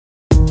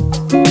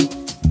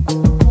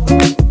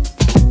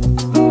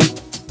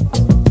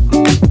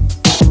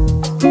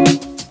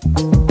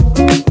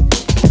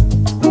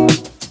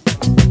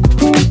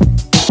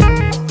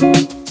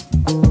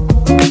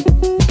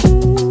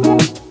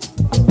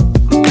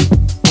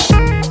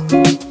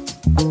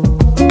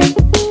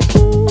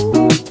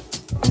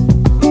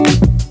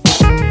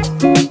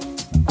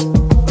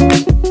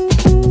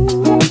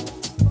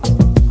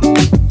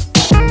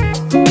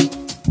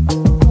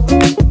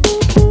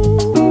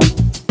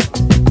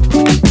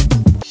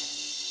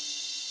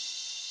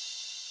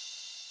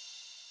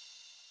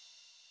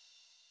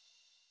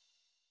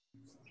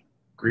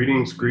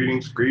Greetings,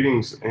 greetings,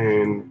 greetings,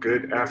 and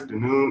good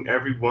afternoon,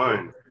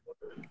 everyone.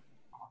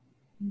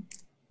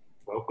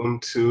 Welcome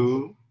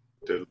to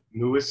the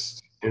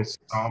newest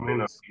installment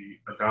of the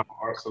ADAMA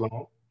Arts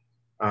Salon.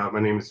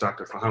 My name is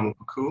Dr. Fahamu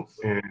Paku,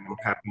 and I'm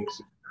happy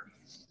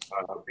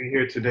to be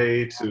here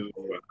today to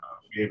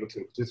be able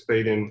to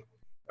participate in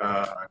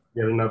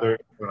yet another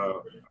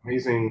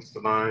amazing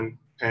salon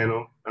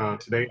panel.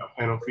 Today, our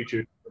panel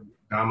featured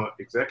the ADAMA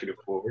Executive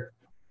Board.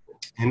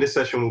 And this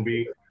session will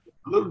be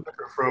a little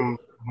different from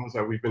the ones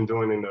that we've been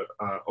doing in the,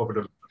 over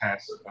the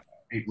past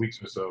 8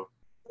 weeks or so,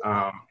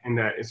 in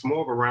that it's more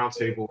of a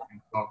roundtable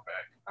and talk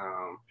back.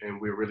 And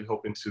we're really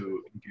hoping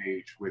to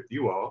engage with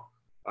you all,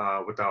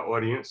 with our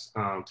audience,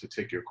 to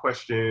take your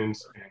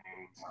questions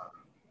and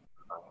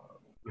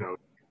you know,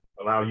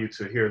 allow you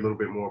to hear a little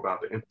bit more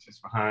about the impetus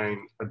behind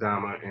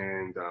ADAMA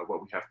and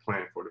what we have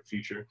planned for the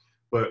future.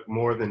 But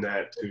more than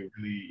that, to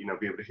really,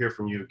 be able to hear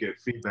from you, get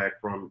feedback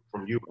from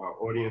you, our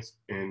audience,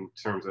 in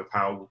terms of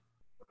how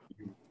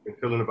you've been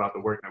feeling about the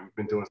work that we've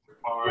been doing so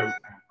far, and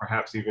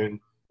perhaps even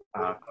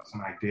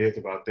some ideas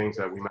about things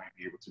that we might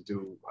be able to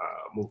do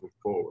moving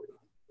forward.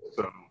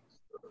 So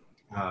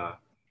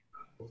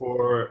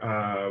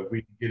before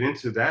we get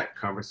into that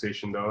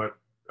conversation, though,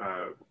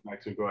 I'd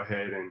like to go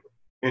ahead and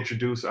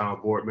introduce our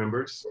board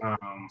members. A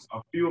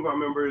few of our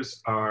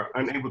members are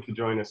unable to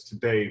join us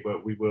today,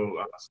 but we will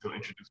still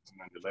introduce them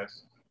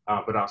nonetheless.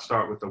 But I'll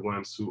start with the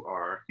ones who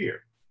are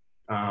here.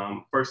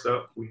 First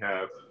up, we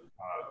have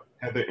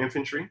Heather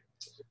Infantry.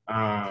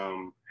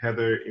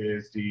 Heather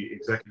is the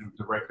Executive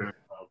Director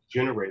of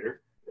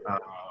Generator,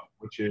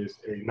 which is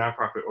a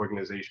nonprofit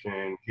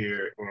organization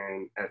here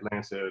in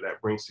Atlanta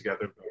that brings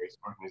together various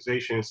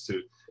organizations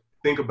to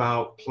think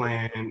about,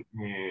 plan,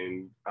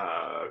 and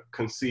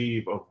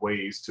conceive of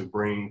ways to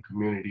bring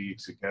community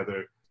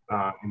together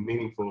in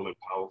meaningful and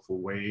powerful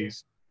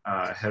ways.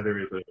 Heather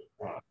is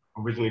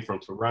originally from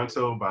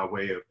Toronto by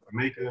way of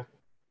Jamaica,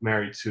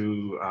 married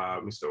to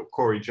Mr.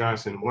 Corey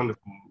Johnson,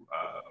 wonderful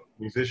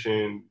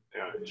musician,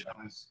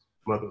 cellist,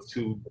 mother of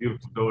 2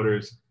 beautiful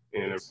daughters,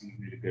 and a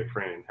really good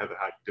friend. Heather,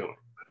 how you doing?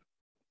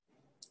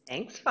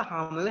 Thanks,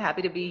 Fahamu.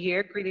 Happy to be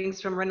here.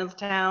 Greetings from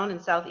Reynoldstown in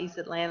Southeast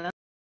Atlanta.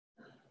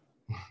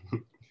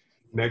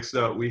 Next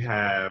up, we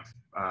have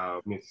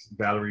Ms.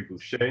 Valerie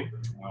Boucher.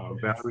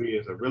 Valerie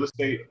is a real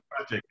estate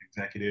project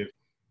executive,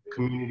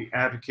 community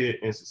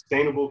advocate, and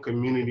sustainable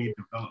community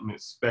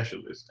development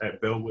specialist at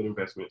Bellwood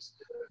Investments,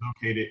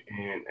 located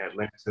in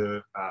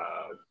Atlanta.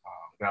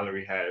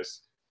 Valerie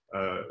has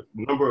a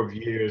number of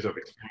years of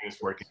experience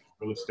working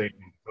in real estate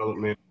and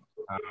development,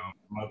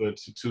 mother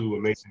to 2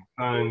 amazing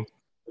sons,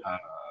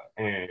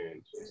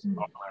 and just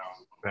all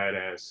around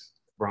badass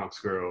Bronx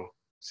girl,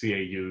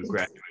 CAU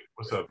graduate.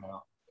 What's up,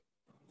 Val?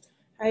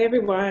 Hi,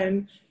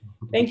 everyone.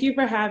 Thank you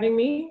for having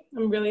me.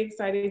 I'm really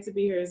excited to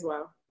be here as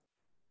well.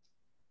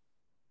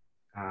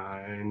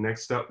 And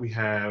next up, we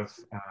have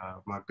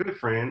my good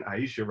friend,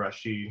 Aisha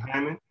Rashid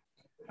Hyman.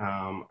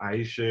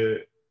 Aisha,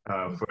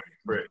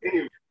 for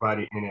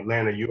anybody in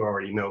Atlanta, you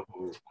already know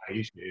who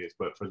Aisha is,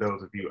 but for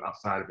those of you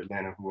outside of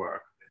Atlanta who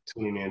are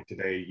tuning in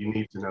today, you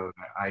need to know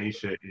that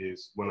Aisha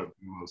is one of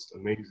the most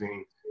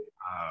amazing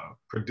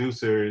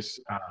producers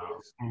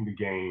in the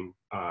game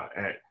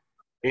at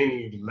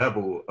any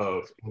level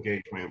of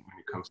engagement when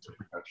it comes to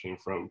production,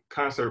 from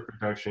concert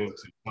production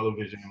to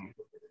television,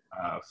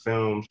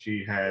 film.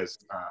 She has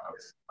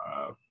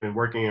been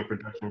working in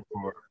production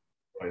for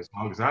as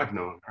long as I've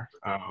known her,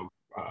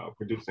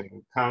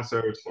 producing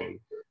concerts and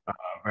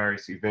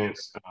various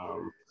events.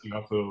 She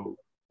also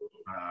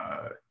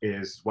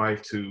is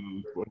wife to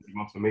one of the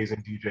most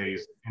amazing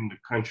DJs in the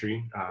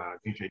country,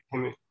 DJ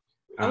Kemet.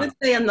 I would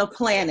say on the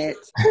planet.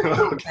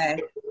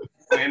 Okay.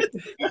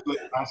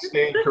 I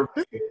stand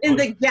corrected. In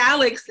the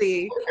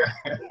galaxy.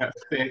 I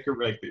stand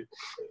corrected.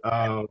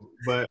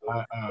 But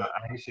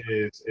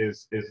Aisha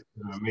is an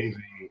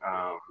amazing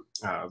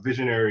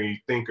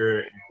visionary thinker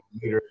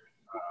and leader,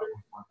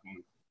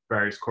 working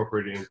various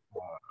corporate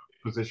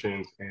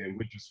positions, and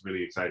we're just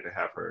really excited to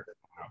have her.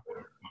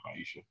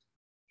 Aisha.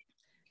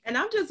 And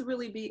I'm just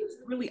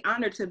really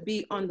honored to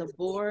be on the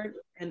board,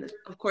 and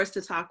of course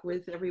to talk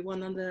with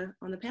everyone on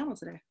the panel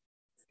today.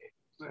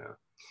 Yeah.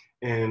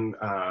 And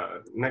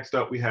next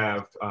up, we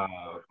have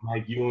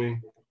Mike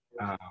Ewing.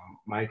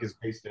 Mike is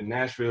based in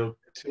Nashville,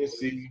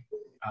 Tennessee,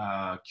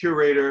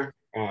 curator,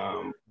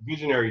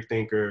 visionary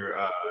thinker.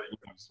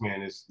 This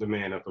man is the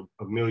man of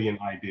a million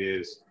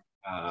ideas,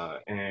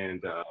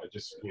 and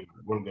just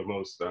one of the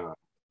most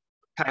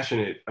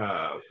passionate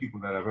people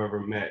that I've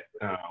ever met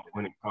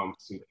when it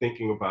comes to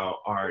thinking about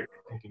art,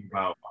 thinking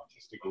about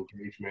artistic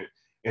engagement,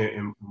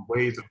 and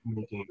ways of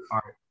making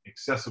art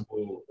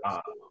accessible,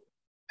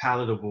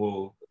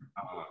 palatable,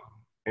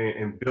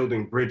 and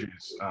building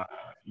bridges,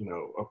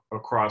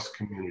 across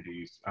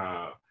communities.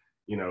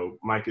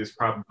 Mike is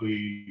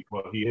probably,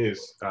 well, he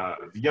is the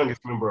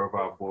youngest member of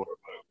our board,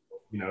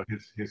 but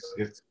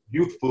his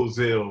youthful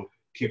zeal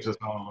keeps us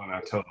all on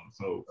our toes.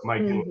 So,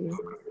 Mike,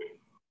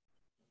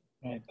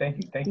 Man,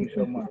 thank you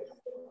so much.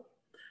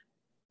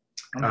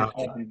 I'm just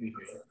happy to be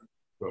here.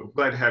 Well,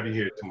 glad to have you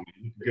here, too.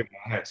 You can get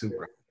my hat too,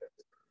 bro.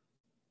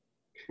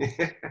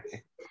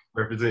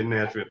 Representing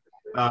Nashville.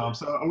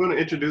 So I'm going to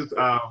introduce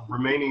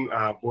remaining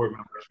board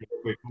members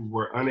real quick who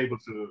were unable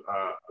to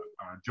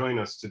join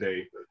us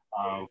today,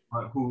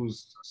 but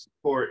whose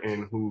support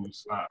and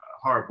whose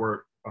hard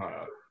work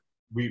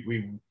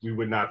we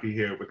would not be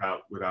here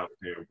without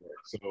their work.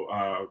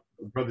 So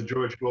Brother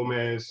George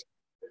Gomez,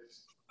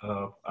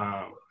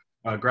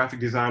 a graphic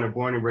designer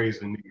born and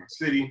raised in New York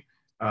City.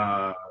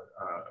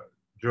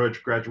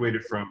 George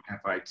graduated from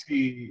FIT.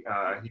 He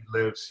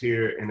lives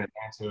here in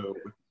Atlanta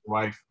with his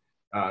wife,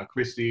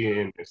 Christy,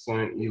 and his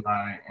son,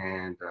 Eli.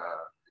 And,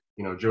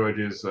 you know, George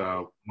is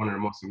one of the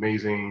most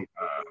amazing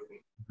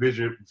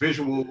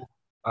visual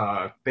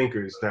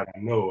thinkers that I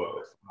know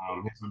of.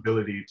 His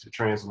ability to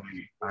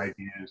translate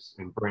ideas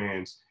and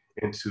brands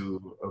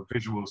into a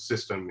visual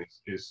system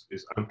is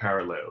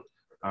unparalleled.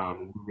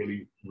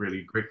 We're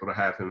really grateful to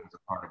have him as a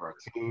part of our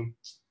team.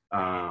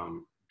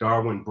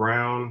 Darwin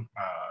Brown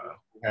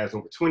has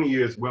over 20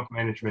 years wealth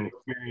management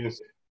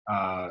experience.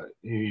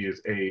 He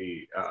is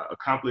a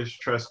accomplished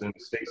trust and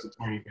estates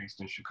attorney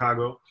based in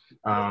Chicago.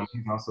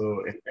 He's also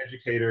an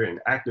educator and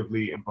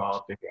actively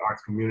involved in the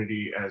arts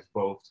community as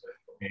both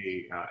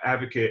a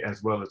advocate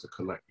as well as a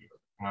collector.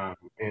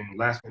 And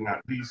last but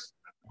not least,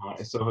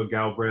 Soha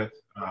Galbraith,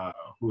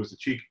 who is the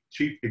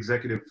chief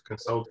executive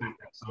consultant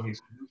at Sohe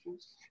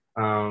Solutions.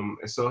 And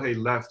Sohe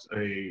left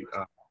a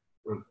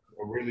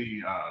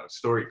really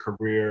storied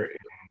career in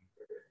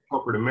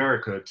corporate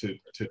America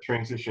to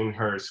transition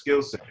her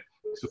skill set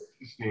to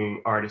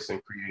assisting artists and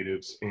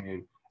creatives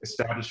in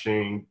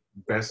establishing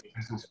best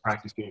business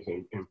practices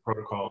and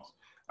protocols.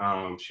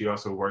 She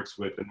also works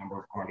with a number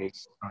of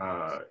artists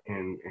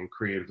and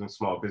creatives and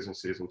small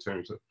businesses in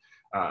terms of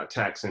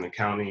tax and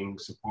accounting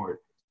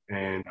support.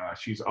 And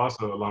she's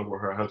also, along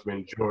with her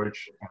husband,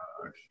 George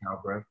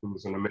Galbraith,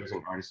 who's an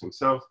amazing artist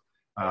himself,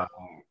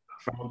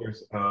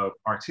 founders of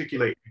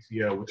Articulate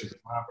ATL, which is a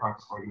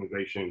nonprofit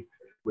organization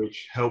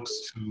which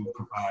helps to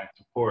provide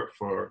support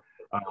for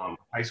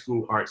high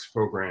school arts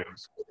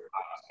programs,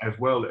 as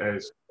well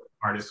as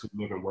artists who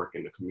live and work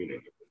in the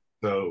community.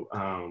 So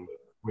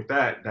with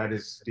that, that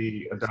is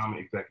the ADAMA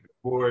Executive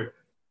Board.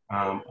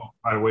 By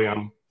the way,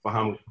 I'm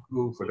Fahamu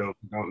Puku, for those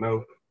who don't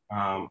know.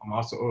 I'm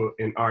also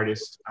an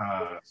artist,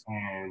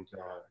 and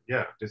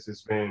yeah, this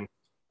has been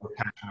a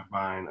passion of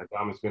mine.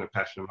 ADAMA has been a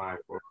passion of mine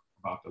for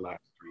about the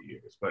last 3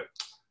 years. But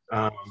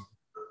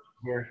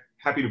we're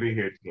happy to be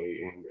here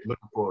today and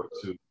looking forward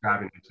to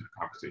diving into the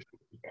conversation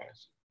with you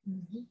guys.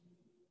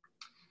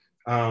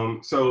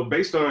 So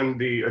based on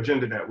the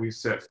agenda that we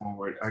set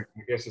forward, I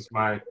guess it's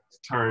my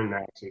turn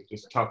now to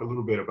just talk a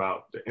little bit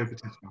about the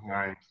impetus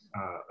behind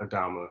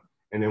ADAMA,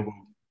 and then we'll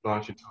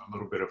launch into a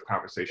little bit of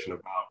conversation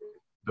about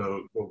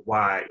the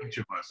why each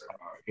of us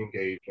are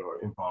engaged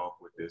or involved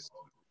with this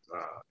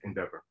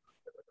endeavor.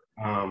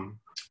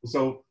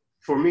 So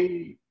for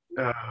me,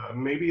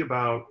 maybe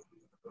about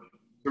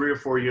 3 or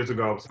 4 years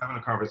ago, I was having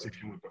a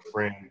conversation with a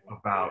friend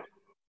about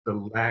the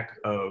lack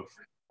of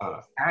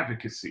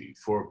advocacy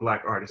for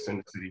Black artists in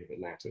the city of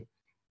Atlanta,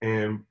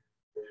 and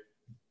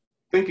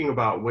thinking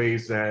about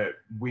ways that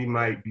we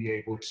might be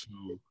able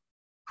to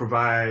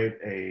provide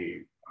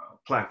a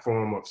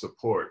platform of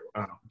support,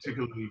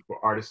 particularly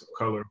for artists of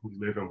color who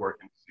live and work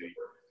in the city,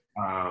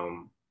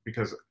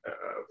 because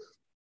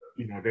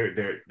you know,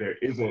 there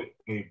isn't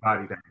a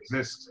body that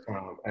exists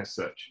as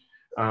such.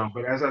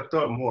 But as I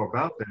thought more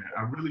about that,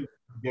 I really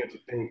began to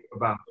think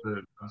about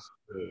the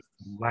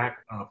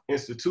lack of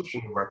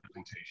institutional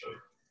representation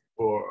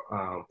for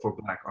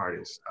Black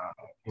artists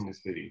in the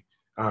city.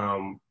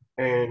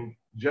 And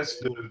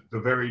just the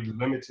very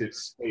limited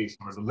space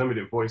or the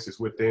limited voices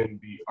within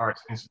the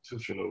arts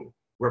institutional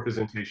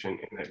representation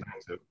in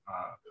Atlanta.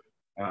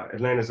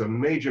 Atlanta is a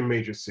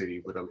major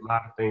city with a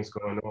lot of things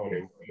going on,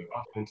 and we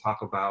often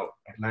talk about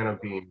Atlanta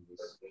being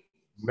this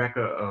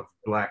mecca of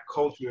Black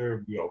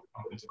culture. We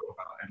often talk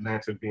about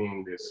Atlanta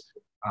being this,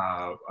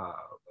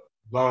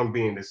 long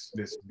being this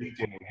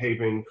beacon and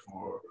haven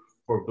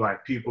for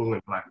Black people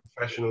and Black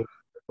professionals,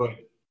 but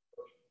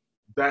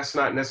that's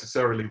not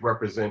necessarily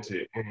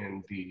represented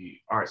in the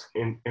arts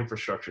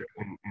infrastructure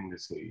in the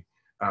city.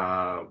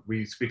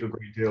 We speak a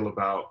great deal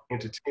about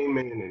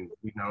entertainment, and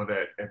we know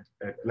that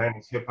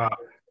Atlanta's hip hop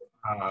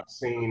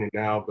scene and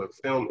now the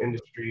film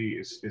industry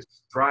is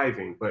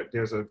thriving, but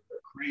there's a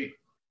great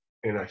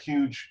and a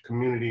huge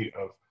community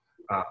of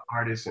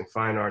artists and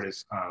fine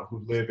artists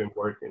who live and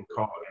work and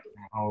call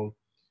Atlanta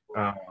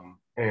home.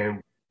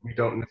 And we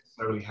don't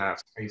necessarily have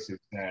spaces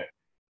that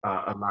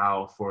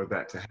allow for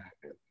that to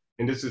happen.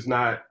 And this is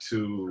not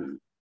to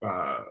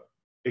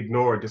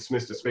ignore or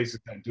dismiss the spaces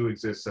that do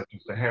exist, such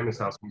as the Hammons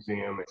House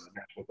Museum and the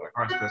National Black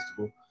Arts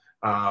Festival.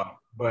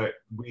 But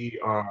we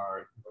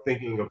are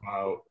thinking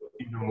about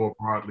even more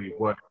broadly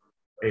what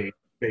a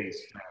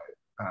space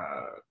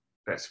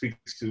that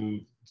speaks to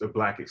the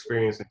Black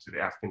experience and to the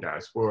African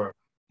diaspora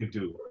could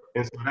do.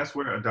 And so that's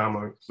where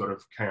ADAMA sort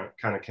of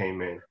kind of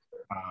came in.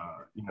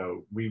 You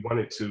know, we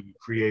wanted to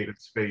create a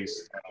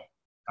space that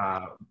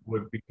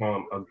would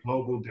become a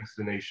global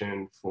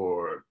destination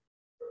for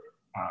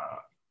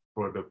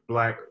the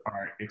Black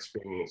art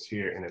experience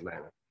here in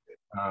Atlanta.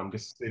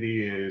 This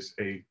city is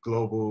a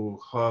global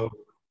hub.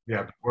 We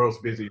have the world's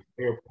busiest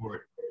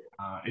airport.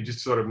 It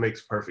just sort of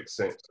makes perfect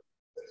sense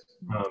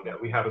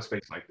that we have a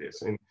space like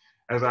this. And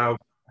as I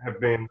have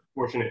been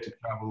fortunate to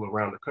travel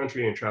around the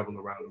country and travel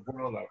around the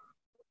world, I've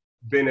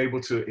been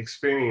able to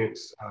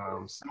experience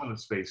some of the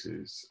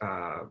spaces,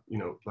 you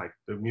know, like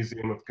the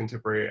Museum of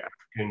Contemporary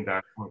African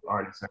Diaspora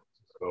Art in San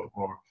Francisco,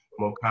 or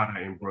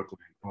Mokata in Brooklyn,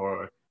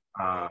 or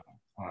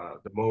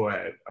the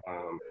MOAD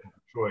in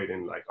Detroit,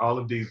 and like all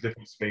of these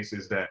different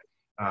spaces that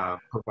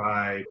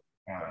provide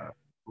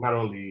not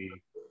only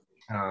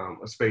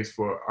a space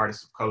for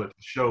artists of color to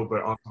show,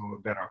 but also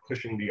that are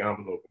pushing the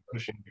envelope and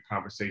pushing the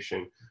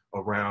conversation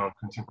around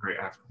contemporary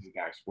African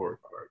diasporic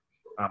art.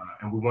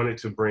 And we wanted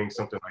to bring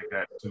something like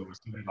that to a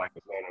city like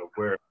Atlanta,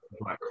 where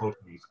Black culture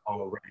is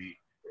already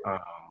a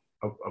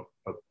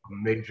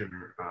major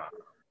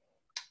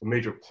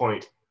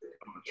point of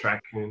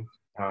attraction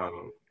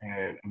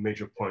and a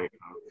major point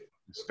of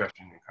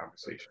discussion and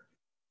conversation.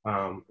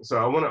 So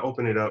I want to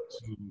open it up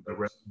to the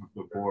rest of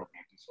the board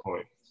at this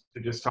point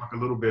to just talk a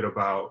little bit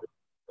about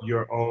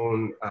your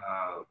own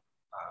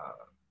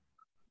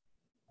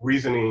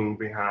reasoning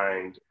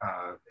behind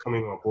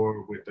coming on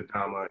board with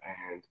ADAMA,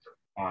 and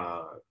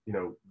you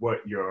know,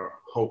 what your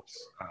hopes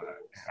and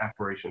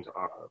aspirations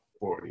are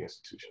for the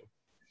institution.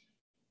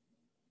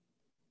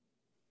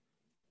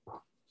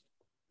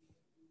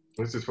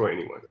 This is for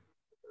anyone.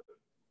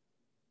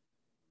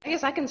 I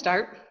guess I can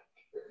start.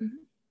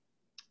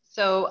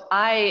 So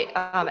I,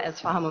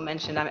 as Fahamu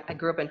mentioned, I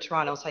grew up in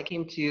Toronto, so I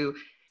came to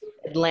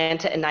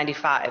Atlanta in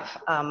 '95.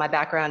 My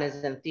background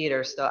is in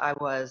theater, so I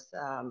was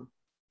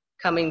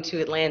coming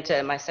to Atlanta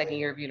in my second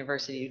year of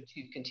university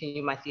to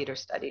continue my theater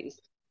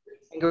studies.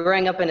 And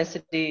growing up in a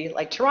city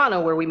like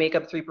Toronto, where we make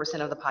up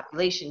 3% of the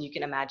population, you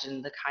can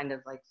imagine the kind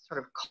of like sort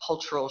of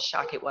cultural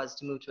shock it was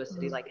to move to a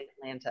city like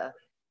Atlanta.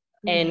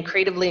 And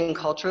creatively and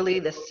culturally,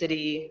 the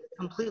city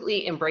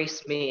completely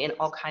embraced me in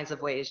all kinds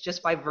of ways,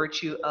 just by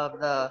virtue of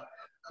the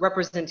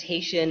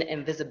representation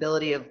and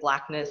visibility of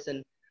Blackness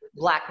and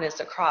Blackness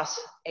across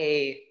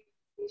a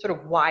sort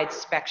of wide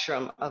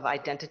spectrum of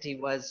identity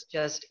was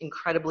just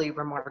incredibly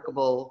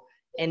remarkable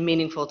and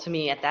meaningful to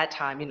me at that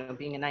time, you know,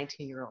 being a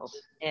 19-year-old.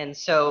 And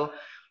so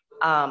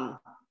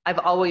I've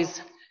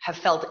always have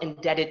felt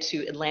indebted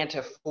to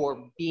Atlanta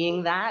for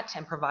being that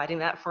and providing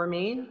that for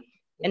me.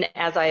 And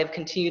as I have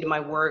continued my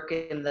work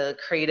in the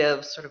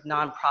creative sort of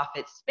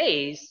nonprofit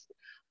space,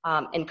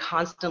 and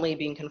constantly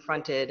being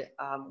confronted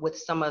with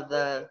some of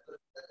the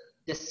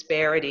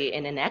disparity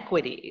and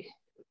inequity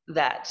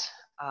that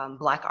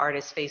Black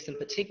artists face in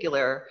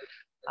particular,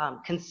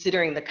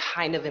 considering the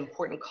kind of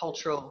important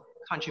cultural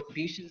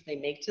contributions they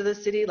make to the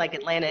city. Like,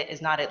 Atlanta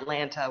is not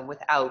Atlanta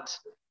without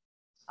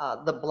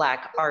the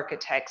Black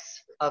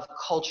architects of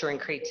culture and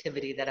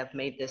creativity that have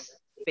made this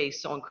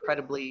space so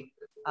incredibly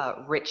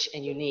rich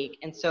and unique.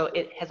 And so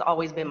it has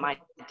always been my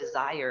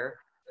desire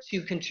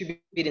to contribute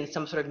in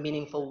some sort of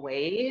meaningful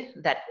way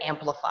that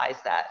amplifies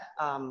that,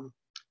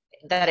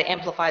 that it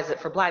amplifies it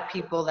for Black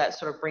people, that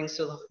sort of brings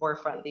to the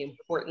forefront the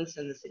importance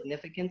and the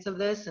significance of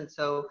this. And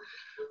so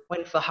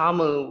when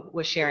Fahamu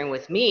was sharing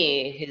with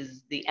me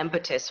the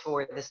impetus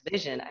for this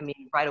vision, I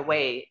mean, right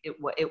away,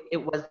 it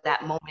was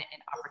that moment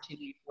and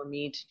opportunity for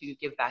me to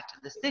give back to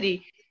the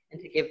city and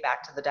to give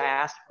back to the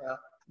diaspora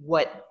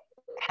what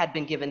had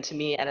been given to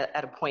me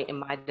at a point in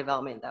my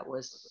development that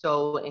was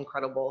so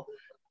incredible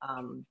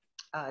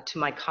to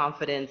my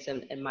confidence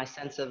and my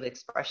sense of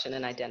expression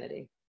and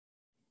identity.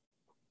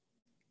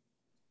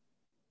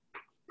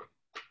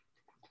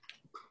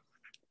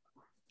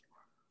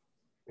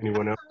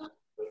 Anyone else?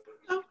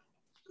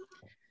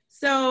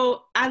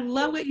 So I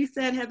love what you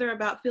said, Heather,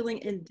 about feeling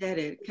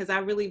indebted, because I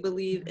really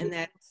believe in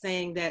that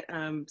saying that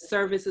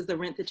service is the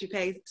rent that you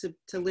pay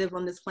to live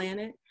on this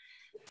planet.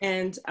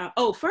 And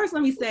first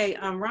let me say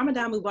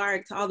Ramadan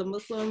Mubarak to all the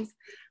Muslims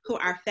who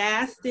are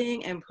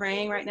fasting and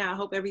praying right now. I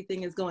hope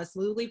everything is going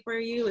smoothly for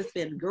you. It's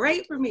been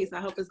great for me, so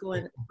I hope it's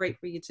going great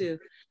for you too.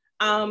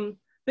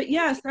 But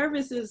yeah,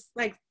 service is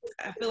like,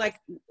 I feel like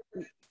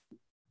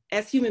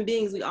as human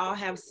beings, we all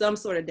have some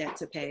sort of debt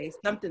to pay,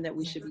 something that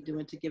we should be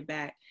doing to give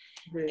back.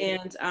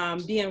 And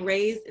being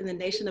raised in the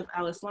Nation of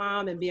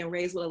Al-Islam and being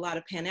raised with a lot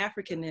of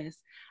Pan-Africanness,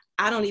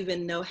 I don't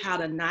even know how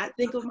to not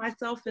think of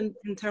myself in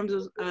terms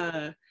of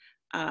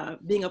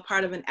being a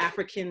part of an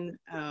African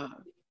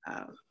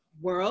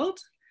world.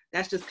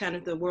 That's just kind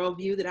of the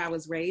worldview that I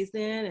was raised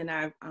in. And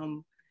I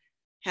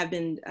have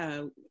been,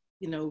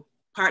 you know,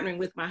 partnering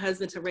with my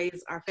husband to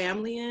raise our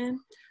family in.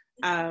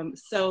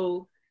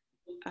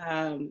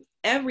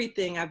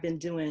 Everything I've been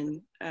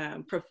doing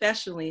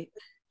professionally,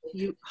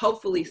 you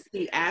hopefully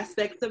see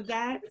aspects of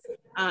that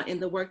in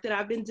the work that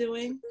I've been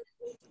doing.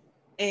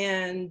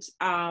 And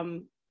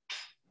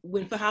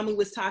when Fahamu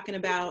was talking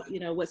about, you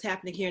know, what's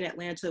happening here in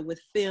Atlanta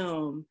with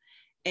film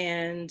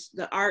and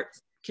the art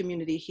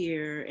community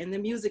here and the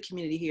music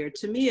community here,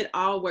 to me, it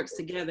all works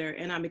together.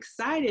 And I'm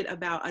excited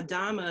about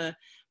ADAMA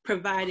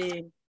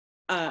providing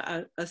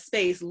a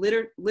space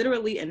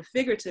literally and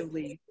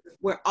figuratively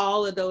where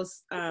all of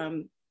those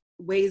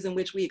ways in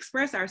which we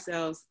express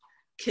ourselves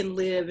can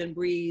live and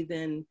breathe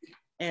and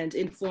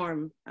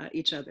inform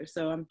each other.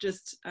 So I'm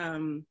just,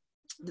 to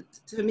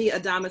me,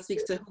 ADAMA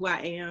speaks to who I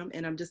am,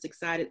 and I'm just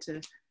excited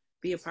to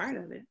be a part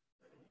of it.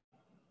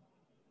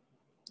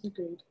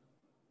 Agreed.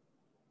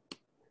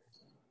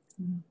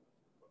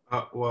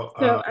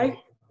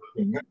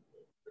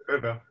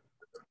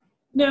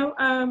 No,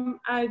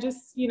 I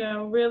just,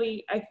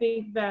 really, I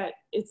think that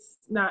it's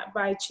not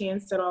by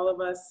chance that all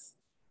of us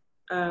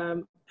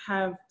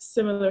have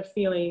similar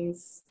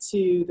feelings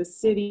to the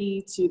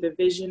city, to the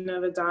vision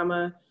of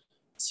ADAMA,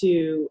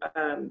 to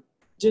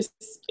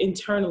just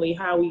internally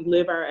how we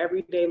live our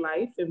everyday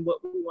life and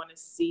what we want to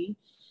see.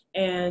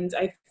 And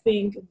I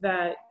think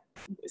that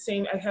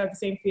I have the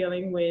same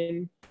feeling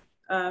when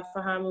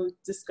Fahamu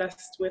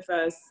discussed with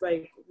us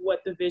like what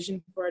the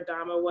vision for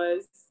ADAMA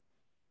was.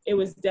 It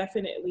was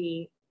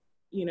definitely,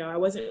 I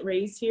wasn't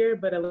raised here,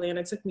 but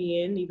Atlanta took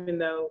me in, even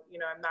though,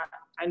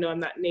 I'm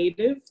not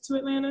native to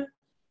Atlanta,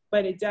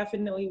 but it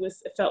definitely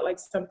it felt like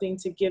something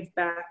to give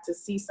back, to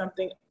see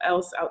something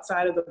else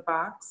outside of the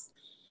box.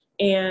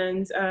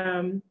 And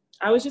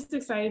I was just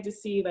excited to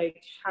see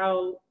like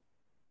how,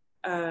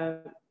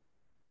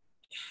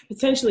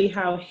 potentially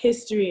how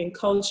history and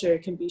culture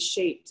can be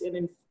shaped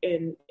and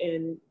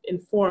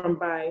informed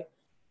by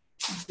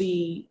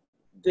the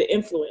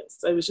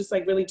influence. I was just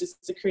like really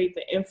just to create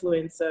the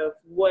influence of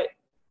what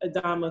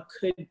ADAMA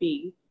could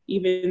be,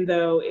 even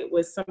though it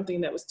was something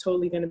that was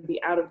totally going to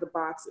be out of the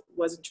box. It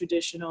wasn't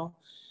traditional.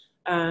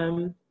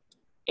 And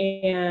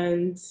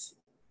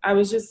I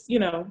was just,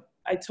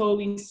 I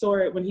totally saw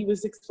it when he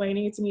was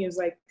explaining it to me. It was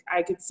like,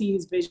 I could see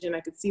his vision. I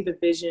could see the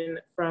vision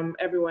from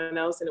everyone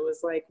else. And it was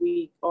like,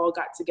 we all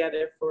got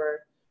together for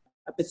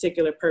a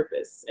particular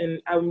purpose.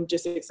 And I'm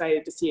just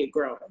excited to see it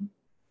grow.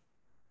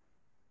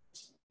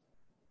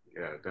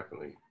 Yeah,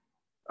 definitely.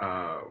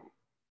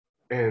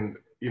 And,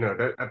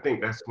 I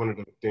think that's one of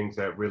the things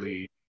that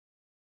really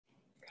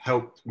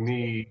helped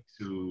me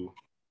to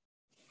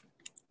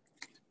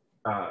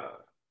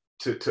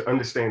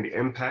understand the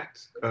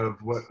impact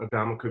of what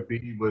ADAMA could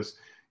be was,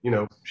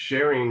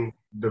 sharing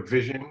the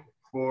vision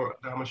for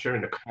ADAMA,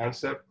 sharing the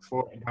concept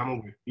for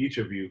ADAMA with each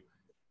of you.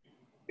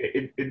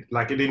 It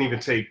didn't even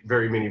take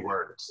very many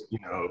words,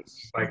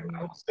 like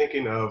I was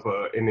thinking of,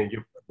 and then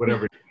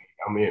whatever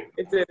I'm in.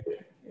 It did,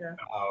 yeah.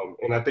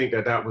 And I think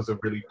that was a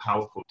really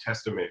powerful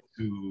testament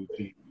to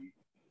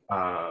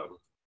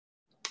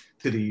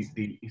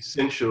the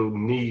essential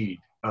need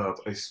of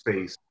a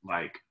space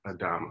like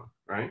ADAMA,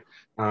 right?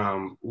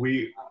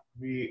 We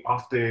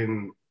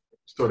often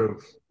sort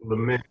of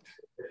lament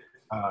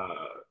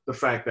the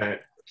fact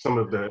that some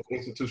of the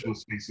institutional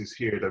spaces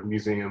here, the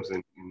museums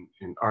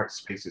and art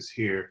spaces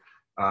here,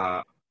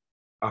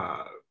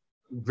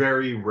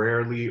 very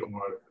rarely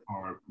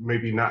or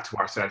maybe not to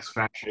our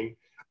satisfaction,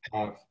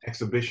 have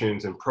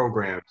exhibitions and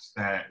programs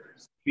that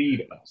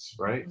feed us,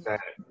 right?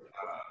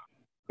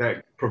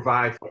 That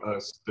provide for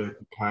us the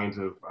kinds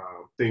of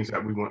things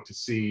that we want to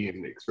see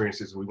and the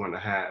experiences we want to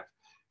have.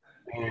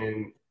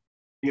 And,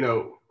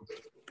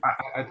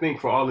 I think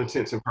for all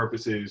intents and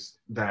purposes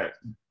that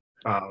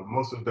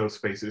most of those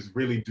spaces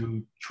really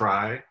do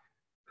try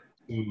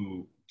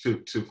to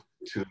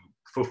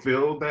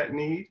fulfill that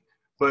need,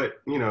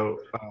 but they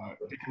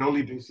can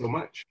only do so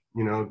much.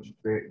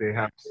 They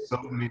have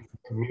so many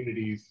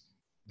communities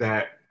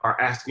that are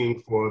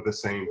asking for the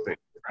same thing,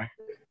 right?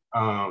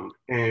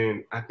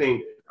 And I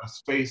think a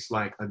space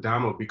like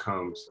ADAMA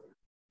becomes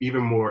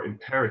even more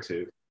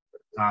imperative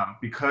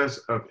because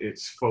of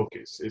its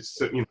focus. It's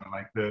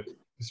like the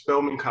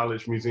Spelman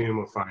College Museum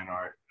of Fine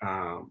Art,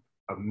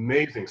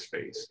 amazing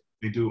space.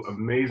 They do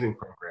amazing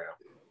programs,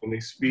 and they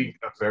speak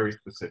a very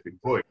specific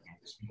voice.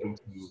 They're speaking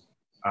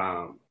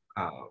to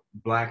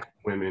Black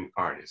women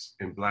artists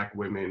and Black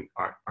women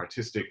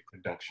artistic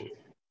production.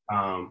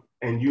 And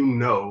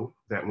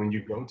that when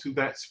you go to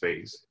that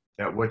space,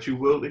 that what you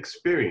will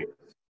experience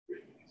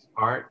is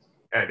art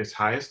at its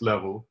highest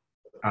level,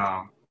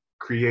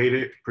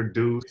 created,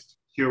 produced,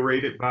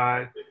 curated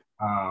by,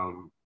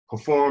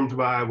 performed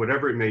by,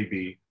 whatever it may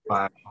be,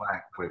 by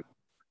Black women.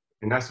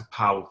 And that's a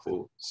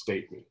powerful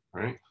statement,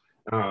 right?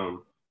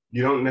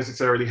 You don't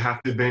necessarily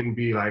have to then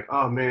be like,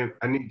 oh man,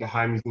 I need the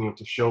High Museum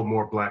to show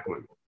more Black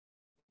women.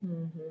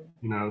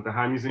 Mm-hmm. The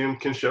High Museum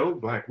can show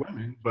Black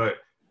women, but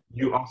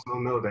you also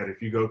know that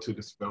if you go to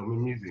the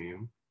Spelman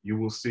Museum, you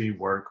will see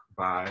work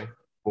by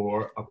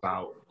or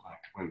about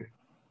Black women.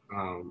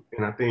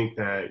 And I think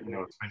that,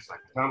 a space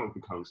like ADAMA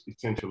becomes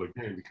essential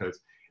again because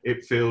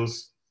it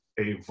fills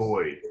a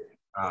void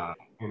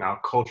in our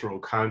cultural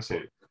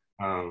content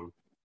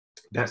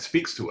that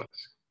speaks to us.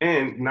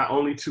 And not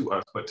only to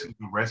us, but to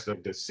the rest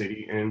of the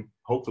city and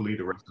hopefully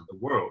the rest of the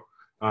world,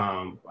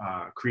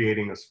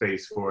 creating a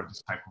space for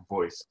this type of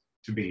voice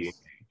to be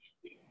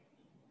engaged.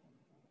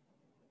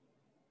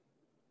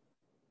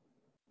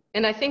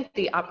 And I think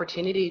the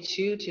opportunity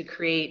too to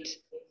create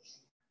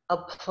a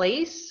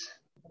place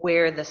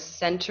where the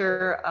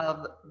center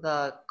of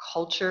the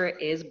culture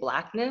is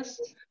Blackness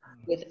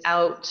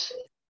without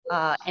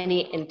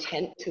any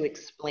intent to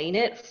explain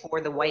it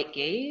for the white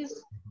gaze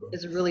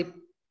is a really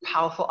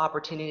powerful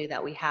opportunity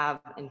that we have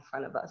in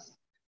front of us,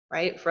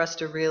 right? For us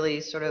to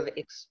really sort of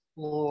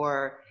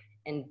explore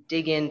and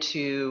dig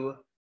into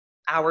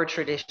our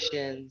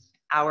traditions,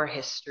 our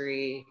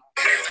history,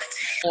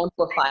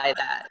 amplify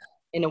that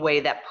in a way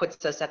that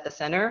puts us at the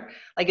center.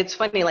 Like, it's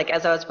funny, like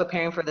as I was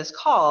preparing for this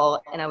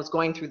call and I was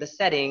going through the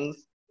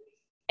settings,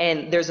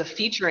 and there's a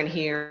feature in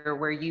here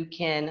where you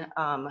can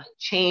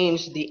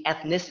change the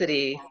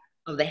ethnicity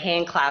of the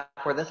hand clap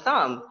or the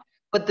thumb,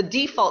 but the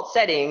default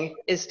setting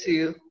is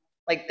to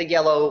like the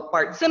yellow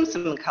Bart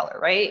Simpson color,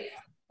 right?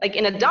 Like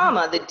in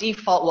ADAMA, the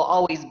default will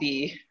always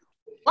be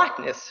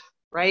Blackness,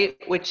 right?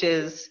 Which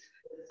is,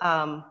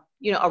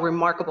 you know, a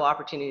remarkable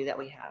opportunity that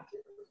we have.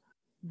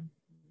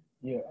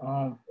 Yeah,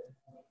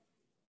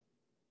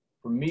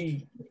 for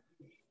me,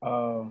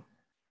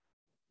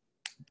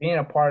 being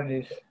a part of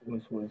this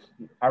was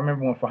I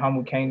remember when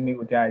Fahamu came to me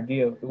with the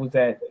idea. It was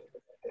at,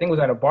 I think it was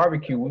at a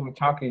barbecue. We were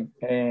talking,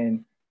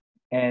 and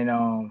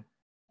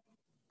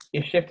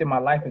it shifted my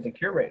life as a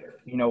curator.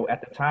 You know,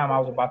 at the time I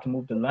was about to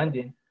move to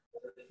London,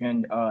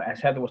 and as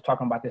Heather was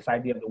talking about this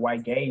idea of the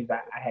white gaze,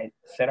 I had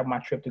set up my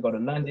trip to go to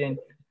London.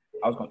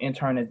 I was going to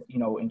intern at, you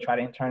know, and try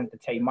to intern at the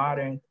Tate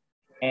Modern.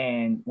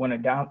 And when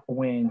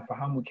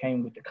Fahamu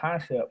came with the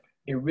concept,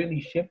 it really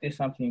shifted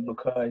something,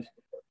 because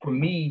for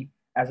me,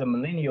 as a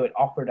millennial, it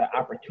offered an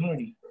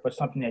opportunity for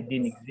something that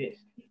didn't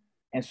exist.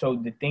 And so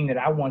the thing that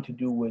I wanted to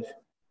do was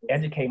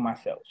educate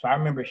myself. So I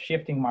remember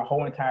shifting my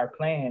whole entire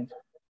plans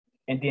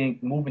and then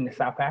moving to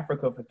South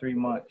Africa for 3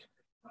 months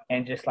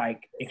and just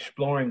like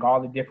exploring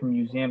all the different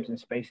museums and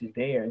spaces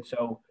there. And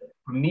so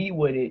for me,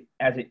 what it,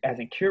 as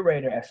a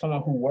curator, as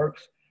someone who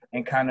works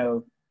in kind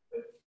of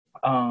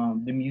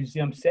the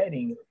museum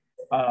setting,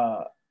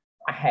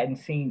 I hadn't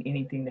seen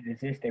anything that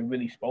exists that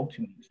really spoke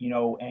to me, you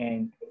know,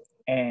 and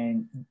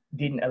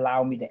didn't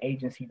allow me the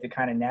agency to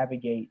kind of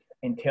navigate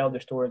and tell the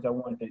stories I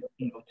wanted to,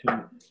 you know,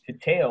 to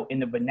tell in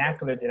the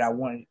vernacular that I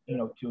wanted, you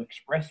know, to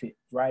express it,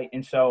 right?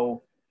 And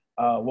so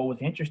what was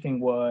interesting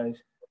was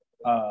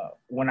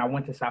when I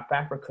went to South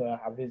Africa,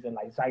 I visited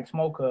like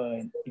Zeitz-Mocha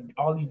and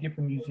all these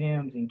different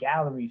museums and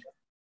galleries,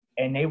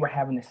 and they were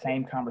having the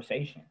same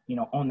conversation, you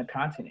know, on the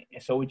continent.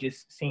 And so it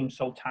just seemed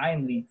so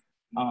timely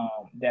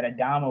that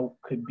ADAMA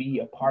could be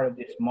a part of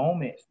this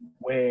moment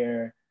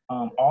where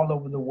all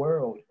over the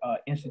world,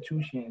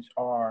 institutions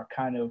are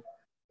kind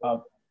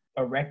of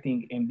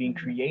erecting and being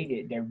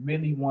created that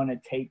really want to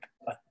take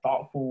a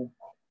thoughtful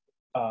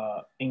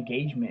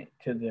engagement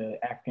to the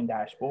African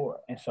diaspora.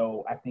 And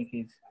so I think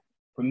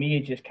for me,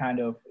 it just kind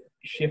of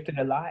shifted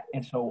a lot.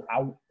 And so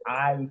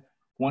I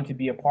want to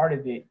be a part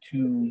of it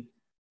to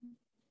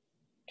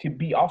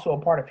be also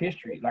a part of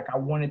history. Like, I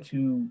wanted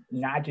to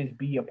not just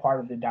be a part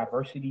of the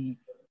diversity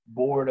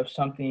board of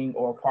something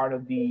or a part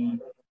of the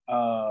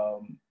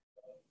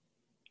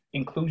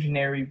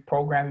inclusionary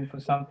programming for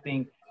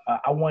something.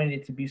 I wanted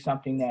it to be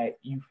something that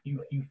you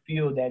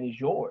feel that is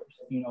yours.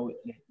 You know,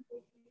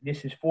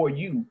 this is for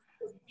you.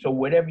 So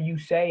whatever you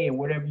say and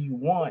whatever you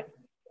want,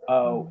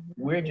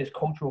 we're just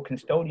cultural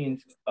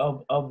custodians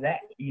of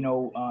that. You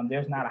know,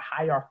 there's not a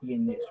hierarchy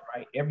in this,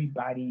 right?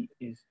 Everybody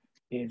is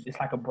it's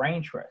like a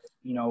brain trust.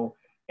 You know,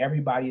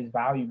 everybody is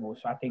valuable.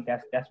 So I think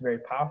that's very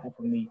powerful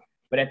for me.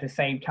 But at the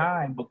same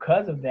time,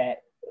 because of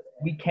that,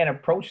 we can't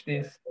approach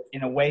this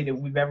in a way that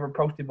we've ever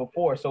approached it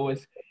before. So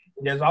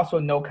there's also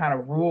no kind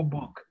of rule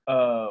book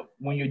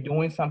when you're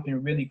doing something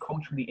really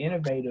culturally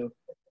innovative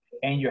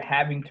and you're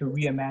having to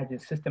reimagine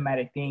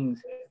systematic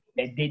things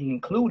that didn't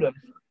include us.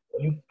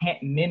 You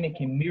can't mimic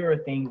and mirror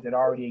things that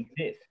already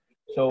exist.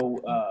 So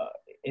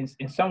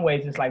in some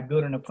ways, it's like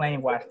building a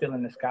plane while it's still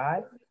in the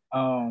sky.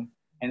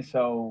 And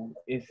so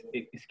it's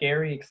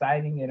scary,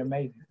 exciting, and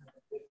amazing.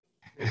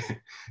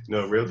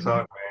 No, real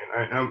talk,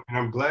 man.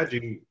 I'm glad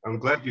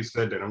you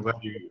said that. I'm glad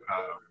you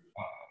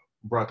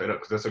brought that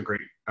up, because that's a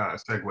great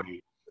segue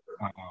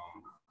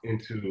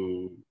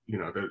into, you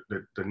know,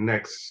 the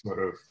next sort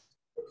of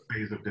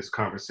phase of this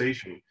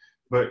conversation.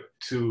 But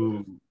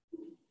to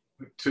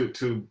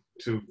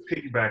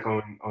piggyback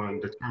on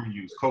the term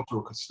you use,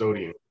 cultural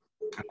custodian.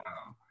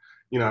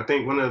 You know, I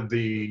think one of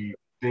the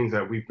things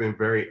that we've been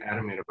very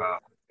adamant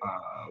about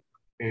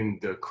in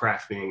the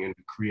crafting and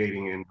the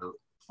creating and the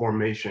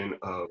formation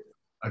of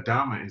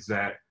ADAMA is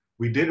that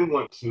we didn't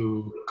want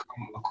to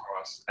come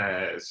across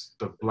as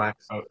the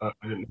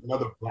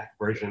another Black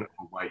version of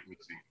a white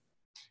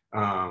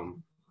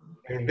museum.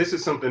 And this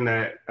is something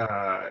that,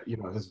 you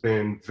know, has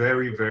been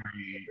very,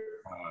 very,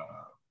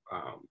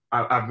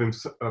 I've been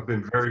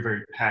very,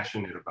 very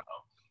passionate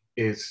about,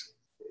 is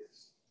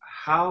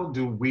how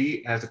do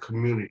we as a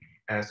community,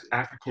 as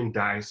African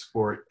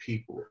diasporic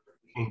people,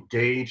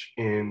 engage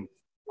in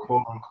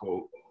quote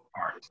unquote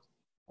art,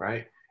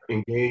 right?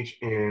 Engage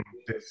in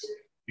this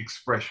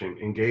expression,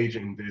 engage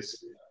in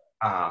this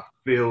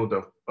field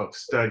of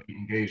study,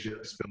 engage in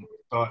this field of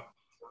thought.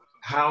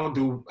 How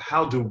do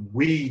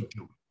we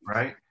do it,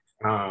 right?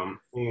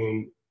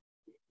 And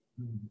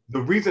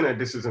the reason that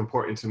this is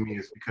important to me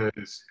is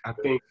because I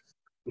think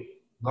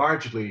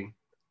largely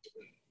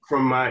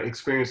from my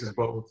experiences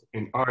both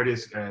in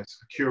artist, as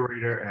a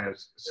curator,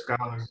 as a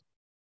scholar,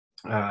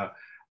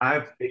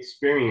 I've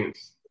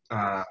experienced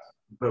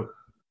the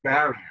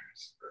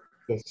barriers,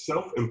 the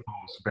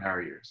self-imposed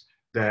barriers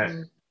that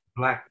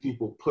Black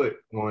people put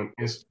on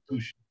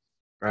institutions,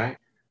 right?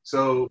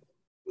 So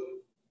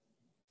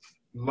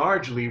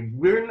largely,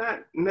 we're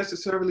not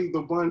necessarily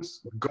the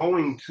ones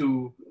going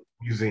to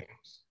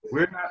museums.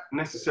 We're not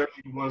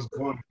necessarily the ones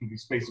going to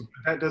these spaces,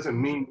 but that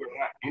doesn't mean we're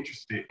not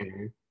interested in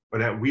it or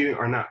that we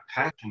are not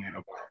passionate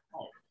about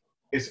it.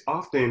 It's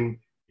often,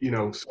 you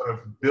know, sort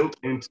of built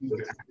into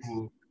the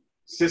actual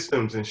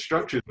systems and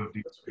structures of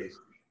these spaces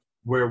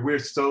where we're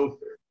so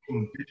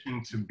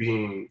conditioned to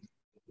being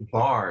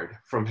barred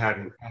from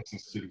having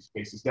access to these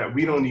spaces that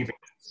we don't even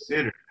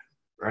consider,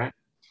 right?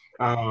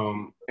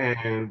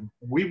 And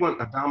we want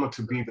ADAMA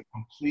to be the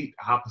complete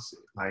opposite.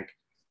 Like,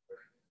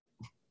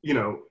 you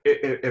know,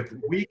 if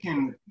we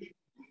can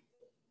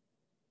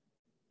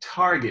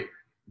target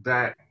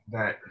that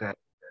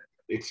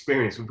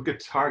experience, if we could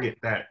target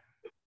that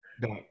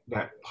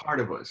part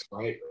of us,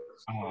 right,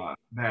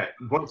 that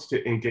wants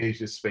to engage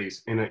this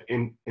space in a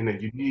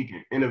unique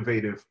and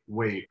innovative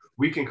way,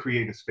 we can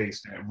create a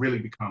space that really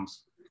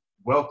becomes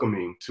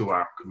welcoming to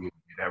our community,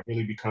 that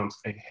really becomes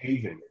a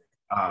haven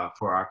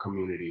for our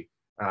community,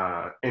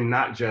 and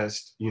not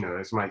just, you know,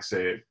 as Mike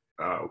said,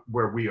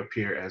 where we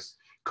appear as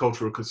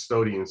cultural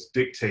custodians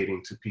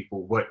dictating to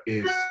people what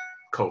is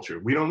culture.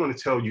 We don't want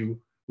to tell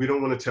you, we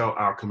don't want to tell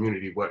our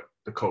community what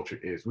the culture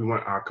is. We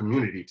want our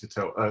community to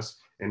tell us,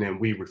 and then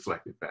we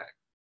reflect it back.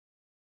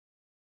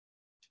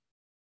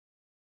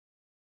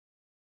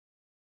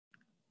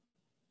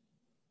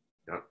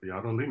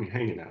 Y'all don't leave me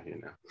hanging out here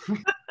now.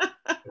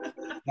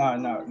 No,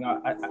 No,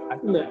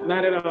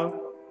 not at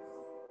all.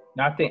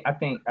 No, I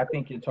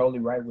think you're totally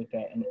right with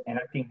that, and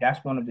I think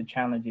that's one of the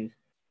challenges.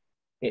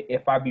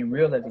 If I be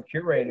real, as a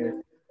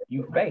curator,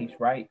 you face,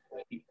 right?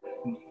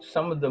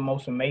 Some of the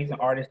most amazing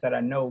artists that I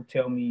know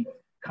tell me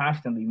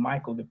constantly,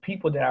 Michael, the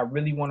people that I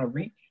really want to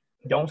reach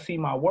don't see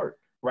my work,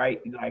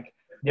 right? Like,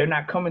 they're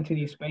not coming to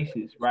these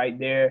spaces, right?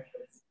 They're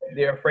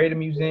afraid of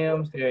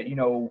museums. They're, you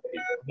know,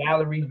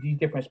 galleries. These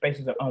different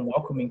spaces are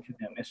unwelcoming to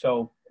them, and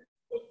so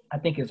I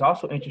think it's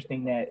also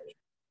interesting that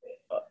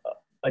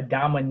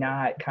ADAMA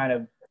not kind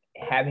of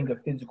having a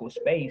physical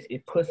space,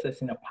 it puts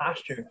us in a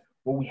posture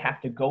where we have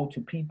to go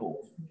to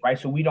people, right?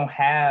 So we don't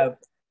have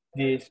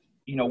this,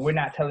 you know, we're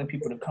not telling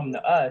people to come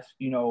to us,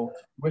 you know,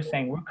 we're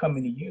saying we're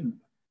coming to you.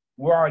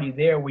 We're already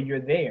there where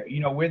you're there. You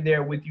know, we're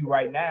there with you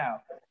right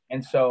now.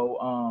 And so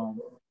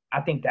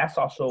I think that's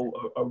also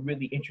a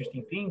really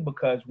interesting thing,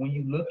 because when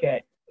you look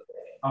at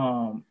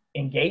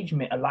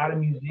engagement, a lot of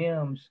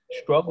museums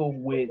struggle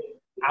with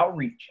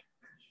outreach.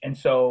 And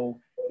so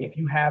if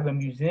you have a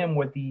museum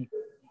where the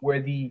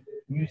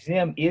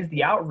museum is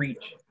the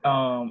outreach,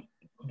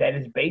 that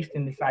is based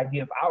in this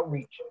idea of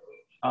outreach,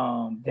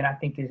 then I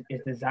think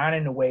it's designed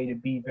in a way to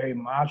be very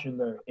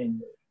modular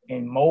and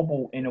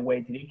mobile in a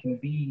way that it can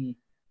be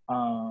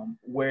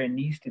where it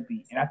needs to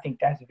be. And I think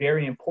that's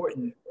very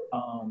important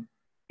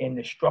in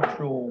the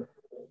structural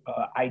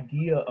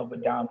idea of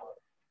ADAMA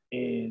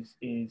is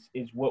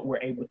what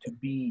we're able to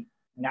be,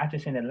 not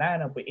just in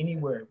Atlanta, but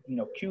anywhere, you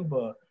know,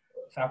 Cuba,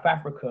 South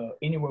Africa,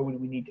 anywhere we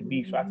need to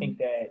be. So I think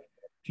that,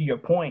 to your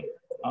point,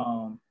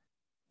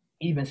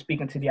 even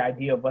speaking to the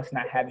idea of us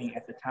not having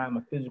at the time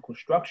a physical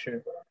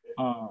structure,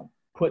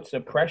 puts a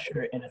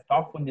pressure and a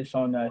thoughtfulness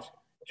on us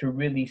to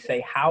really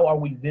say, how are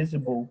we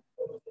visible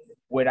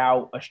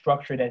without a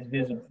structure that's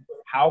visible?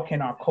 How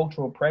can our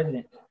cultural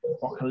presence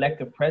or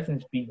collective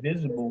presence be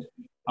visible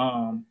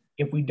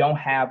if we don't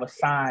have a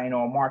sign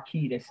or a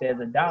marquee that says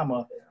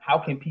ADAMA? How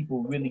can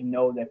people really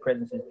know that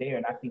presence is there?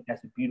 And I think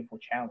that's a beautiful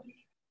challenge.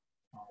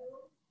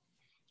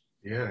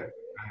 Yeah,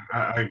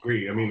 I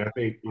agree. I mean, I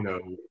think, you know,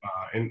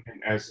 and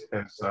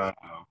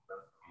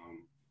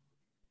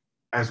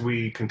as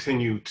we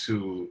continue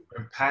to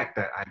unpack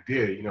that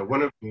idea, you know,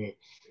 one of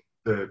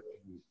the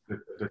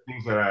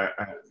things that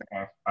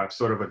I've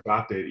sort of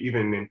adopted,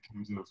 even in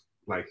terms of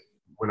like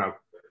when I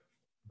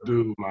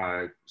do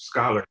my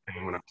scholar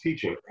thing, when I'm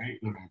teaching, right?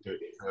 You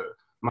know,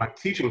 my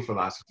teaching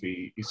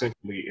philosophy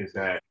essentially is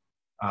that,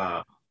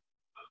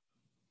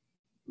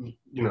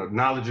 you know,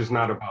 knowledge is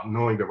not about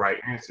knowing the right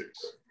answers,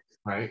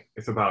 right?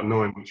 It's about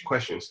knowing which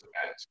questions to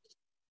ask.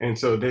 And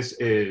so this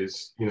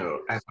is, you know,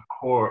 at the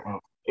core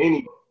of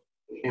any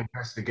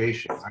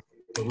investigation,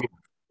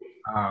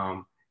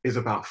 right? Is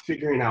about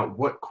figuring out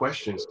what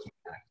questions to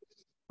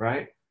ask,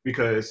 right?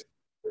 Because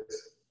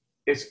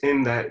it's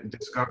in that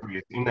discovery,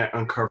 it's in that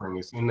uncovering,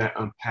 it's in that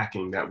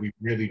unpacking that we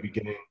really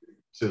begin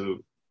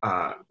to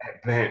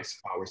advance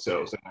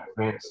ourselves and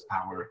advance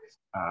our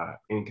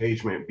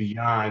engagement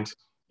beyond,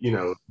 you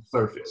know, the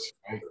surface,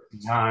 right?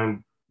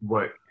 Beyond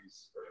what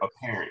is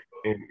apparent,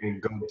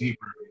 and go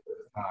deeper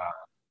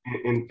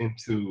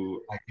into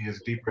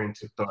ideas, deeper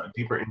into thought,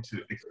 deeper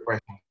into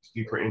expressions,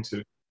 deeper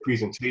into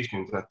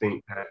presentations. I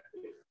think that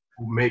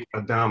will make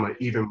ADAMA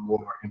even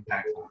more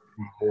impactful,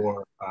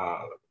 more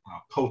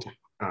potent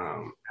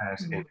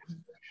as an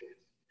institution.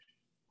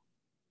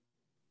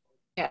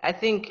 Yeah, I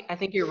think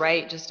you're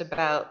right just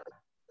about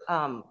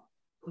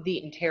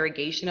the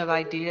interrogation of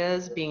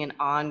ideas being an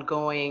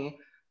ongoing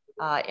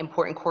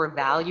important core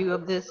value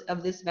of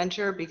this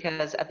venture,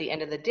 because at the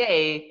end of the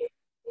day,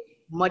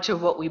 much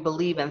of what we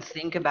believe and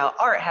think about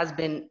art has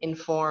been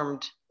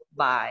informed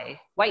by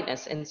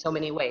whiteness in so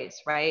many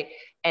ways, right?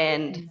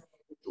 And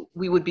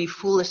we would be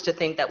foolish to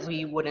think that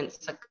we wouldn't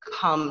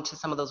succumb to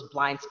some of those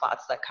blind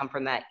spots that come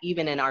from that,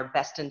 even in our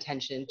best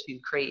intention to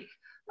create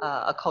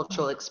a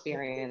cultural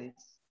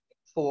experience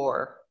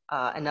for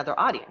another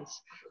audience.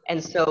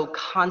 And so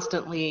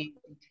constantly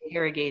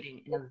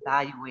interrogating and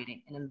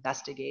evaluating and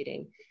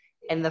investigating.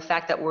 And the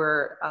fact that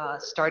we're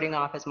starting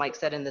off, as Mike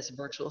said, in this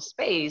virtual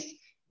space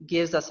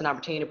gives us an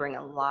opportunity to bring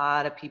a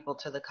lot of people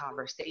to the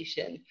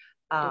conversation,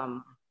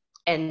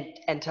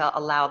 and to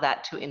allow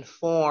that to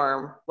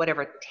inform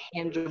whatever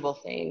tangible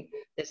thing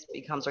this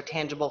becomes, or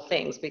tangible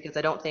things, because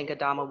I don't think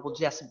ADAMA will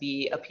just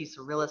be a piece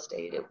of real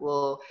estate. It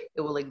will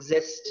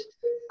exist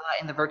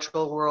in the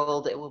virtual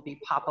world. It will be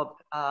pop-up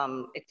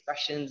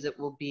expressions. It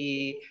will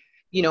be,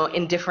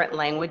 in different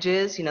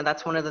languages.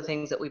 That's one of the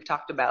things that we've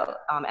talked about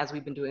as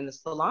we've been doing the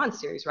Salon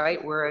series, right?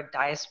 We're a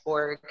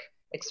diasporic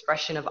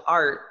expression of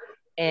art.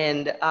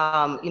 And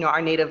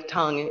our native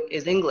tongue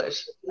is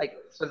English, like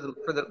for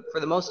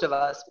the most of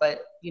us,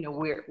 but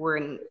we're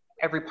in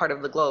every part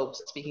of the globe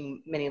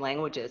speaking many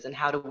languages, and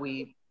how do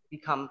we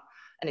become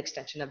an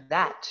extension of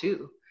that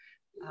too?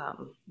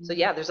 So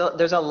yeah, there's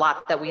a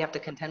lot that we have to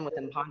contend with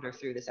and ponder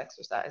through this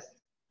exercise.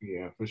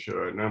 Yeah, for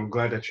sure. And I'm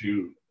glad that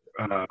you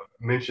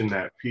mentioned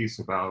that piece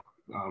about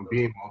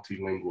being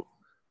multilingual,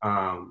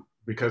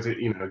 because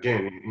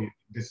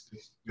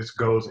this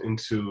goes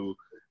into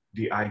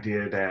the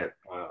idea that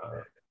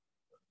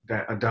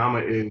that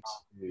ADAMA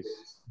is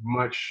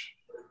much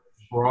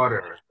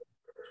broader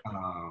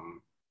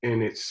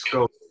in its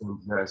scope than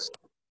just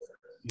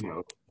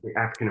the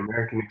African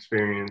American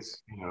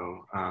experience,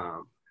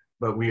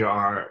 but we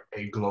are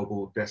a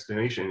global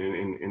destination,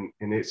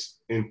 and it's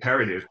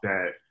imperative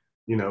that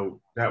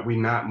that we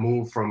not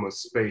move from a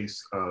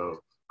space of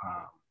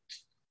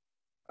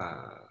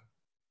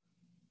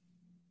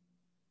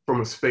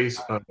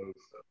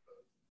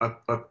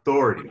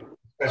authority,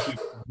 especially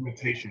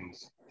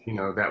limitations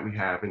that we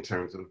have in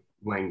terms of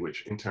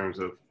language, in terms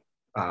of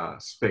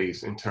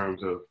space, in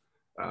terms of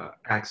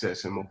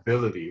access and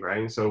mobility, right?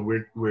 And so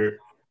we're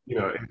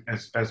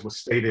as was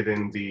stated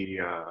in the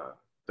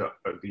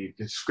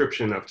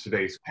description of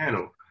today's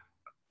panel,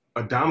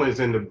 ADAMA is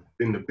in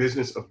the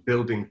business of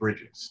building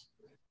bridges,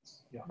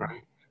 yeah,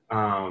 right?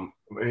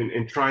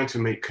 And trying to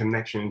make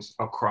connections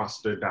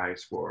across the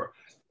diaspora.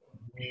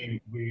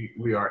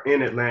 We are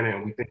in Atlanta,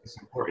 and we think it's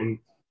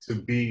important to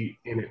be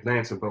in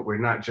Atlanta, but we're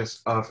not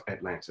just of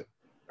Atlanta,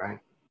 right?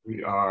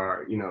 We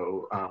are,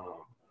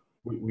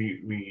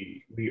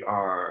 we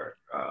are,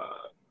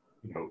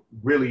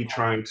 really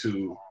trying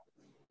to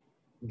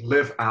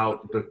live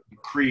out the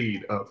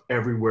creed of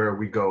everywhere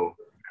we go,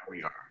 there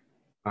we are.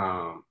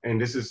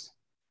 And this is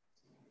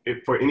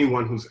it for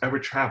anyone who's ever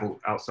traveled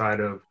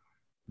outside of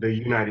the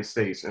United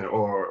States,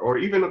 or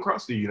even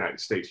across the United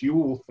States. You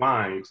will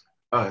find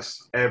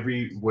us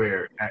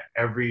everywhere at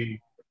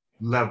every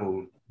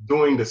level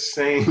doing the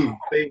same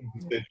thing,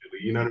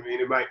 essentially. You know what I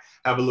mean? It might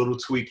have a little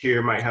tweak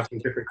here, it might have some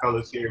different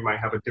colors here, it might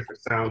have a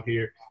different sound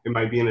here, it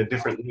might be in a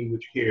different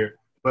language here,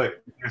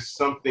 but there's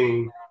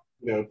something,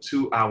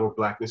 to our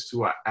Blackness,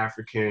 to our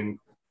Africanity,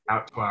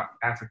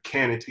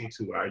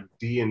 to our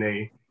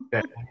DNA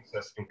that links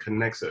us and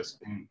connects us.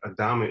 And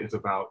ADAMA is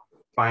about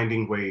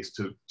finding ways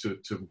to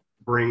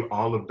bring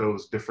all of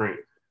those different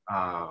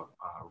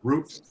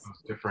roots,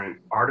 those different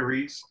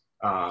arteries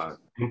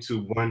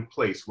into one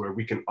place where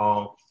we can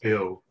all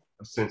feel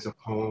a sense of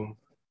home,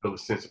 feel a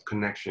sense of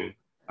connection,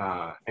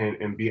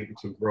 and be able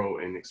to grow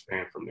and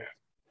expand from that.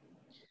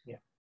 Yeah.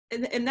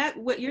 And that,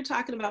 what you're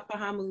talking about,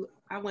 Fahamu,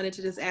 I wanted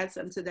to just add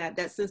something to that.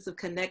 That sense of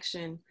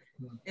connection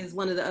is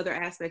one of the other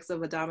aspects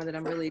of ADAMA that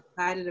I'm really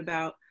excited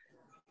about.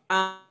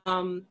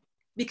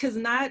 Because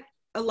not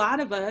a lot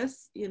of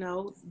us,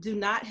 do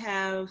not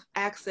have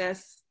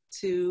access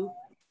to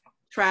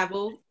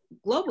travel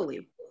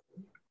globally.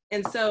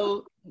 And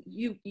so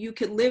you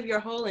could live your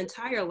whole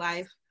entire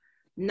life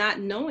not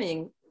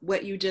knowing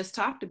what you just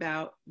talked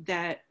about,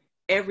 that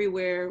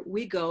everywhere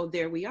we go,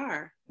 there we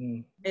are.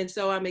 And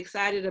so I'm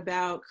excited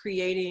about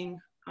creating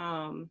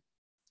an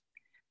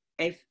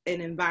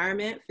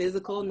environment,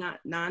 physical, not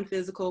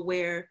non-physical,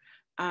 where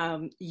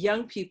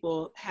young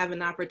people have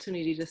an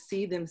opportunity to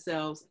see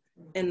themselves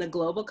in the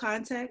global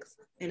context,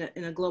 in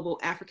a global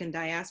African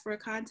diaspora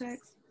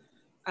context,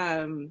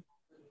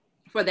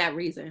 for that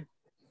reason.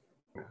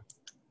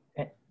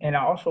 And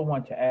I also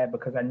want to add,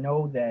 because I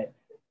know that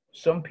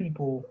some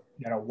people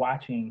that are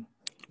watching,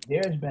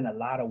 there's been a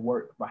lot of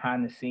work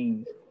behind the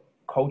scenes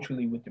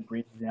culturally with the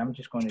bridges. And I'm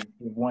just going to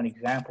give one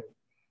example.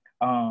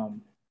 I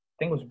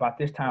think it was about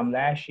this time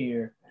last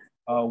year,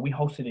 we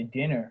hosted a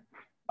dinner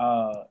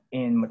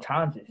in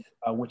Matanzas,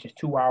 which is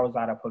 2 hours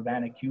out of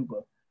Havana,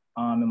 Cuba.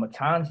 And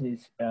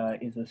Matanzas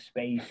is a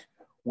space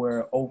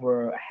where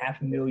over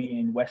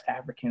 500,000 West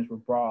Africans were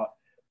brought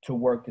to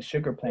work the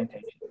sugar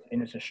plantations.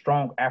 And it's a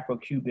strong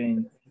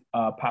Afro-Cuban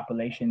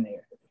population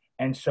there.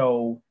 And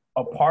so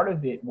a part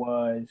of it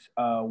was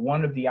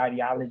one of the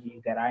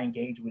ideologies that I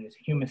engage with is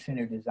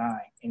human-centered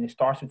design. And it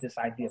starts with this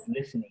idea of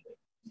listening,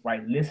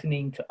 right?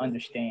 Listening to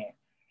understand.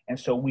 And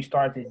so we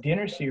started this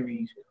dinner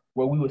series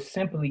where we would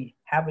simply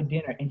have a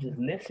dinner and just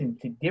listen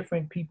to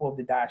different people of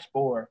the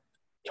diaspora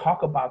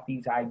talk about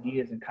these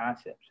ideas and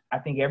concepts. I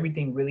think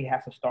everything really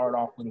has to start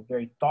off with a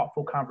very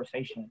thoughtful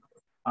conversation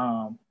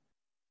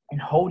and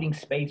holding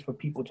space for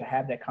people to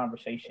have that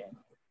conversation.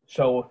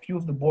 So a few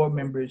of the board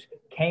members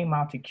came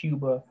out to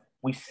Cuba.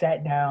 We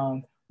sat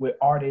down with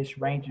artists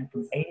ranging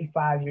from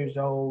 85 years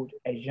old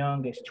as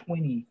young as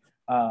 20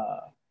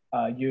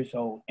 years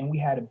old. And we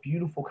had a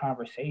beautiful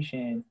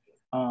conversation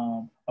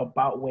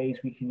about ways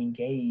we can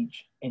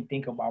engage and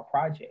think about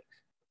projects.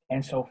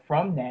 And so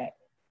from that,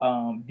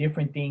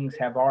 different things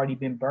have already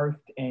been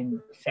birthed and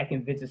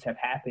second visits have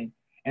happened.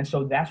 And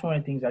so that's one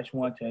of the things I just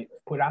wanted to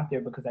put out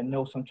there, because I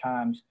know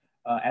sometimes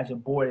as a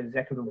board,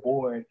 executive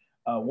board,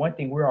 one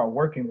thing, we're a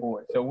working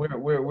board. So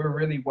we're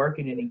really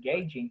working and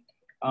engaging.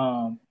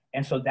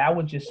 And so that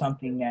was just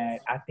something that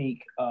I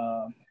think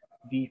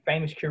the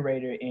famous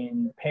curator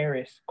in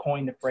Paris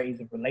coined the phrase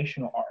of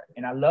relational art.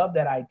 And I love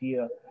that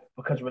idea,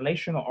 because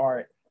relational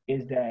art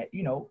is that,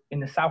 you know, in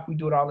the South, we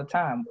do it all the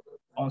time.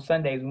 On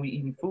Sundays when we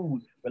eating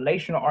food,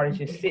 relational art is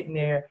just sitting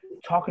there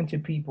talking to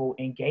people,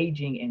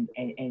 engaging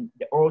in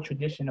the oral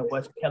tradition of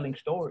us telling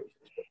stories.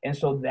 And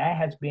so that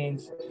has been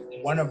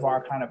one of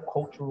our kind of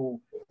cultural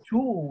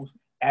tools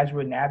as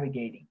we're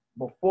navigating.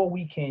 Before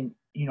we can,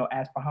 you know,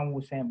 as Faham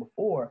was saying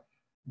before,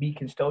 be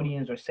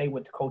custodians or say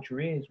what the culture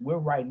is, we're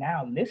right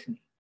now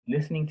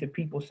listening to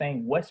people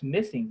saying what's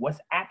missing, what's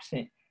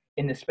absent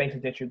in the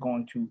spaces that you're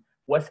going to,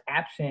 what's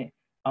absent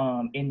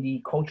in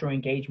the cultural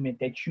engagement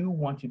that you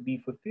want to be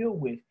fulfilled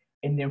with.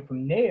 And then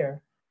from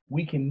there,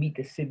 we can meet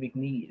the civic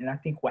need. And I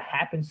think what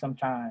happens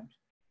sometimes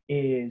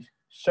is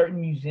certain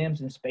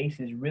museums and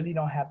spaces really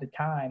don't have the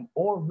time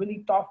or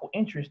really thoughtful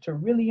interest to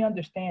really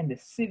understand the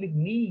civic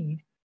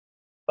need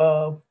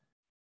of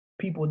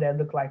people that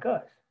look like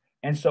us.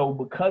 And so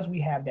because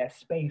we have that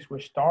space, we're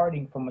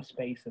starting from a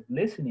space of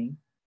listening.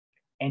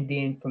 And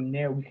then from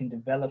there, we can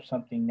develop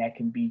something that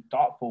can be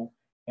thoughtful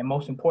and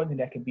most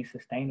importantly, that can be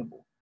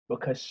sustainable.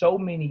 Because so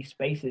many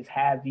spaces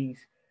have these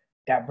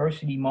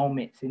diversity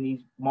moments and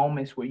these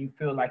moments where you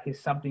feel like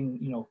it's something,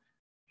 you know,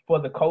 for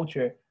the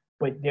culture,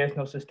 but there's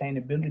no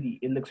sustainability.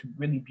 It looks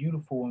really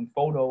beautiful in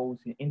photos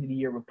and end of the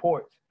year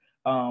reports,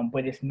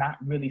 but it's not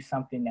really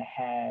something that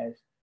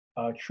has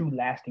true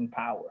lasting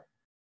power.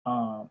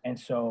 And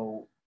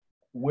so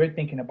we're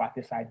thinking about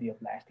this idea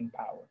of lasting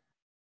power.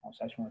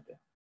 So I just wanted to.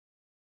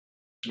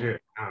 Yeah,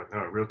 no,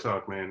 real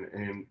talk, man.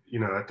 And, you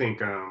know, I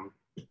think,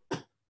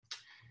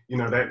 you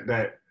know,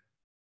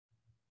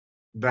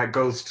 that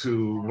goes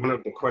to one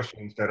of the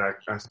questions that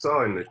I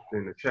saw in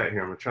the chat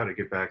here. I'm gonna try to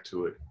get back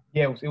to it.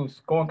 Yeah, it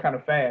was going kind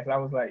of fast. I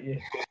was like,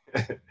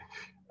 yeah.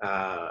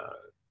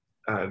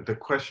 The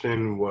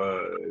question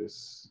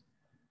was,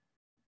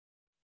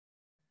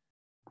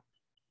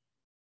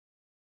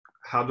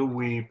 how do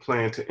we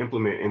plan to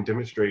implement and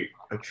demonstrate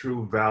a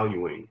true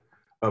valuing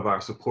of our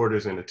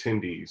supporters and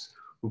attendees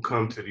who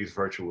come to these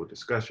virtual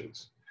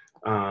discussions?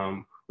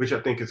 Which I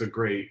think is a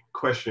great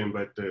question,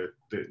 but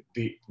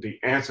the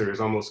answer is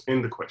almost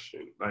in the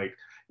question. Like,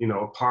 you know,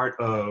 a part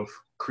of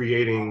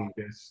creating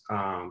this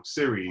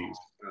series,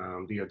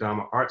 the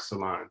ADAMA Arts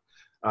Salon,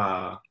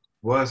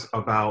 was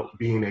about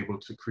being able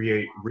to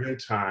create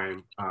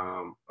real-time,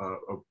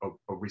 a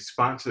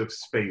responsive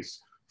space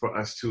for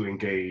us to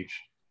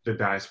engage the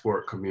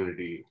diasporic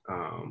community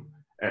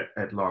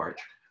at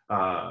large.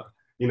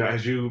 You know,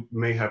 as you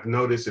may have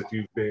noticed if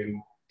you've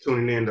been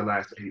tuning in the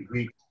last 8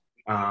 weeks,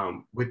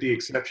 with the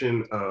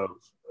exception of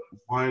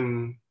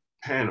one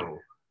panel,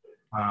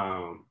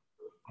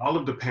 all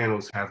of the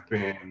panels have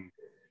been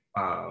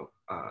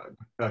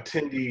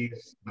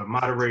attendees, the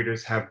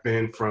moderators have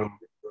been from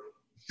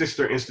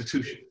sister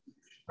institutions,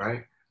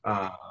 right?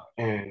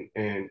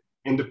 And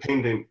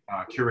independent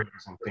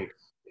curators and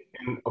thinkers.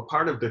 And a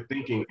part of the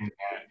thinking in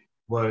that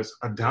was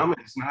ADAMA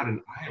is not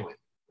an island,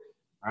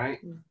 right?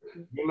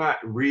 We're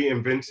not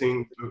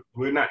reinventing,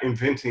 we're not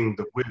inventing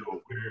the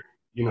wheel.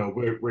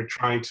 We're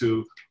trying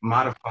to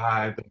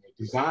modify the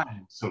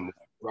design somewhat,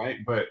 right?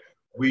 But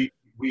we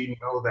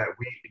know that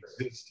we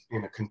exist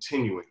in a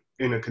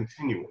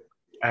continuum,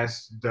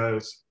 as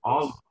does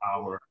all of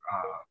our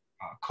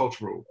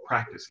cultural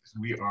practices.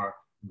 We are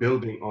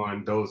building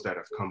on those that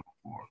have come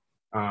before.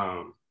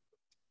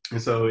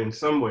 And so in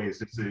some ways,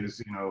 this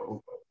is,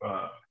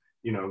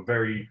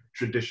 very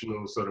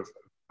traditional sort of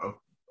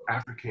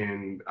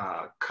African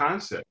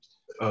concept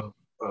of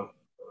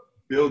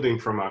building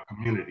from our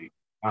community.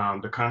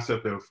 The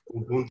concept of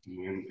Ubuntu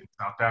in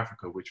South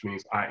Africa, which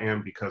means I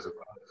am because of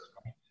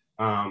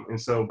others. And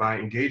so by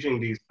engaging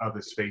these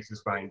other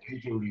spaces, by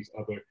engaging these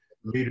other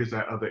leaders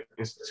at other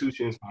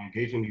institutions, by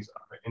engaging these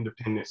other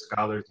independent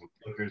scholars and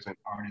thinkers and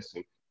artists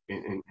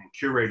and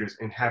curators,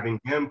 and having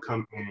them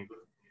come in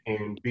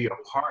and be a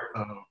part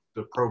of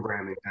the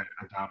programming that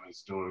ADAMA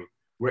is doing.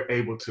 We're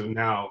able to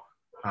now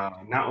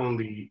not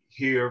only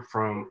hear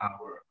from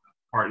our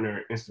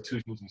partner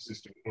institutions and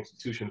sister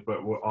institutions,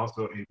 but we're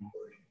also able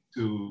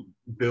to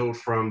build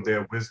from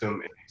their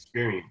wisdom and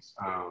experience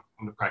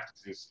in the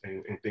practices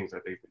and things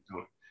that they've been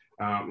doing.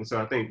 And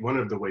so I think one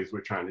of the ways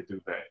we're trying to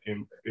do that,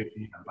 and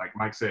like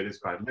Mike said, is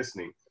by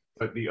listening,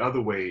 but the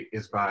other way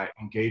is by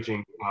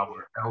engaging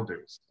our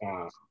elders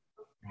and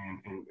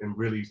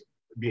really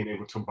being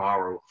able to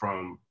borrow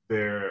from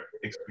their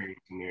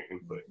experience and their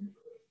input.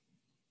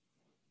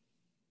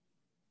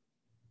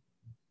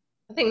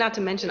 I think not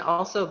to mention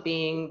also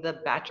being the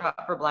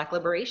backdrop for Black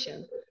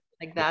liberation.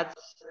 Like that's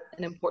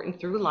an important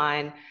through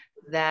line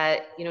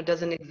that, you know,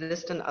 doesn't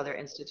exist in other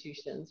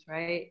institutions,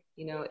 right?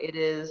 You know, it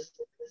is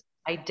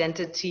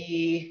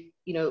identity,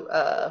 you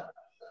know,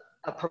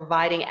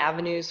 providing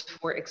avenues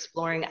for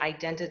exploring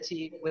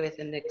identity with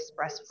an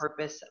express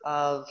purpose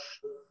of,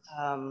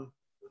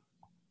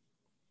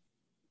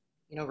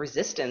 you know,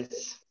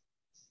 resistance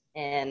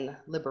and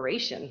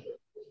liberation.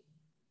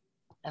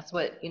 That's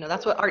what, you know,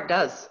 that's what art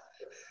does.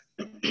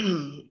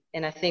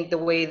 And I think the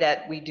way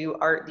that we do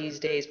art these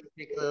days,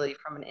 particularly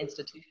from an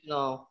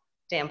institutional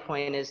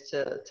standpoint, is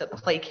to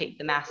placate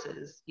the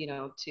masses, you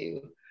know,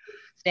 to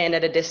stand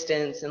at a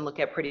distance and look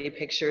at pretty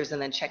pictures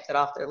and then check that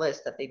off their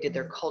list that they did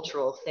their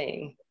cultural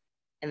thing.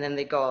 And then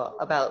they go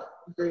about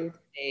the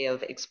day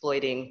of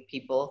exploiting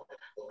people.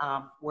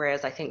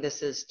 Whereas I think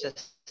this is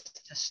just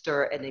to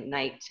stir and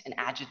ignite and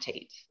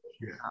agitate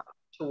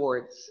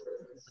towards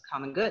the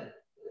common good.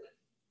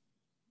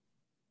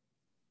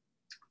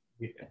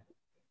 Yeah.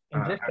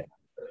 Gonna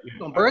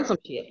burn some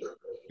shit.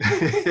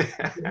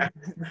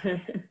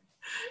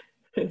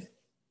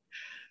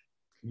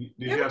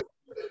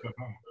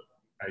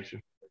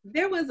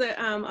 There was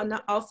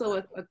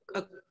also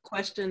a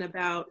question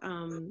about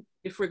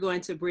if we're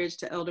going to bridge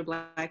to elder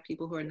Black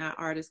people who are not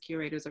artists,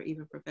 curators, or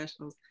even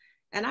professionals.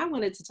 And I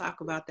wanted to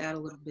talk about that a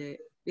little bit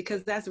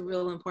because that's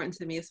real important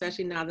to me,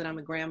 especially now that I'm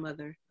a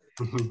grandmother,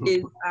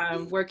 is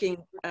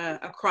working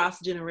across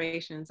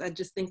generations. I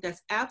just think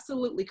that's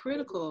absolutely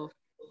critical.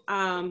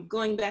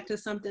 Going back to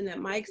something that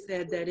Mike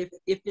said, that if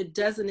it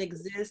doesn't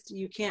exist,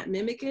 you can't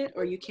mimic it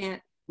or you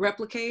can't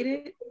replicate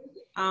it.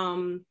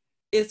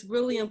 It's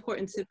really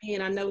important to me,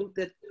 and I know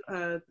that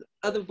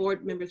other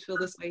board members feel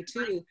this way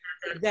too,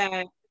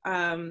 that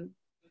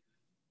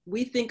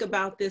we think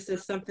about this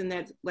as something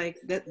that's like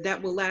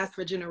that will last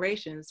for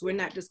generations. We're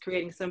not just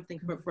creating something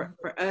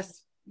for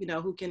us, you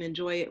know, who can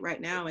enjoy it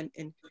right now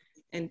and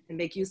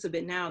make use of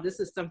it now. This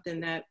is something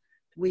that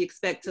we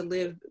expect to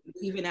live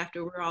even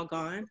after we're all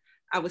gone.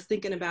 I was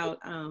thinking about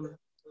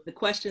the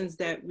questions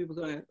that we were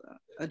going to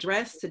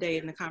address today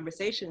in the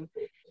conversation,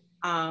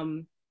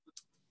 and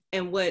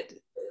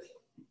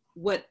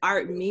what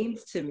art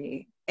means to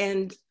me.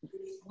 And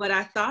what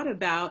I thought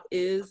about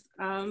is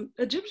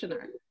Egyptian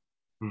art.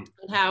 And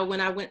how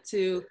when I went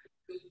to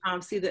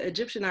see the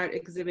Egyptian art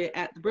exhibit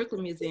at the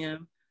Brooklyn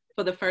Museum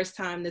for the first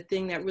time, the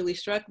thing that really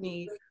struck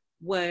me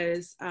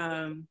was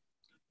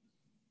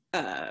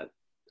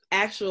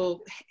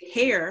actual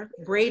hair,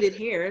 braided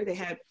hair. They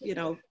had, you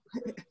know,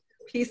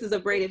 pieces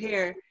of braided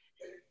hair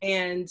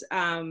and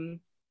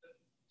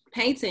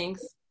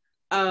paintings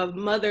of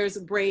mothers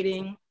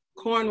braiding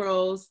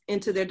cornrows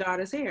into their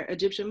daughter's hair,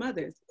 Egyptian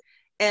mothers.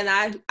 And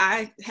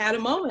I had a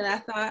moment, I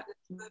thought,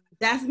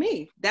 that's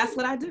me, that's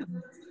what I do.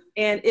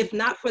 And if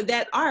not for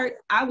that art,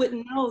 I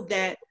wouldn't know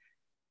that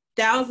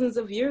thousands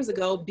of years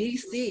ago,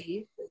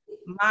 BC,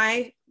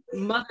 my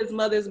mother's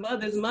mother's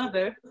mother's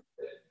mother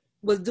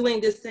was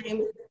doing this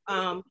same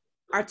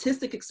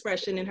artistic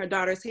expression in her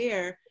daughter's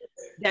hair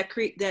that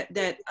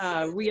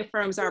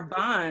reaffirms our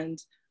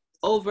bond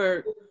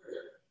over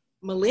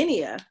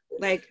millennia.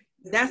 Like,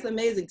 that's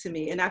amazing to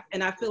me. And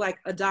I feel like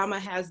ADAMA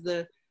has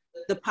the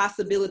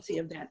possibility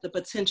of that, the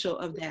potential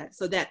of that,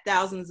 so that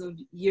thousands of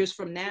years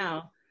from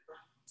now,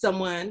 some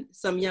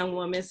young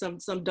woman,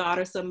 some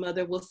daughter, some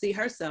mother will see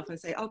herself and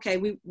say, okay,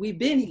 we've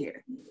been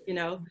here, you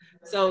know?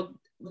 So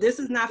this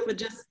is not for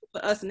just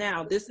for us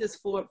now, this is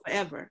for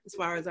forever, as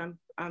far as I'm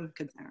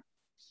concerned.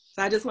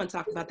 So I just want to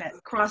talk about that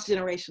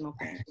cross-generational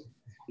thing.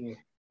 Yeah.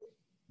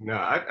 No,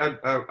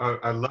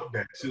 I love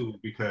that too,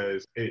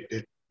 because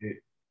it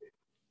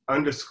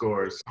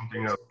underscores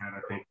something else that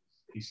I think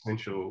is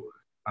essential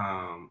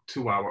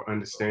to our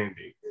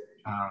understanding.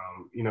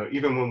 You know,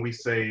 even when we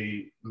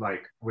say,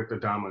 like with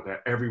ADAMA,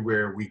 that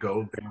everywhere we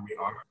go, there we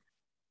are,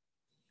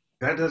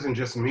 that doesn't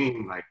just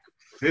mean like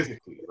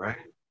physically, right?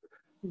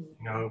 You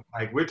know,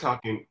 like we're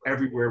talking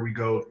everywhere we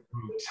go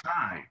through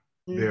time,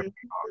 there we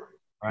are,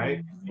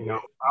 right? You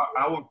know,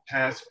 our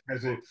past,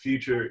 present,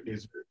 future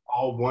is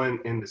all one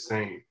and the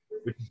same,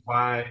 which is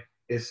why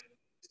it's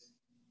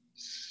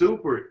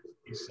super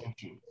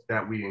essential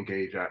that we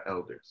engage our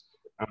elders,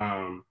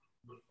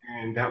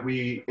 and that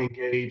we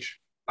engage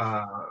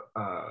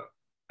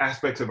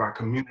aspects of our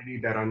community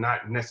that are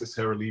not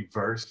necessarily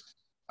versed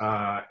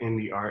in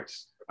the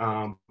arts,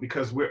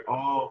 because we're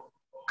all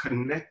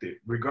connected,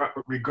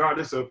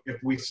 regardless of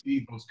if we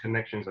see those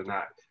connections or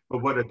not.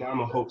 But what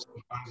ADAMA hopes to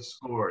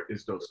underscore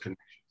is those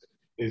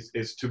connections,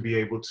 is to be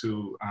able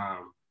to,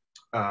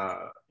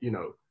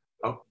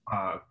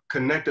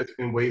 connect us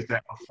in ways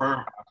that affirm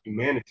our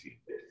humanity,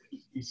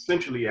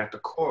 essentially at the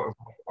core of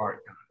what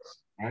art does,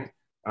 right?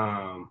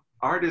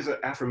 Art is an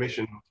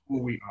affirmation of who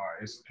we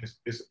are.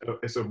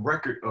 It's a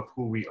record of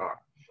who we are.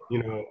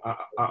 You know,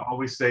 I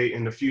always say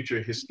in the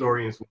future,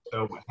 historians will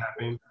tell what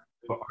happened,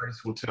 but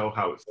artists will tell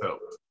how it felt.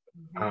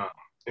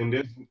 And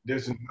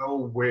there's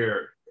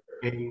nowhere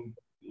in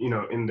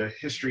the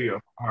history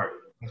of art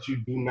that you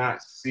do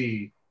not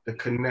see the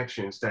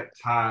connections that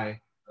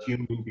tie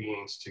human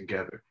beings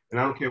together. And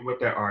I don't care what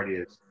that art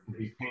is. It could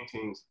be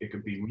paintings, it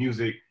could be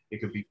music,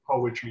 it could be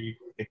poetry,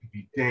 it could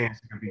be dance,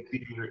 it could be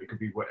theater, it could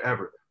be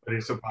whatever. But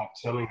it's about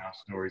telling our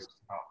stories,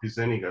 it's about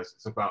presenting us,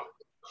 it's about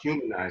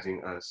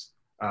humanizing us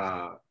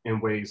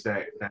in ways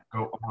that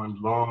go on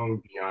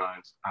long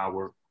beyond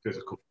our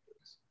physical.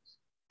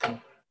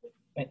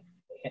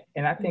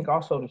 And I think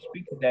also to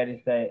speak to that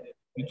is that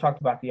you talked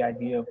about the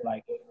idea of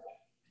like,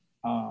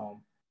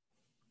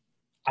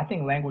 I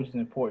think language is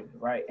important,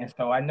 right? And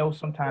so I know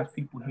sometimes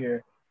people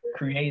hear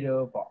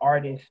creative or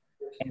artist,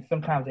 and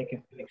sometimes they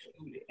can feel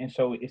excluded. And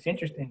so it's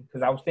interesting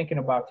because I was thinking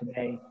about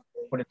today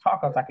for the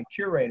talk, I was like a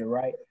curator,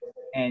 right?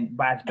 And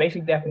by its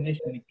basic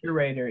definition, the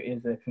curator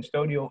is a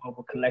custodial of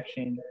a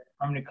collection,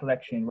 permanent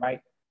collection,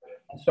 right?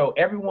 So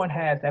everyone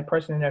has that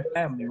person in their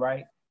family,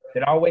 right?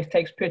 That always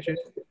takes pictures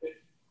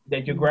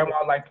that your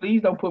grandma like,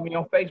 please don't put me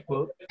on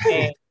Facebook.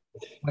 And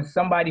when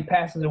somebody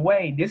passes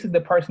away, this is the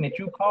person that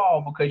you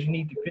call because you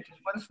need the pictures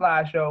for the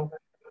slideshow.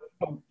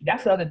 So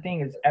that's the other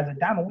thing is, as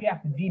ADAMA, we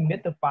have to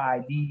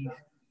demythify these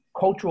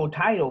cultural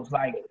titles.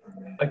 Like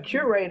a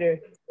curator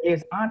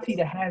is auntie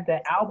that has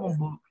that album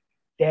book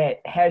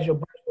that has your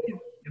birth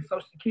certificate, your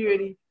social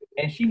security,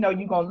 and she know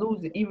you're gonna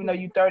lose it even though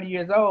you're 30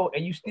 years old,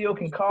 and you still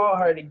can call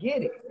her to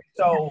get it.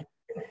 So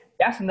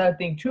that's another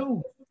thing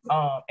too.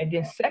 And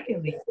then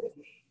secondly,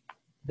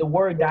 the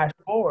word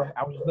diaspora,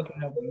 I was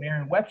looking up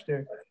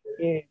Merriam-Webster,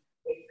 is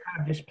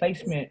kind of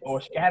displacement or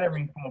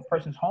scattering from a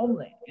person's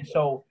homeland. And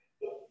so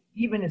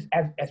even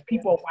as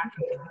people are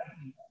watching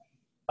today,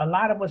 a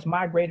lot of us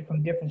migrated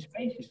from different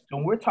spaces. So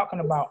when we're talking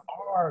about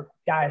our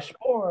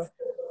diaspora,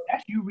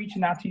 that's you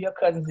reaching out to your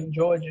cousins in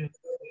Georgia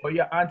or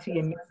your auntie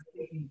in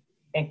Mississippi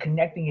and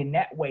connecting in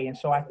that way. And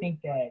so I think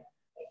that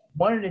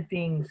one of the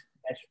things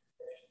that's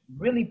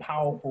really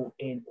powerful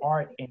in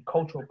art and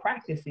cultural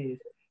practice is,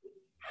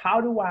 how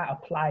do I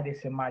apply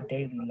this in my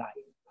daily life?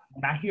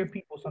 When I hear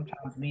people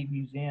sometimes leave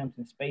museums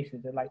and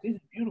spaces, they're like, this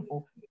is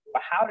beautiful,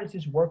 but how does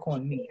this work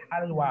on me?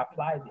 How do I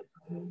apply this?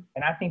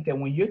 And I think that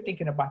when you're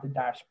thinking about the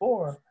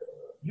diaspora,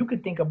 you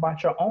could think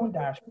about your own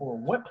diaspora.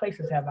 What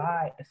places have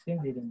I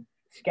ascended and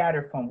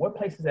scattered from? What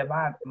places have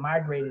I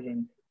migrated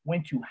and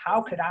went to?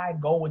 How could I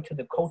go into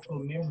the cultural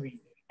memory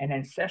and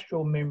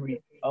ancestral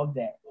memory of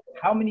that?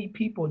 How many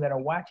people that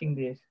are watching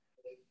this,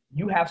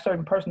 you have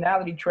certain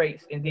personality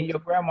traits, and then your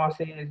grandma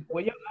says,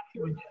 well, your auntie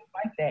was just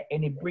like that,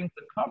 and it brings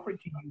the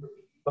comfort to you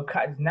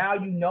because now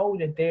you know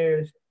that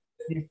there's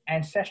this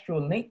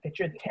ancestral link, that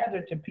you're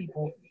tethered to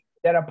people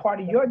that are part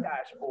of your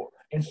diaspora.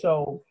 And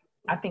so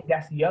I think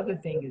that's the other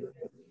thing is,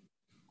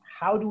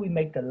 how do we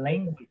make the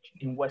language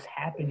in what's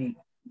happening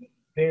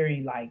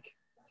very, like,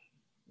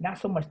 not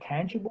so much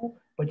tangible,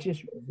 but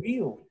just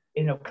real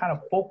in a kind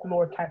of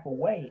folklore type of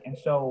way. And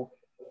so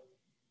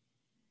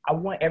I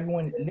want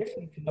everyone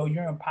listening to know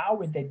you're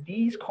empowered, that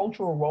these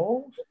cultural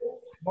roles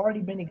have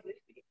already been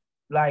existing.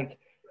 Like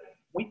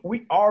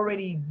we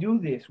already do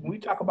this. When we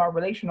talk about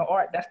relational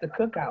art, that's the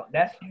cookout.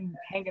 That's you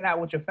hanging out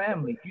with your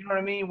family. You know what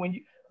I mean?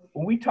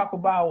 When we talk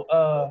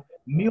about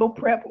meal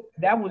prep,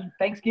 that was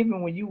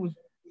Thanksgiving when you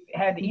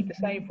had to eat the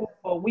same food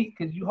for a week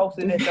because you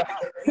hosted at your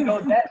house. You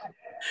know,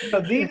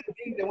 so these are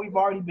things that we've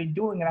already been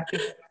doing. And I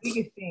think the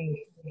biggest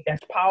thing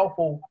that's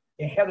powerful,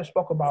 and Heather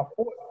spoke about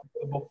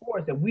before,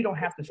 is that we don't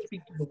have to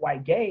speak to the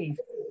white gaze.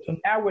 So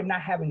now we're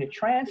not having to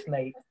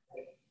translate.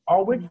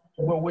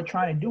 What we're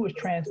trying to do is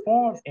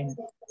transform and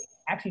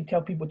actually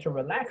tell people to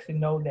relax and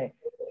know that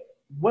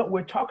what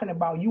we're talking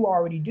about, you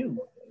already do.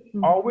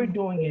 Mm-hmm. All we're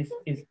doing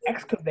is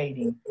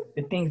excavating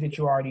the things that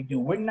you already do.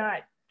 We're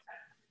not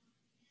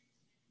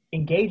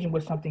engaging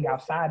with something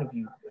outside of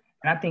you.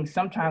 And I think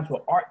sometimes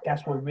with art,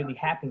 that's what really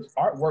happens.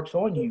 Art works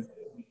on you,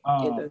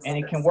 and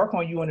it can work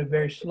on you in a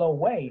very slow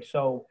way.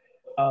 So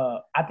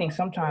I think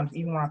sometimes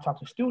even when I talk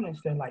to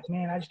students, they're like,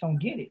 man, I just don't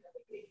get it.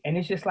 And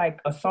it's just like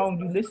a song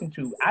you listen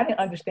to. I didn't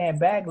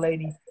understand Bag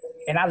Lady,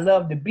 and I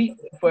loved the beat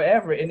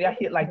forever. And I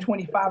hit like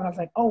 25, and I was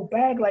like, oh,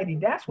 Bag Lady,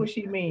 that's what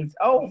she means.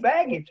 Oh,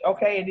 baggage.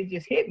 Okay, and it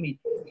just hit me.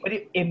 But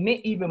it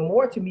meant even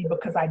more to me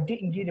because I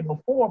didn't get it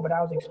before, but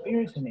I was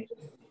experiencing it.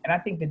 And I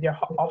think that there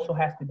also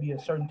has to be a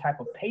certain type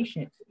of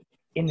patience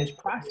in this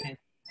process,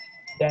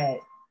 that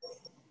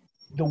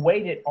the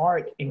way that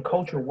art and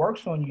culture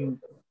works on you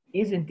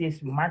isn't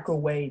this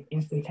microwave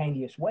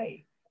instantaneous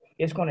way.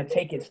 It's going to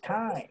take its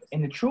time.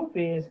 And the truth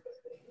is,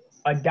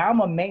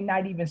 ADAMA may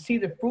not even see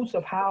the fruits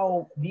of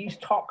how these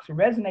talks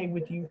resonate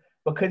with you,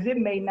 because it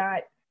may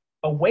not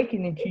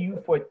awaken into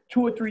you for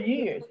 2 or 3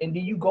 years. And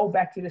then you go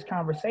back to this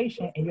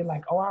conversation and you're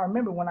like, oh, I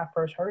remember when I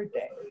first heard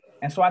that.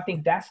 And so I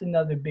think that's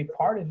another big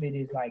part of it,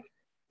 is like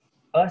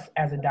us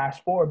as a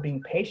diaspora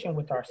being patient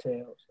with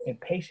ourselves and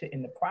patient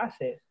in the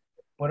process,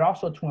 but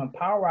also to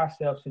empower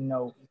ourselves to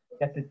know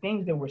that the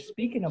things that we're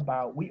speaking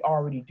about, we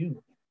already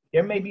do.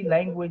 There may be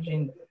language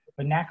and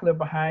vernacular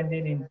behind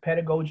it and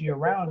pedagogy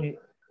around it,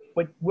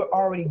 but we're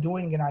already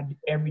doing it in our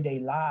everyday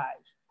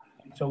lives.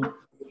 And so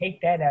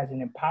take that as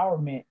an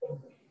empowerment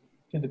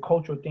to the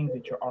cultural things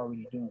that you're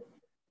already doing,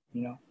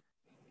 you know?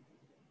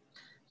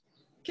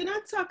 Can I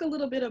talk a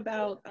little bit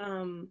about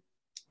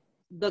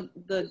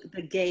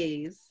the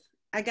gaze?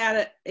 I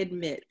gotta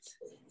admit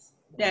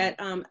that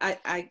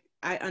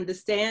I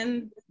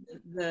understand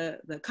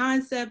the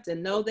concept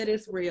and know that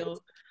it's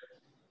real.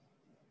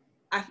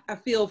 I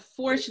feel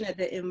fortunate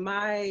that in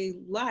my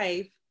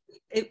life,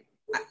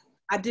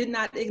 I did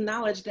not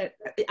acknowledge that.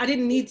 I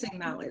didn't need to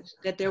acknowledge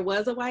that there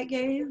was a white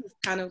gaze. It's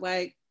kind of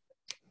like,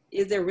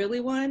 is there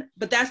really one?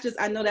 But that's just,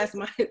 I know that's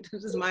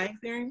just my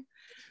experience.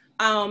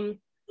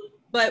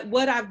 But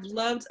what I've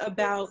loved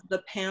about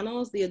the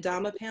panels, the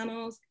ADAMA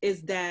panels,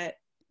 is that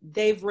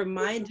they've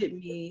reminded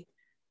me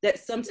that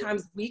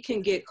sometimes we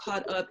can get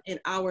caught up in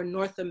our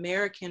North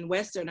American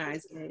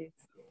westernized gaze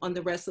on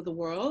the rest of the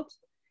world.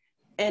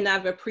 And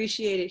I've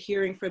appreciated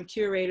hearing from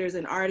curators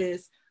and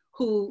artists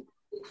who,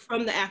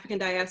 from the African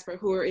diaspora,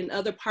 who are in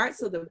other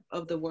parts of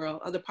the world,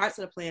 other parts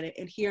of the planet,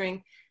 and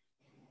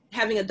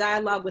having a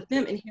dialogue with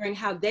them and hearing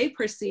how they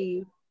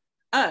perceive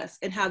us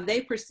and how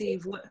they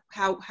perceive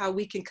how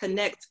we can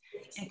connect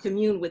and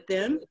commune with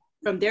them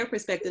from their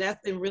perspective.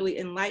 That's been really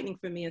enlightening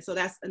for me. And so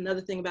that's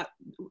another thing about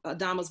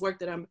ADAMA's work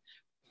that I'm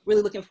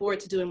really looking forward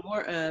to doing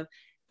more of.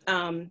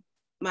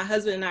 My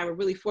husband and I were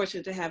really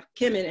fortunate to have,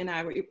 Kimmon and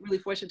I were really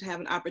fortunate to have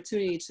an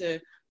opportunity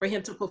for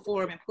him to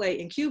perform and play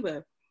in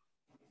Cuba.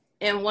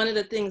 And one of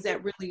the things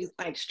that really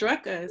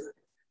struck us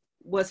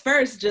was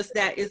first just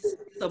that it's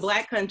a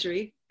Black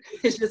country.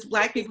 It's just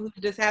Black people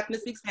who just happen to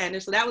speak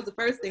Spanish. So that was the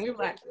first thing. We were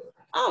like,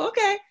 oh,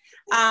 okay.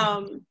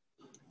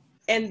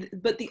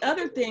 But the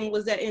other thing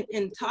was that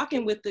in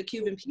talking with the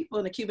Cuban people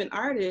and the Cuban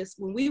artists,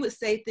 when we would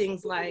say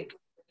things like,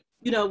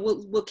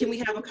 well, can we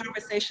have a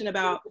conversation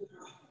about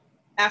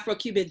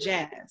Afro-Cuban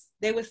jazz?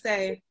 They would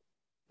say,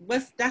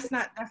 that's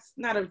not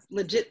a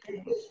legit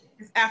thing.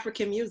 It's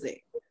African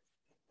music.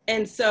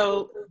 And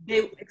so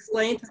they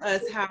explained to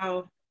us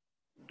how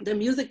the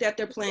music that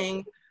they're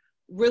playing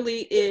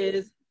really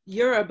is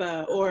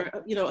Yoruba, or,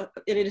 and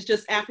it is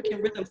just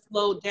African rhythm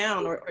slowed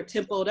down or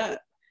tempoed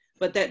up,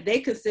 but that they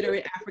consider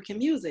it African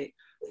music.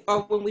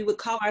 Or when we would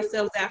call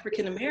ourselves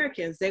African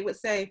Americans, they would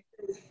say,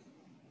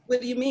 what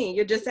do you mean?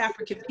 You're just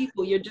African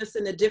people. You're just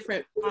in a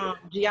different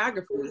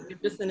geography. You're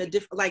just in a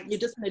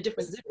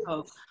different zip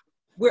code.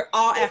 We're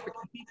all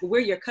African people. We're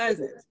your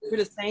cousins. We're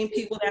the same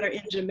people that are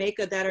in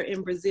Jamaica, that are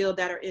in Brazil,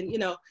 that are in,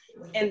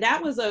 and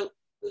that was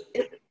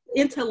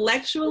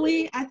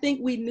intellectually, I think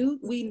we knew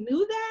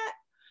that,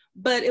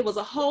 but it was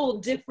a whole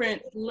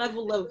different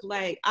level of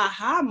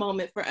aha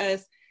moment for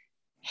us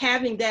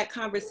having that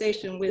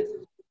conversation with,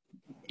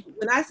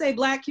 when I say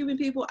Black Cuban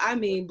people, I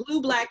mean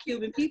blue Black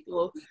Cuban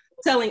people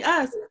telling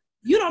us,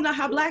 you don't know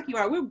how Black you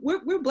are.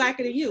 We're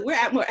Blacker than you.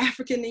 We're more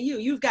African than you.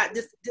 You've got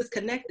this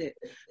disconnected.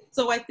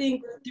 So I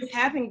think through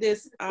having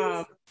this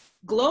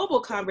global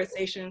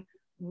conversation,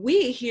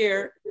 we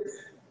here,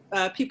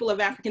 people of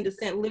African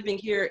descent living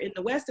here in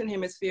the Western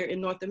Hemisphere in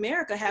North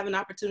America, have an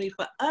opportunity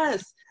for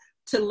us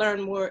to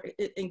learn more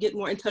and get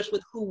more in touch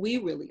with who we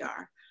really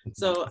are.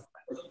 So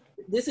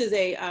this is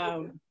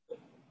a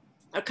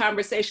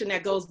conversation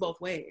that goes both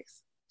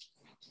ways.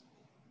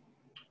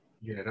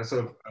 Yeah, that's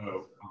a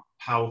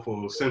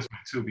powerful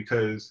sentiment too,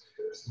 because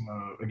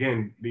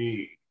again,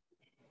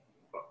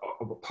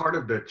 part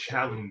of the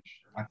challenge,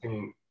 I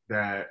think,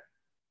 that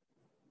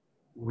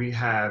we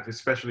have,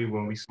 especially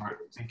when we start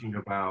thinking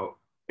about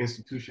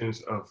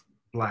institutions of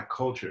Black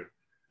culture,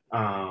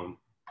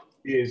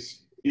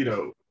 is,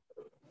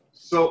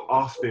 so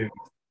often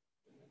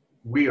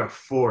we are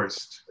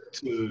forced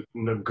to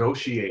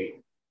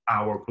negotiate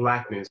our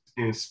Blackness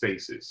in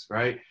spaces,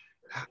 right?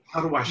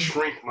 How do I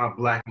shrink my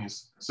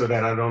Blackness so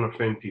that I don't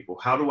offend people?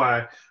 How do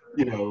I,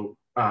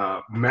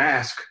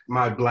 mask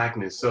my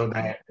Blackness so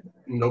that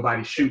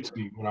nobody shoots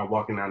me when I'm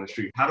walking down the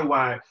street? How do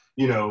I,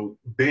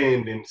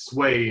 bend and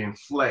sway and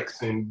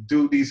flex and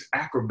do these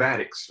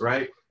acrobatics,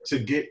 right, to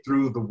get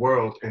through the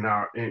world in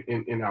our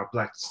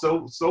Black?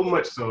 So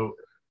much so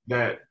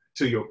that,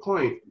 to your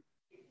point,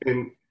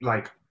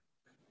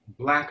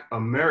 Black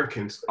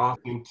Americans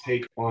often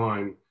take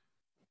on,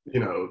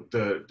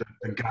 the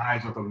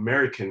guise of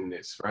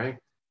Americanness, right?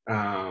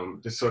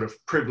 The sort of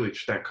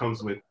privilege that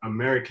comes with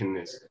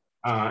Americanness.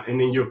 And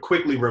then you're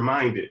quickly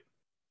reminded,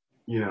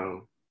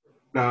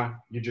 nah,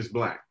 you're just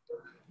Black.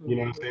 You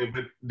know what I'm saying?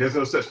 But there's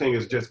no such thing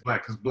as just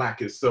Black, because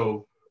Black is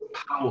so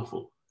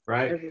powerful,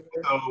 right?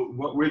 So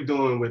what we're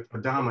doing with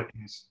ADAMA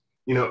is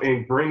you know,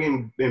 and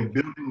bringing and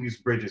building these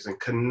bridges and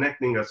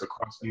connecting us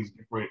across these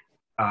different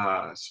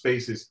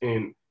spaces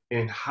and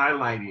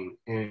highlighting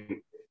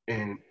and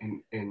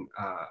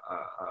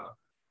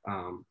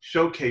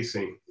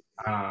showcasing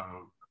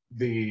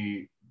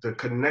the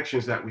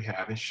connections that we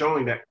have and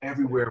showing that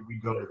everywhere we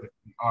go that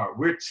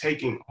we're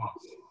taking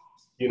off,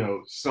 you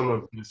know, some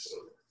of this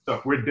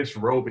stuff. We're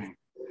disrobing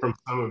from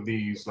some of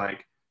these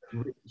like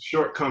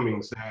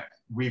shortcomings that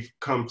we've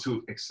come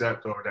to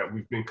accept or that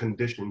we've been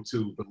conditioned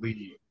to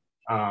believe.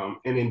 And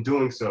in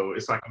doing so,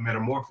 it's like a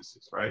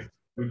metamorphosis, right?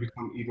 We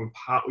become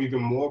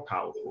even more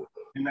powerful.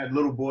 And that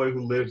little boy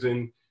who lives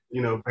in,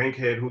 you know,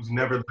 Bankhead, who's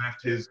never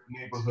left his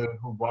neighborhood,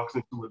 who walks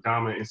into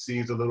ADAMA and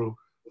sees a little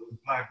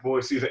black boy,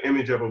 sees an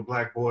image of a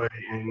black boy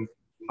in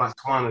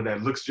Botswana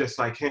that looks just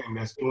like him,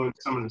 that's doing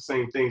some of the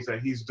same things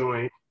that he's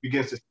doing,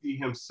 begins to see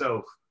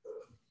himself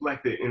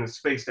reflected in a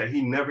space that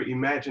he never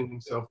imagined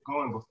himself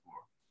going before.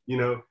 You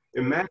know,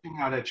 imagine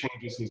how that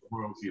changes his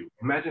worldview.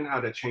 Imagine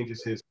how that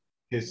changes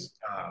his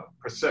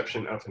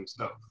perception of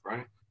himself,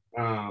 right?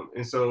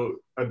 And so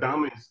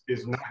ADAMA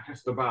is not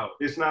just about,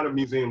 it's not a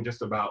museum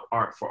just about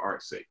art for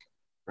art's sake,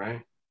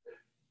 right?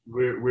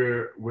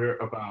 We're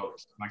about,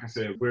 like I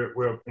said,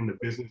 we're in the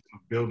business of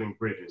building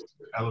bridges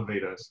to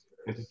elevate us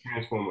and to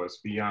transform us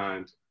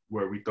beyond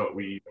where we thought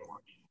we even were.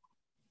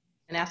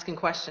 And asking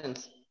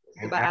questions.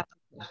 It's And about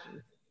asking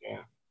questions.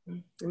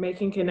 Yeah.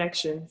 Making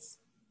connections.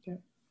 Okay.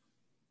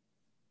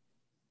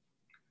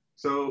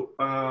 So,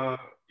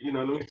 you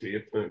know, let me see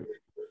if we're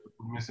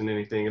missing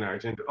anything in our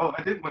agenda. Oh,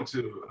 I did want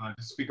to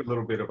just speak a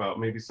little bit about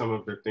maybe some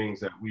of the things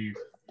that we've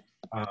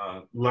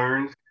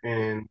learned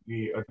in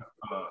the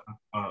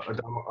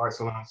ADAMA Arts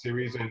Salon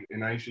series, and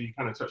Aisha, you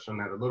kind of touched on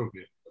that a little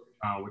bit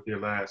with your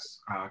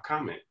last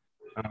comment.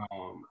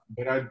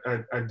 But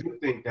I do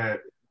think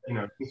that, you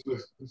know, this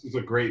is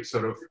a great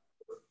sort of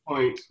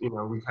point. You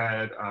know, we've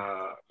had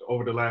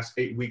over the last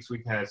 8 weeks,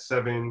 we've had this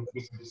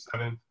is the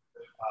 7th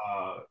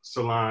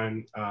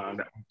salon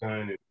that we've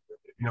done. And,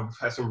 you know, we've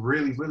had some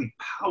really, really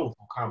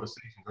powerful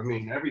conversations. I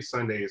mean, every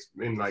Sunday it's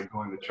been like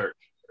going to church.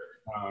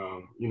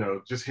 You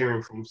know, just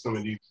hearing from some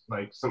of these,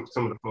 like some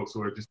of the folks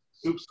who are just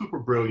super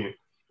brilliant,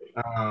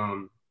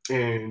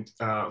 and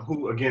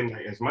who, again,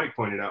 like, as Mike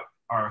pointed out,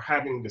 are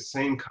having the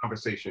same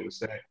conversations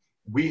that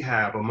we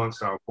have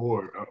amongst our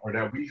board or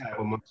that we have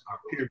amongst our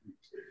peer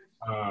groups.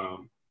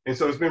 And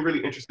so it's been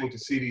really interesting to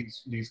see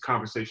these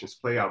conversations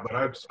play out. But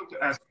I just want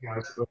to ask you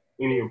guys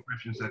any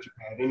impressions that you've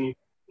had, any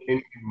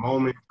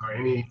moments or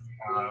any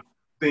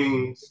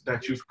things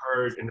that you've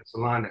heard in the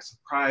salon that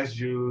surprised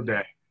you,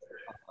 that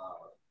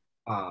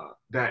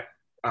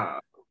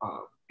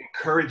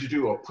encouraged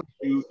you or pushed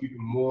you even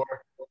more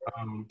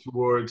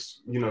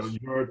towards, you know,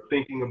 your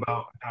thinking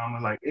about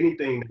ADAMA, like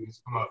anything that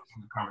has come up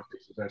in the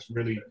conversations that's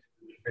really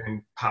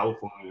been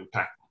powerful and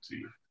impactful to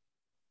you?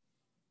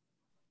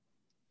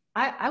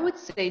 I would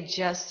say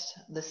just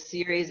the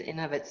series in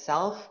of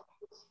itself,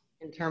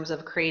 in terms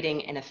of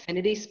creating an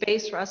affinity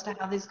space for us to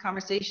have these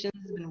conversations,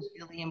 has been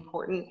really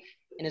important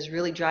and is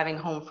really driving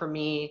home for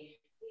me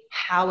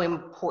how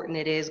important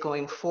it is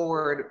going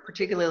forward,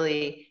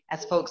 particularly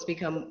as folks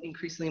become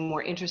increasingly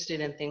more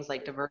interested in things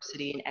like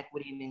diversity and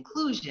equity and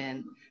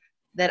inclusion,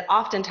 that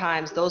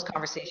oftentimes those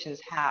conversations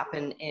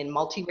happen in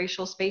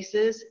multiracial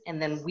spaces, and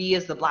then we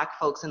as the Black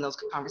folks in those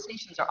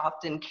conversations are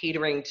often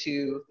catering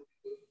to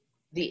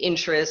the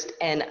interest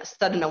and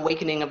sudden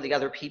awakening of the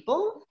other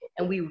people.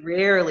 And we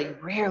rarely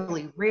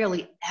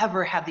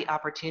ever have the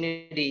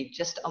opportunity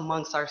just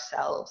amongst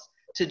ourselves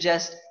to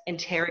just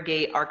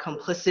interrogate our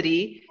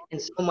complicity in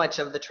so much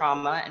of the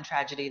trauma and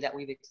tragedy that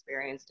we've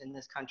experienced in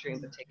this country in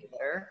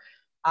particular.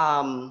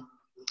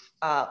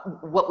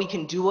 What we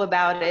can do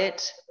about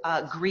it,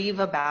 grieve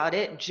about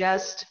it,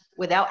 just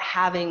without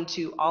having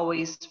to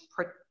always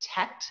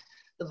protect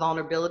the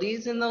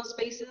vulnerabilities in those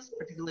spaces,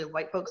 particularly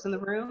white folks in the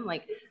room,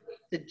 like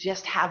to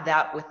just have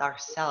that with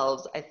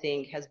ourselves, I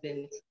think has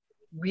been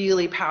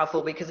really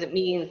powerful, because it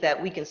means that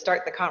we can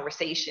start the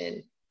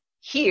conversation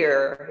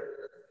here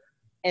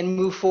and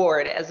move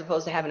forward, as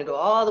opposed to having to go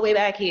all the way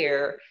back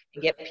here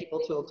and get people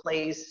to a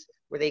place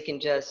where they can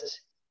just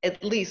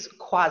at least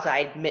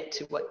quasi admit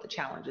to what the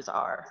challenges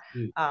are.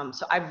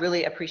 So I've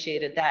really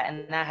appreciated that,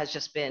 and that has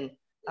just been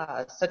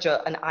such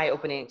an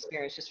eye-opening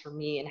experience just for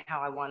me and how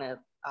I want to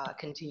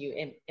continue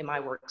in my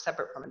work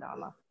separate from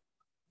ADAMA.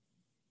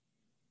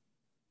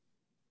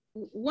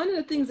 One of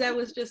the things that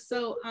was just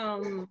so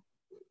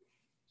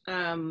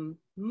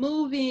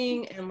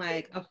moving and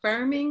like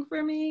affirming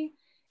for me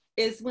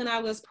is when I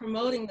was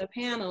promoting the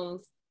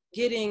panels,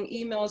 getting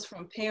emails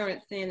from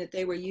parents saying that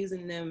they were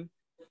using them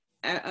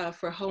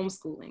for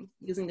homeschooling,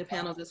 using the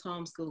panels as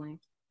homeschooling.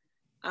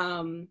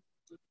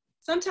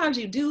 Sometimes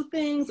you do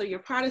things or you're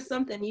part of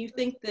something, you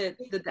think that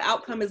the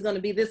outcome is going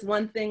to be this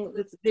one thing,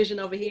 this vision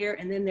over here,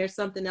 and then there's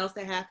something else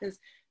that happens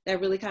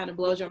that really kind of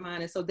blows your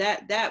mind. And so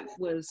that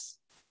was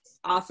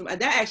awesome.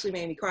 That actually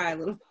made me cry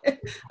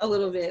a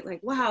little bit,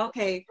 like, wow,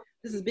 okay,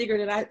 this is bigger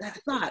than I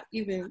thought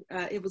even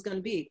it was going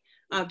to be,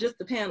 just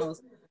the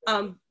panels.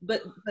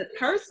 But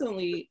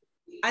personally,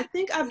 I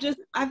think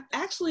I've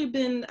actually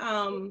been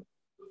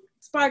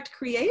sparked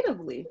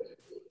creatively.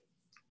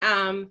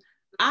 I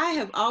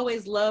have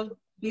always loved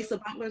Lisa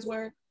Butler's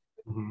work.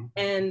 Mm-hmm.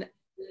 And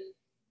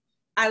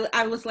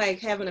I was like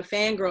having a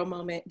fangirl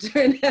moment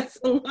during that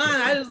salon.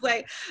 I was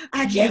like,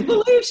 I can't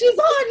believe she's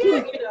on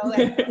here. You know,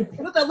 like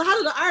with a lot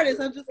of the artists,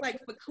 I'm just like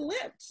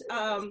verklempt.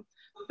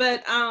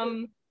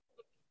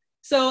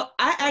 So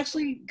I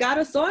actually got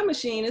a sewing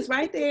machine. It's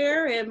right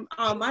there, and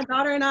my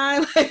daughter and I,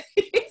 like,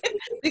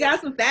 we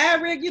got some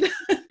fabric, you know.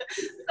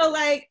 So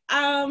like,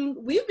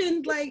 we've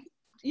been like,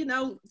 you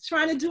know,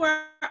 trying to do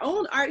our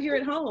own art here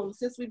at home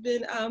since we've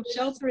been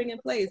sheltering in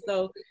place.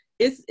 So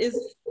it's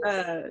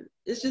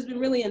just been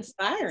really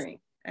inspiring,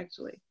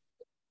 actually.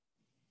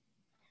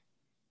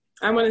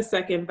 I want to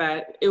second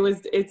that.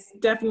 It's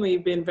definitely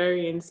been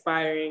very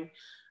inspiring.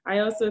 I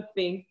also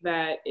think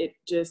that it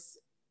just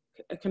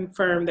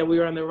confirmed that we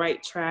were on the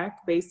right track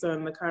based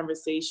on the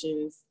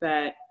conversations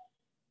that,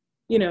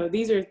 you know,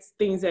 these are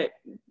things that,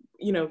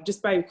 you know,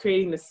 just by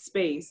creating the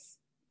space,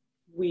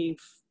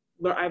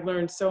 I've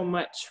learned so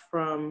much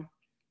from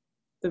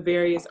the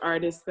various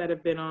artists that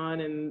have been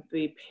on and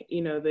the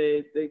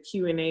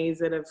Q&As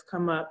that have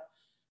come up.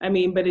 I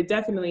mean, but it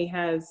definitely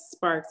has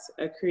sparked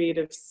a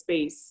creative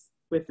space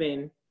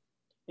within.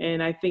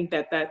 And I think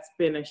that that's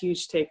been a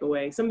huge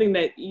takeaway. Something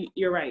that,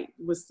 you're right,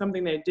 was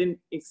something that I didn't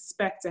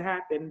expect to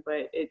happen,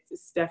 but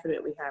it's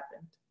definitely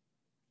happened.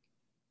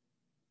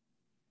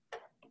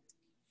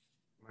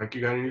 Mike,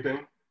 you got anything?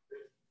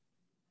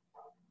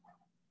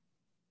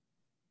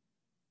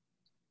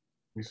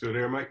 You still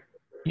there, Mike?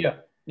 Yeah.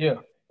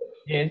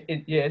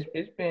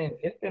 It's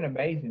been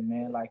amazing,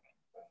 man. Like,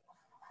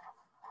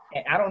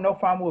 and I don't know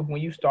if I'm with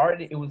when you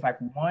started, it was like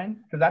one,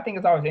 because I think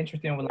it's always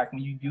interesting with like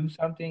when you do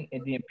something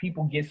and then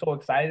people get so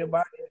excited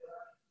about it.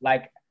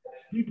 Like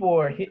people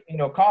are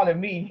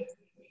calling me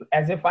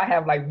as if I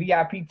have like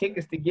VIP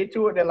tickets to get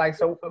to it. They're like,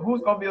 so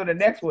who's gonna be on the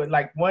next one?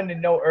 Like one to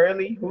know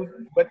early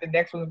what the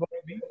next one's gonna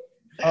be.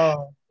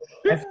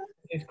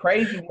 It's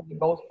crazy when it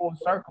goes full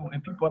circle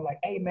and people are like,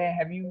 hey man,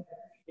 have you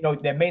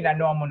that may not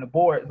know I'm on the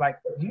board. It's like,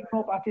 do you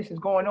know about this is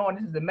going on?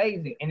 This is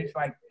amazing. And it's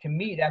like, to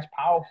me, that's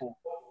powerful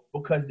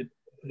because the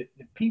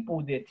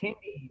people, the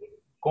attendees,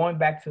 going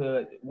back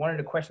to one of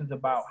the questions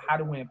about how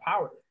do we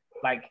empower,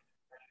 like,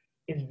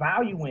 it's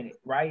value in it,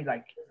 right?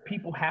 Like,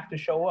 people have to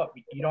show up.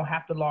 You don't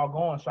have to log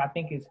on. So I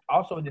think it's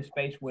also the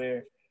space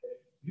where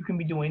you can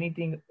be doing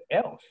anything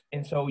else.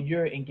 And so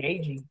you're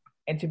engaging.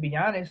 And to be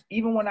honest,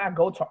 even when I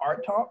go to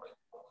art talks,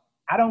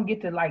 I don't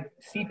get to like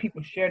see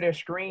people share their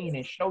screen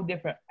and show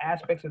different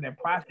aspects of their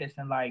process.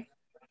 And like,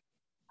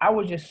 I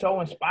was just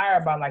so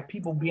inspired by like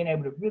people being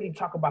able to really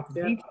talk about the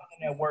details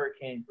in their work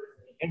and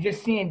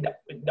just seeing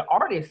the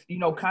artists,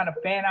 kind of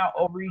fan out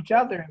over each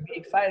other and be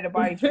excited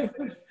about each other.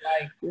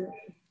 Like,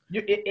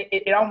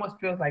 it almost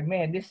feels like,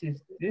 man, this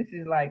is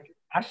like,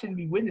 I shouldn't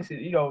be witnessing,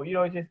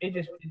 it's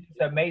just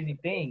an amazing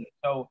thing.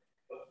 So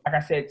like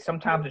I said,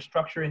 sometimes the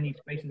structure in these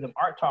spaces of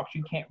art talks,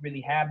 you can't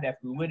really have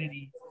that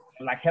fluidity.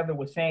 Like Heather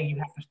was saying, you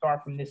have to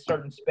start from this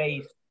certain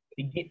space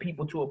to get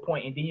people to a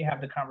point, and then you have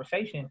the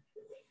conversation.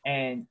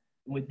 And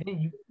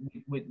within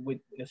with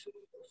this,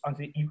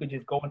 you could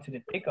just go into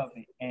the thick of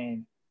it.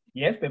 And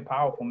yeah, it's been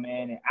powerful,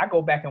 man. And I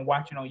go back and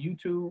watch it on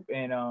YouTube,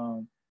 and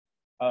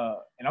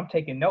I'm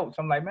taking notes.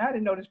 I'm like, man, I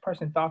didn't know this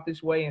person thought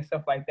this way and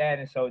stuff like that.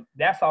 And so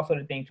that's also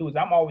the thing too, is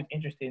I'm always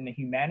interested in the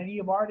humanity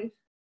of artists.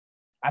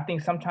 I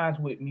think sometimes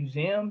with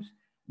museums,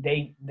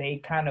 they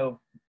kind of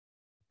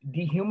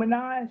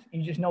dehumanize.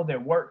 You just know their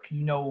work,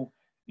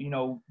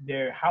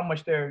 their how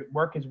much their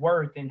work is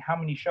worth and how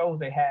many shows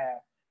they have.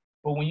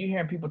 But when you're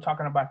hearing people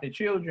talking about their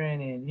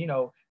children and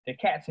their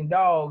cats and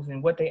dogs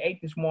and what they ate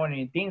this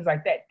morning and things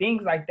like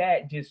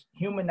that just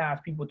humanize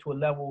people to a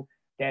level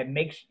that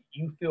makes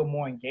you feel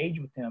more engaged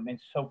with them. And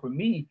so for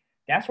me,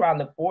 that's what I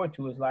look forward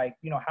to, is like,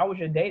 how was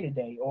your day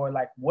today, or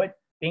like what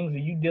things are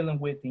you dealing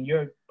with in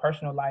your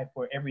personal life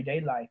or everyday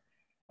life.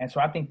 And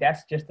so I think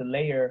that's just a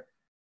layer,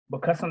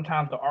 because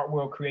sometimes the art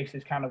world creates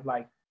this kind of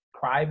like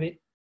private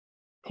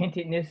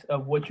tintedness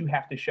of what you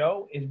have to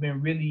show. It's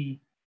been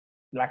really,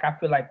 like, I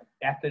feel like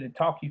after the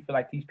talk, you feel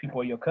like these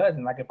people are your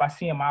cousin. Like if I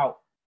see them out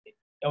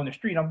on the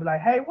street, I'll be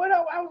like, hey, what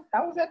up? I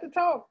was at the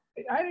talk.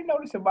 I didn't know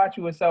this about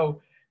you. And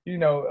so,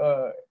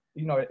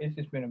 it's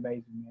just been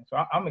amazing, man.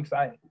 So I'm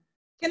excited.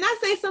 Can I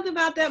say something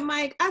about that,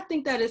 Mike? I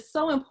think that is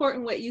so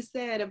important what you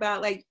said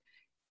about like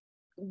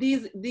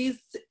these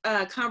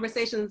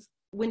conversations.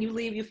 When you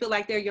leave, you feel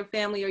like they're your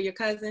family or your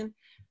cousin,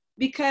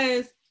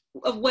 because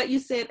of what you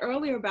said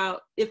earlier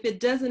about if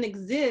it doesn't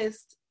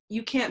exist,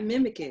 you can't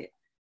mimic it.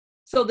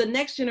 So the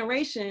next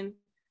generation,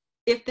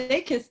 if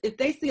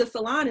they see a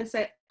salon and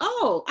say,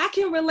 oh, I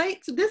can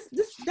relate to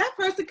that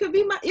person could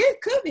be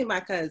my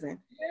cousin.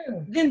 Yeah.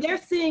 Then they're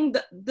seeing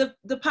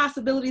the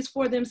possibilities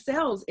for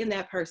themselves in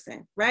that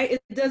person, right?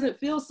 It doesn't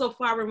feel so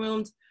far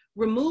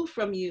removed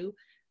from you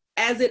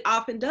as it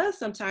often does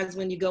sometimes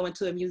when you go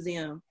into a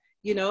museum.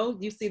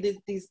 You see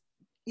these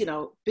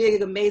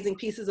big, amazing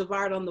pieces of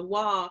art on the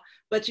wall,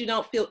 but you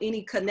don't feel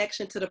any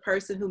connection to the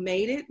person who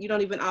made it. You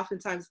don't even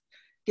oftentimes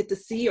get to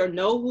see or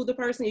know who the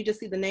person, you just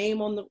see the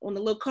name on the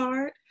little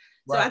card.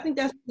 So Right. I think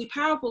that's really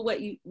powerful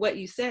what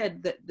you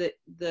said,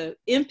 the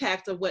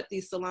impact of what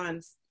these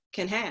salons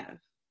can have.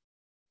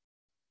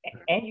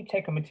 And you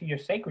take them into your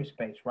sacred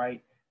space,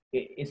 right?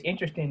 It's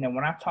interesting that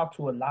when I talk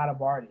to a lot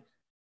of artists,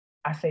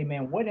 I say,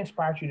 man, what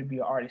inspired you to be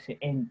an artist?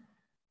 And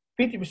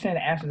 50% of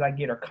the answers I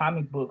get are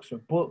comic books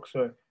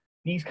or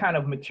these kind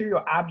of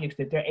material objects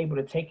that they're able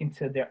to take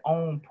into their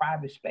own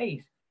private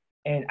space.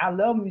 And I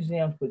love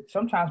museums, but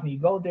sometimes when you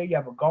go there, you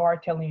have a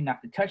guard telling you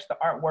not to touch the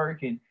artwork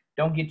and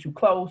don't get too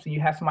close, and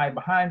you have somebody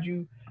behind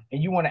you,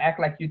 and you want to act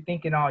like you're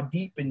thinking all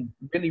deep and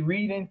really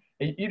reading.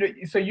 And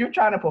so you're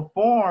trying to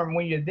perform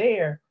when you're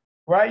there,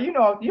 right? You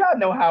know, y'all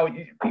know how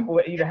people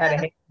either had a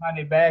hand behind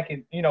their back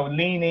and, you know,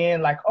 lean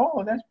in like,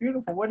 oh, that's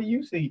beautiful. What do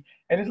you see?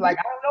 And it's like,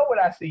 I don't know what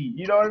I see.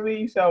 You know what I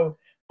mean? So,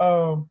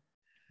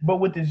 but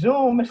with the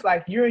Zoom, it's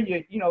like you're in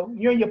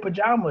your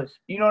pajamas.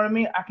 You know what I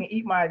mean? I can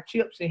eat my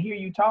chips and hear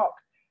you talk,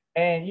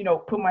 and, you know,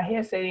 put my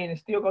headset in and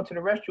still go to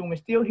the restroom and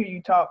still hear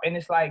you talk. And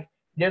it's like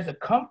there's a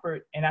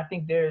comfort, and I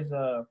think there's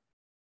a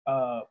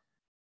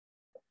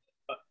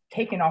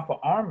taking off of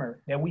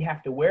armor that we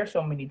have to wear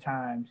so many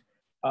times,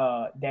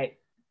 that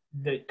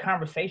the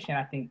conversation,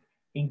 I think,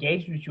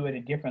 engages with you at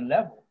a different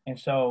level. And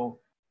so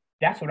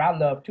that's what I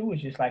love too,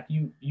 is just like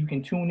you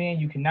can tune in,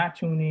 you cannot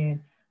tune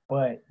in,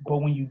 but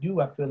when you do,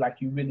 I feel like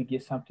you really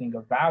get something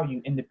of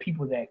value. And the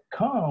people that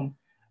come,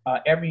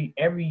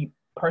 every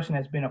person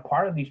that's been a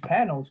part of these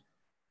panels,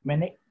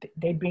 man,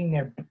 they bring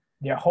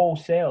their whole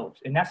selves.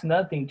 And that's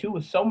another thing too,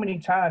 is so many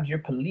times you're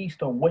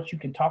policed on what you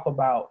can talk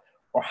about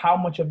or how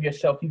much of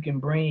yourself you can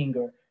bring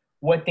or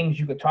what things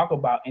you could talk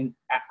about. And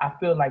I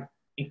feel like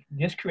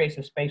this creates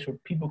a space where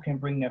people can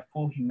bring their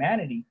full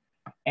humanity.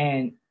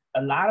 And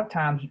a lot of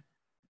times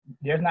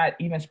there's not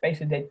even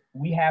spaces that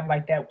we have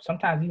like that,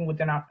 sometimes even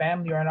within our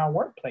family or in our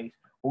workplace,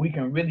 where we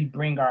can really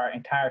bring our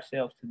entire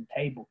selves to the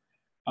table.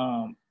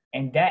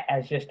 And that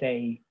as just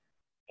a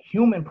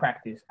human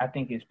practice, I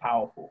think is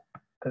powerful.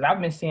 Because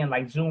I've been seeing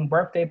like Zoom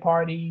birthday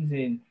parties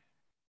and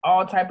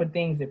all type of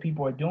things that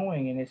people are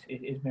doing, and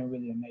it's been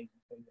really amazing.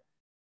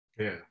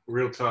 Yeah,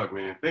 real talk,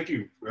 man. Thank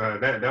you.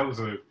 That was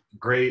a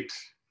great,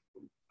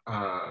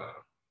 that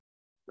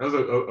was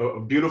a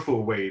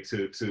beautiful way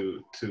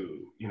to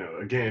you know,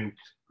 again,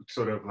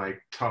 sort of like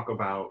talk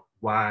about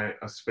why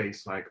a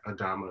space like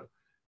ADAMA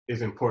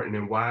is important,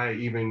 and why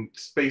even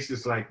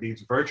spaces like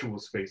these virtual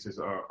spaces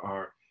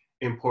are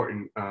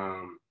important,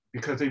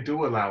 because they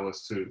do allow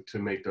us to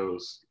make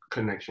those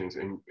connections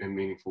in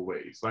meaningful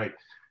ways. Like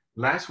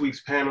last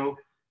week's panel,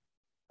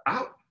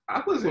 I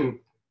wasn't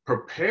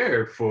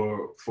prepared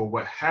for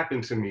what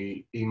happened to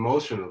me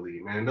emotionally,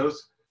 man.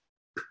 Those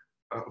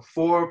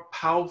 4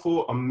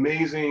 powerful,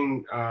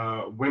 amazing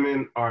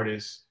women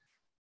artists,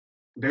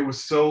 they were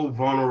so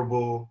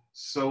vulnerable,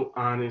 so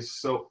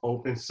honest, so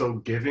open, so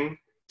giving.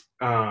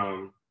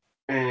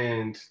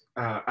 And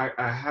I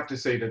have to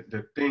say that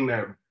the thing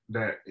that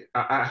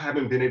I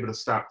haven't been able to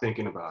stop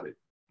thinking about it.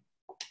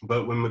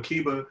 But when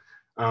Makiba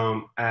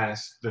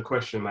asked the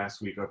question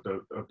last week of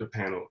the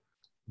panel,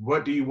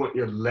 what do you want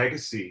your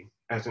legacy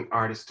as an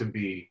artist to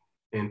be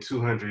in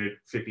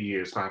 250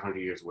 years, 500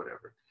 years,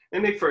 whatever?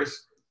 And they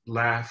first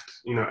laughed,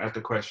 you know, at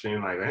the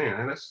question, like,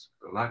 man, that's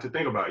a lot to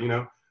think about, you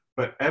know.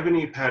 But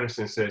Ebony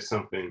Patterson said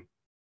something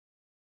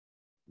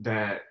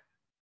that,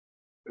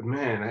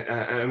 man,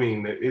 I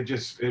mean,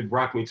 it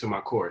rocked me to my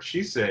core.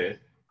 She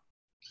said,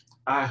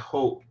 I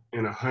hope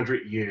in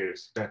 100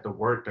 years that the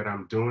work that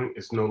I'm doing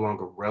is no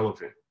longer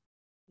relevant.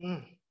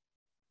 Mm.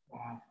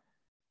 Wow.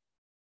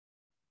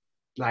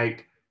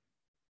 Like,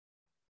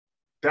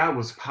 that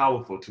was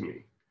powerful to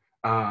me.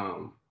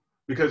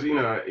 Because, you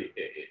know,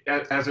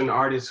 as an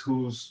artist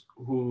whose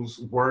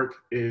work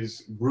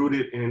is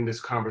rooted in this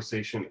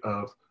conversation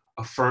of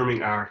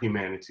affirming our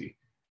humanity,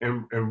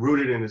 and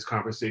rooted in this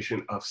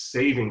conversation of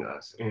saving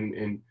us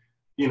and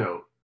you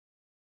know,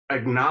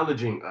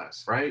 acknowledging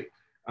us, right?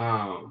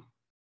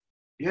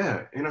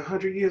 Yeah, in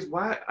 100 years,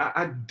 why?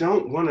 I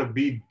don't want to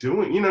be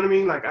doing, you know what I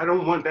mean? Like, I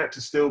don't want that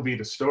to still be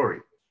the story,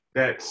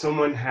 that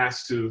someone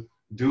has to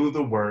do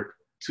the work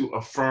to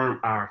affirm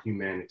our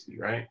humanity,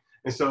 right?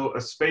 And so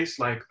a space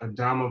like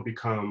ADAMA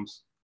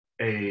becomes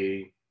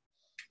a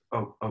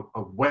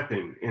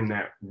weapon in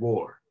that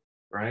war,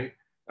 right?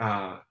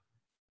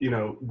 You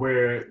know,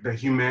 where the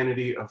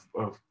humanity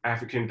of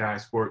African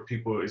diasporic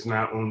people is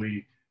not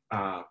only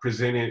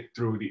presented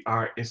through the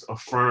art, it's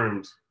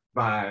affirmed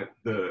by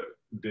the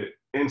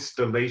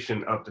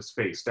installation of the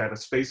space, that a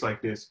space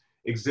like this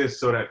exists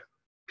so that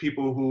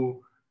people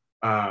who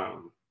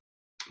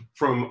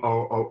from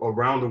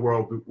around the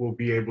world will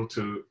be able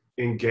to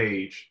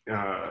engage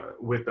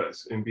with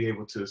us and be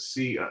able to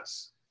see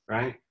us,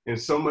 right? And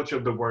so much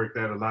of the work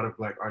that a lot of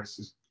Black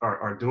artists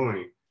are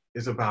doing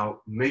is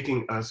about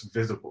making us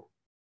visible.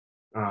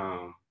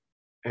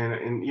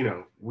 And you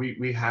know,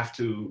 we have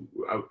to,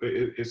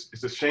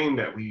 it's a shame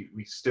that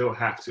we still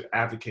have to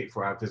advocate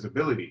for our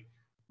visibility,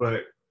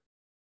 but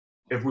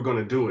if we're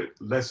gonna do it,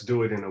 let's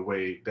do it in a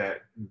way that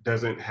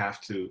doesn't have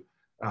to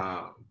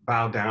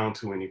bow down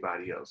to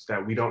anybody else,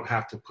 that we don't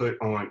have to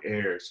put on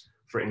airs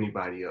for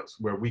anybody else,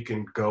 where we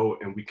can go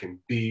and we can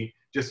be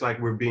just like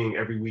we're being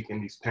every week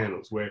in these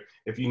panels, where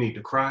if you need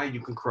to cry, you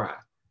can cry.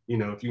 You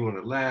know, if you want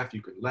to laugh,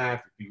 you can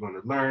laugh. If you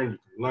want to learn, you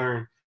can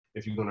learn.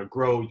 If you're going to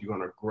grow, you're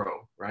going to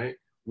grow, right?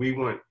 We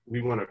want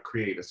to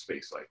create a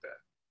space like that.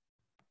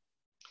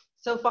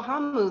 So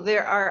Fahamu,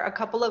 there are a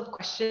couple of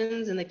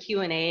questions in the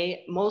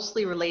Q&A,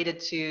 mostly related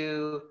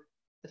to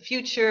the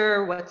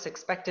future, what's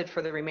expected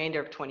for the remainder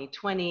of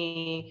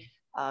 2020,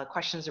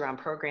 questions around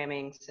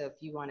programming. So if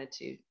you wanted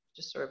to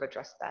just sort of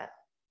address that.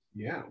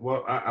 Yeah,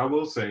 well, I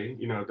will say,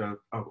 you know,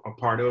 a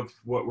part of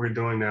what we're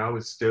doing now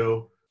is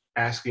still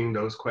asking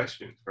those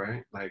questions,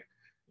 right? Like,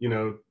 you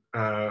know,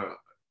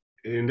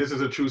 and this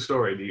is a true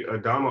story. The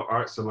ADAMA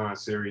Arts Salon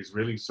series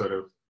really sort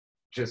of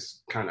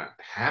just kind of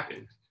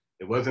happened.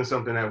 It wasn't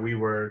something that we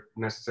were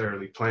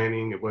necessarily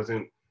planning. It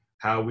wasn't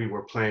how we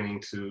were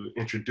planning to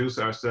introduce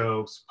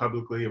ourselves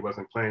publicly. It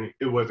wasn't planning.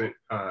 It wasn't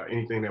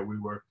anything that we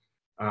were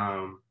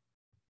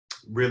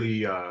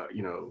really,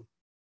 you know,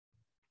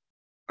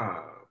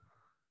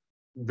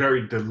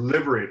 very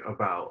deliberate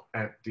about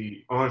at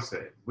the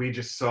onset. We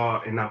just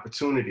saw an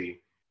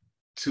opportunity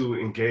to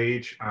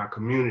engage our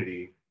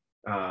community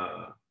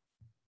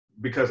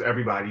because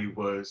everybody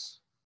was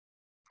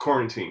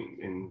quarantined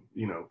and,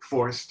 you know,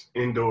 forced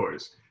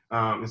indoors.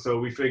 And so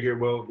we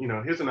figured, well, you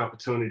know, here's an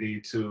opportunity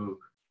to,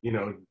 you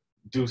know,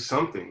 do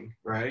something,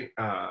 right?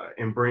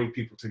 And bring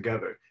people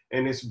together.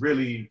 And it's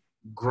really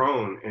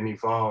grown and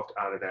evolved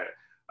out of that.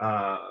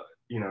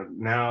 You know,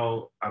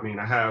 now, I mean,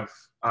 I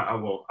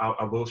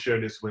will share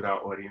this with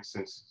our audience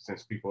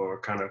since people are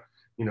kind of,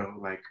 you know,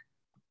 like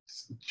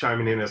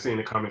chiming in and seeing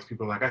the comments.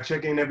 People are like, I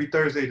check in every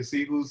Thursday to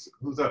see who's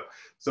up.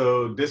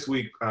 So this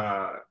week,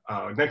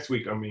 next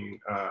week, I mean,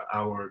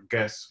 our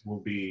guest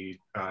will be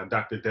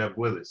Dr. Deb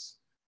Willis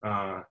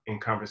in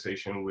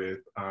conversation with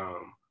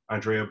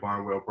Andrea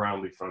Barnwell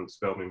Brownlee from the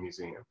Spelman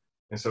Museum.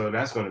 And so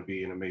that's going to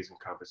be an amazing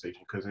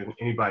conversation, because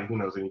anybody who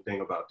knows anything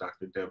about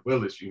Dr. Deb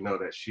Willis, you know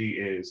that she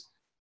is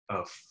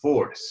a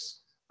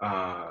force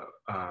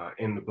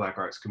in the Black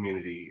arts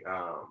community,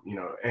 you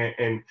know,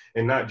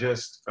 and not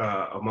just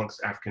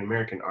amongst African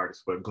American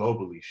artists, but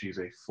globally. She's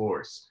a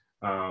force,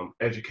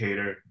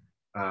 educator,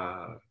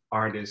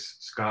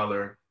 artist,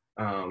 scholar.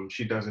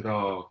 She does it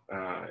all,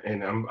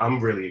 and I'm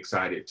really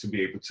excited to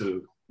be able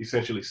to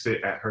essentially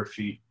sit at her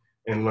feet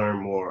and learn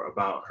more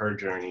about her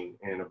journey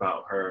and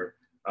about her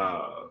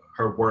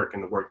work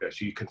and the work that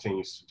she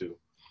continues to do.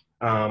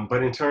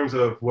 But in terms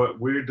of what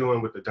we're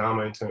doing with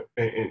ADAMA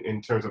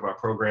in terms of our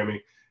programming,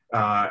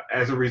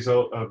 as a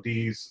result of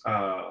these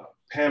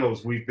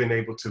panels, we've been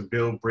able to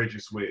build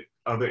bridges with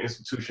other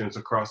institutions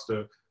across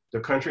the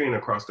country and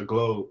across the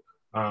globe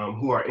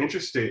who are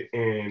interested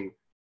in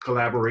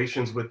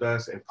collaborations with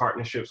us and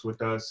partnerships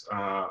with us.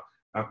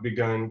 I've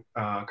begun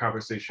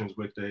conversations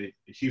with the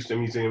Houston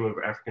Museum of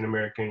African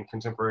American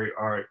Contemporary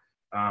Art.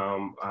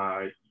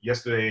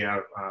 Yesterday, I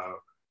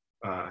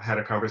had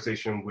a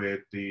conversation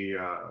with the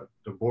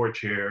board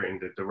chair and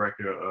the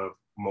director of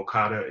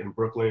Mokata in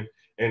Brooklyn,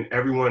 and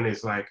everyone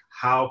is like,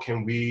 how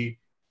can we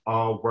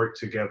all work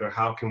together?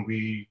 How can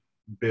we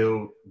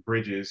build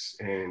bridges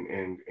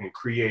and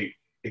create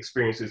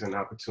experiences and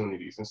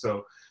opportunities? And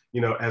so,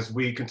 you know, as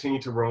we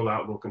continue to roll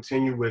out, we'll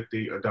continue with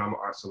the ADAMA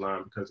Arts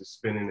Salon, because it's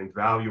been an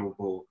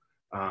invaluable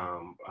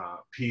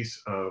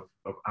piece of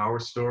our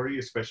story,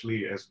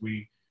 especially as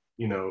we,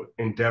 you know,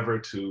 endeavor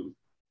to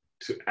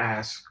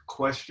ask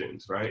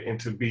questions, right? And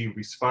to be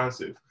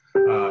responsive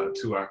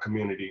to our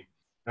community.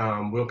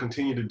 We'll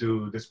continue to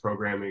do this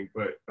programming,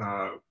 but,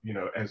 you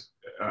know, as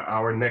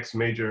our next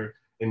major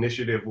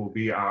initiative will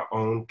be our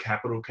own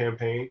capital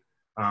campaign,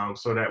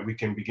 so that we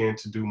can begin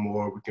to do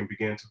more. We can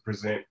begin to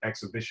present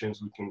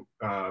exhibitions. We can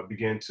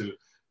begin to,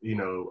 you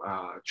know,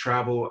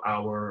 travel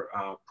our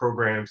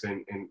programs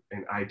and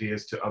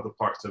ideas to other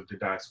parts of the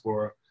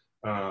diaspora,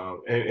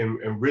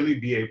 and really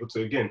be able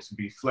to, again, to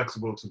be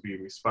flexible, to be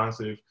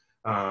responsive,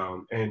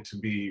 and to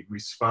be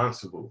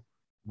responsible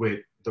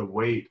with the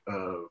weight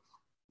of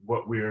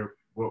what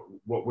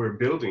we're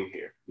building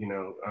here. You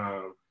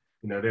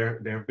know, there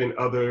have been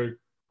other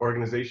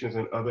organizations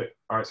and other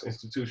arts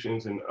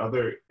institutions and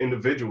other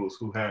individuals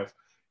who have,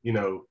 you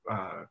know,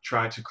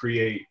 tried to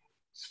create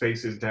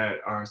spaces that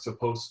are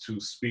supposed to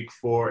speak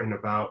for and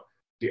about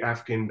the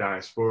African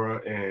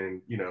diaspora,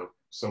 and, you know,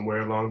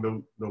 somewhere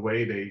along the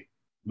way they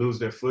lose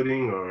their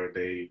footing, or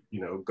they,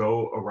 you know,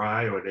 go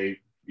awry, or they,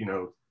 you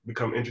know,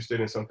 become interested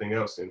in something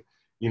else, and,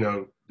 you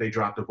know, they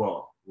drop the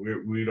ball.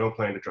 We don't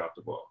plan to drop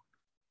the ball.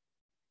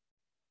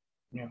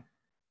 Yeah.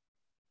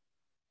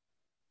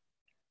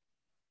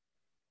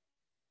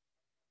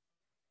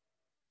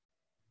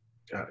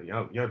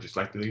 Y'all just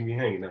like to leave me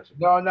hanging.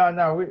 No. And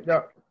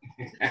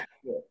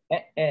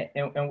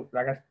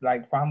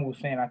like Fahamu was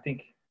saying, I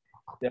think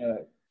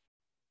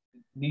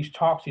these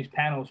talks, these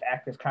panels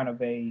act as kind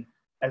of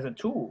as a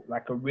tool,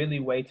 like a really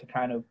way to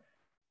kind of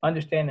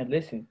understand and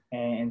listen.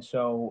 And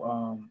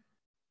so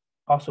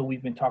also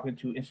we've been talking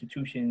to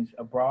institutions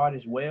abroad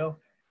as well.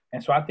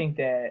 And so I think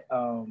that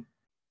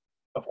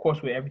of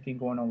course, with everything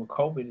going on with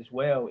COVID as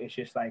well, it's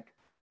just like,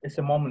 it's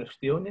a moment of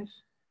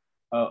stillness,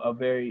 a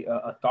very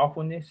a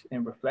thoughtfulness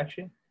and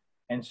reflection.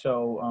 And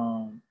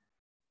so,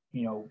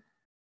 you know,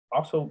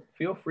 also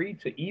feel free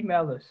to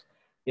email us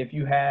if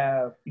you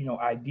have, you know,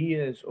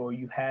 ideas or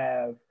you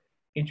have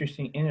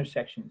interesting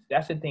intersections.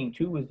 That's the thing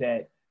too, is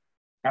that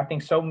I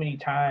think so many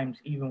times,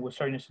 even with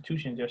certain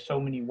institutions, there's so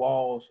many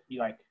walls.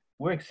 Like,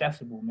 we're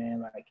accessible,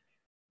 man. Like,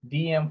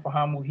 DM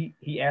Fahamu,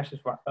 he answers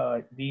for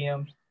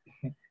DMs.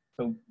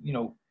 So, you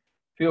know,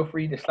 feel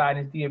free to slide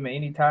his DM at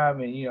any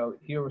time, and, you know,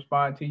 he'll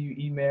respond to you.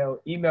 Email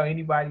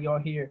anybody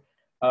on here.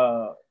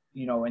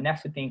 You know, and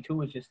that's the thing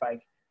too, is just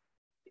like,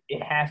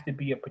 it has to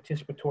be a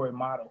participatory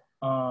model.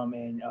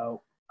 And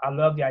I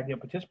love the idea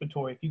of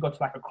participatory. If you go to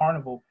like a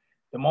carnival,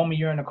 the moment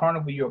you're in a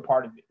carnival, you're a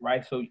part of it,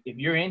 right? So if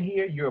you're in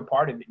here, you're a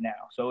part of it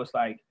now. So it's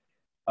like,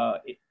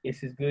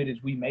 it's as good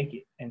as we make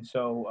it. And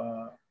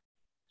so,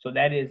 so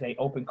that is an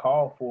open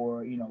call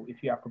for, you know,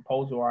 if you have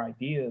proposals or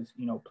ideas,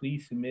 you know,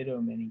 please submit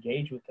them and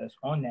engage with us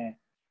on that.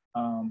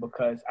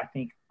 Because I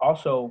think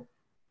also,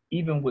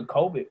 even with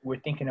COVID, we're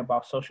thinking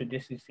about social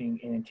distancing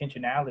and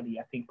intentionality.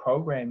 I think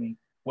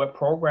what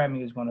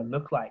programming is going to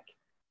look like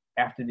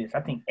after this.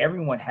 I think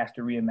everyone has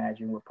to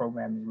reimagine what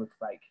programming looks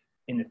like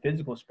in the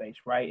physical space,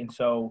 right? And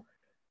so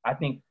I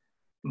think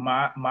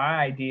my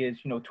idea is,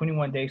 you know,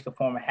 21 days to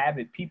form a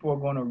habit. People are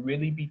going to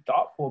really be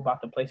thoughtful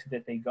about the places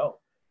that they go,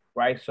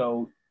 right?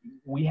 So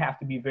we have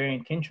to be very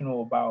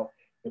intentional about,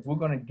 if we're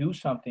going to do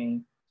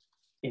something,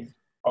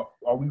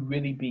 are we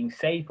really being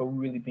safe? Are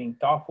we really being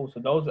thoughtful? So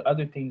those are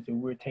other things that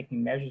we're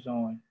taking measures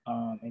on,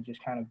 and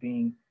just kind of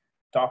being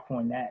thoughtful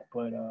in that.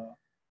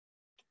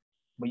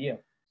 But yeah,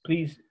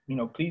 please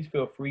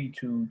feel free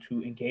to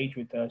engage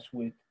with us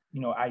with, you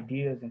know,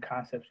 ideas and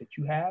concepts that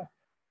you have,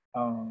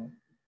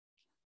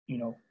 you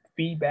know,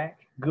 feedback,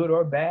 good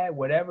or bad,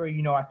 whatever,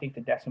 you know. I think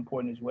that that's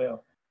important as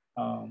well,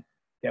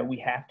 that we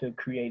have to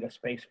create a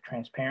space of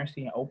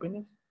transparency and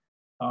openness.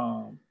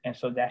 And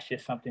so that's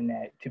just something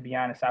that, to be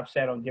honest, I've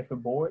sat on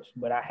different boards,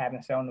 but I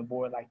haven't sat on a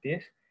board like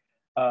this.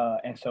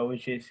 And so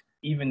it's just,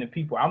 even the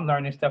people, I'm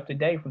learning stuff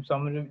today from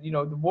some of the, you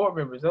know, the board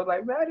members. They're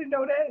like, man, I didn't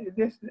know that,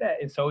 this, that.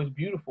 And so it's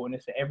beautiful, and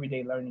it's an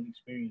everyday learning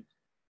experience.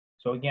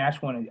 So again, I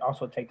just want to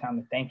also take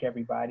time to thank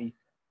everybody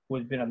who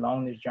has been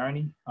along this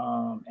journey.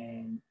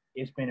 And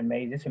it's been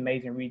amazing. It's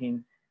amazing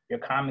reading your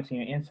comments and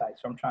your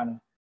insights. So I'm trying to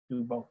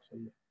do both. So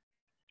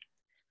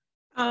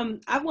yeah.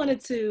 I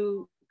wanted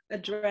to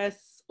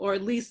address, or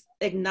at least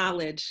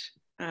acknowledge,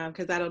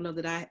 because I don't know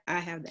that I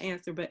have the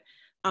answer, but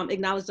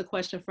acknowledge the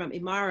question from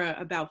Imara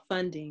about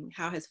funding.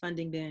 How has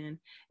funding been?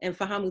 And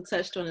Fahamu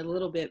touched on it a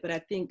little bit, but I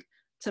think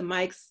to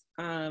Mike's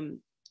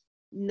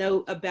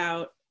note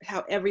about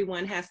how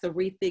everyone has to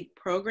rethink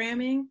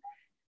programming,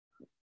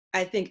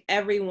 I think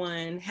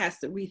everyone has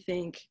to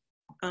rethink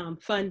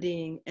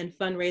funding and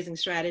fundraising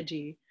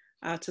strategy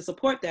to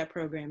support that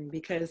programming,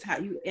 because how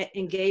you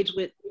engage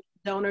with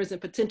donors and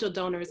potential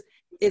donors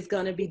is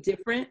going to be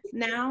different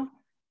now.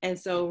 And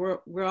so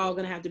we're all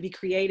going to have to be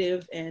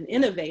creative and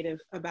innovative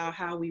about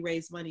how we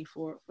raise money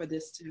for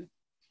this too.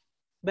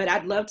 But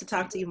I'd love to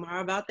talk to you more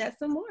about that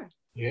some more.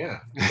 Yeah.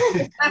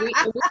 we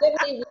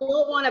definitely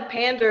won't want to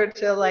pander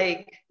to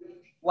like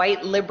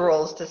white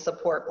liberals to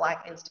support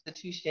Black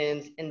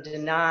institutions and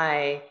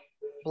deny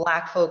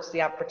Black folks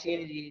the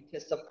opportunity to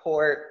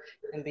support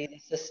and be the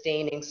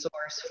sustaining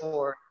source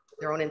for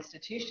their own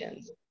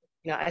institutions.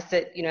 You know, I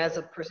said, you know, as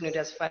a person who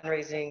does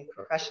fundraising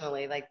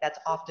professionally, like that's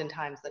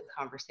oftentimes the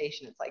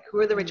conversation. It's like,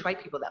 who are the rich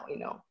white people that we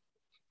know?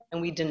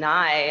 And we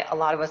deny a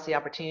lot of us the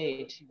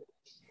opportunity to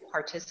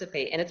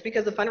participate. And it's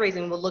because the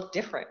fundraising will look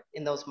different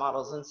in those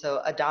models. And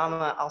so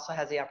ADAMA also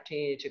has the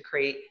opportunity to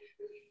create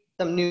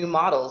some new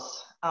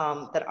models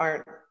that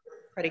aren't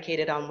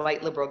predicated on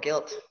white liberal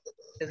guilt,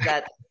 because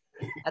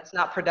that's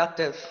not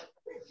productive.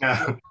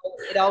 No.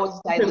 It always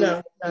dilutes.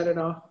 No, not at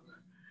all.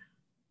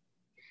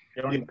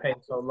 It only pays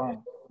so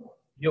long.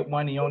 Guilt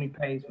money only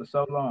pays for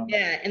so long.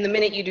 Yeah, and the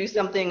minute you do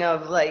something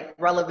of like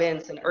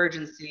relevance and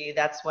urgency,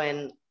 that's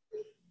when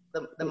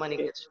the money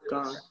gets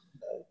gone.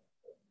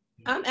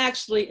 I'm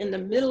actually in the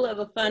middle of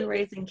a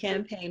fundraising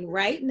campaign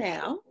right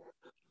now.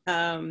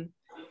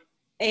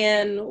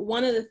 And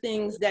one of the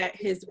things that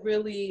has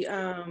really,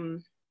 I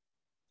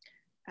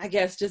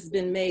guess, just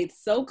been made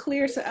so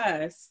clear to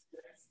us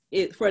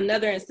for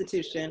another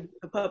institution,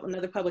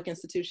 another public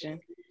institution,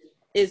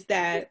 is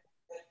that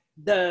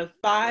the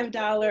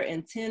 $5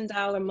 and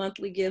 $10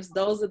 monthly gifts,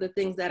 those are the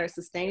things that are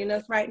sustaining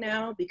us right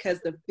now,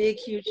 because the big,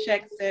 huge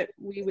checks that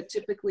we would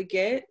typically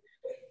get,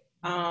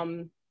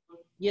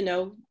 you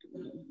know,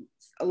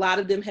 a lot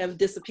of them have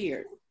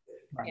disappeared.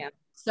 Right. Yeah.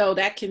 So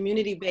that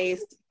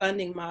community-based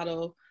funding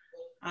model,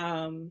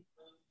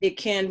 it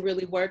can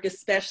really work,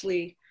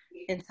 especially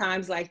in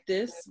times like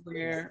this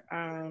where,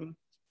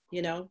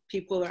 you know,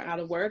 people are out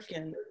of work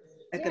and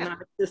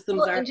economic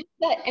systems are.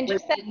 And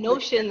just that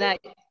notion that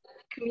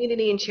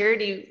community and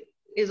charity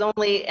is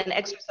only an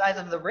exercise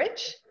of the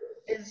rich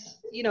is,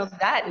 you know,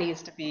 that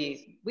needs to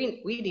be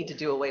need to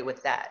do away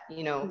with that.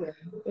 Yeah,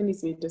 it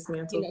needs to be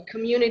dismantled.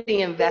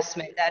 Community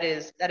investment, that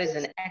is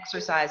an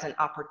exercise and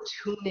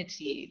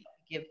opportunity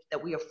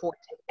that we afford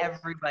to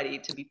everybody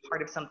to be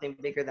part of something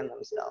bigger than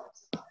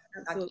themselves,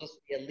 not just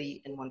the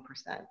elite and 1%.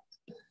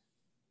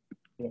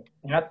 Yeah.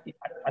 And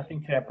I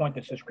think to that point,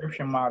 the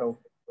subscription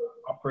model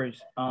offers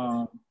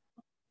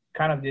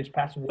kind of this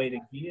passive way to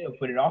give,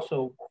 but it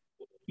also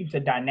keeps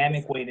a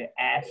dynamic way to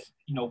ask,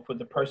 for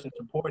the person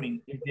supporting,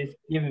 is this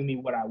giving me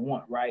what I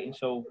want, right? And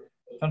so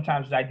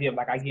sometimes the idea of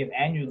like I give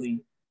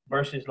annually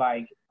versus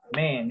like,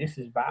 man, this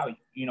is value.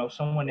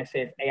 Someone that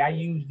says, hey, I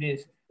use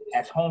this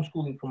as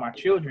homeschooling for my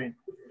children,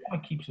 I'm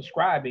gonna keep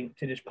subscribing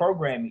to this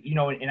programming,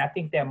 and I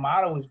think that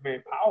model is very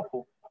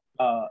powerful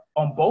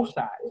on both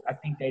sides. I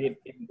think that it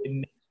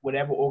makes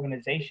whatever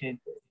organization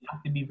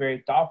have to be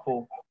very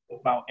thoughtful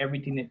about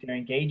everything that they're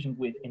engaging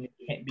with, and it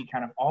can't be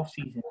kind of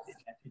off-season in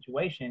that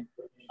situation.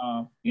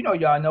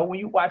 Y'all know when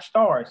you watch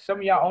Stars, some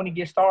of y'all only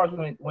get stars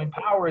when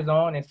power is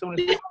on, and as soon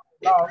as power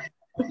is off,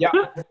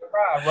 y'all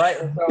subscribe, right?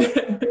 And so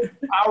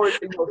power,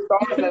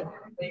 stars have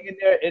everything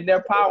in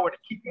their power to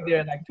keep you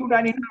there. Like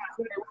 $2.99,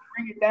 so they will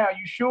bring it down.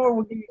 You sure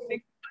we'll give you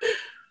 $6?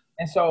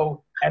 And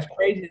so, as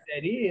crazy as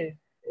that is,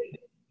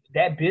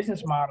 that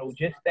business model,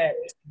 just that,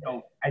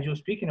 as you're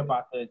speaking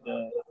about the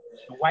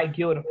white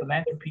guild of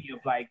philanthropy of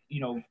like,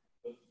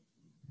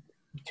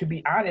 to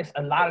be honest,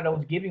 a lot of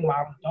those giving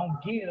models don't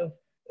give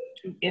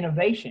to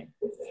innovation.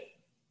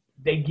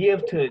 They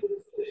give to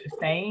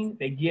sustain,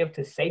 they give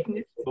to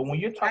safeness. But when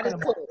you're talking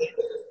about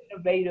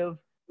innovative,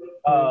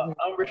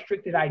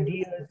 unrestricted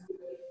ideas,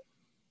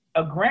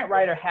 a grant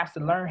writer has to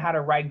learn how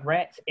to write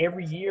grants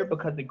every year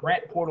because the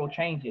grant portal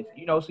changes.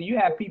 So you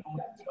have people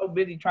so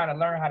busy trying to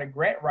learn how to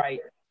grant write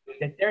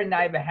that they're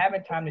not even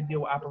having time to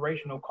deal with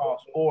operational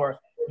costs, or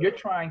you're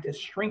trying to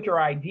shrink your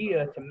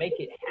idea to make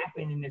it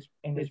happen in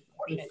this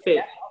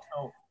portion.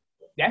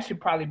 That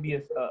should probably be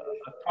a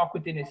talk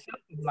within itself,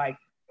 like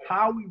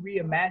how are we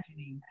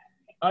reimagining,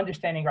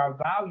 understanding our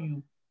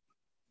value,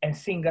 and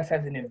seeing us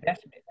as an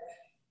investment.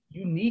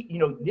 You need,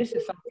 this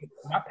is something,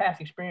 my past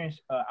experience,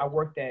 I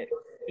worked at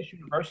this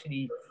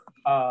university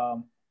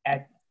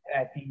at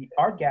the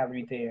art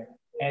gallery there,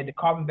 and the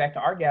Carbon Back to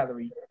Art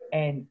Gallery.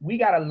 And we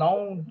got a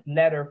loan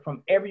letter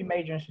from every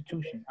major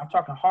institution. I'm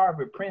talking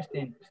Harvard,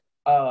 Princeton,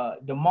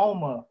 the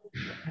MoMA.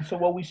 And so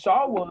what we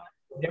saw was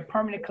their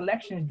permanent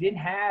collections didn't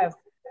have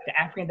the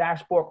African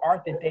Diaspora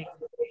art that they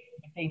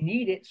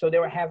needed. So they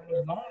were having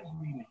these loan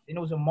agreements. And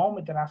it was a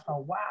moment that I saw,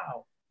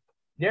 wow,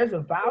 there's a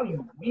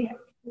value.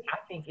 I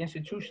think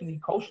institutionally,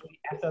 culturally,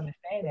 have to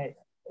understand that.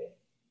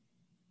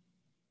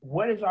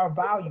 What is our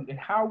value and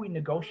how are we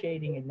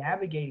negotiating and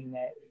navigating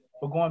that?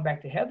 But going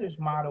back to Heather's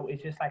model,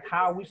 it's just like,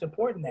 how are we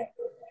supporting that?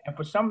 And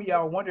for some of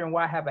y'all wondering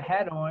why I have a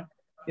hat on,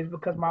 is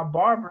because my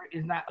barber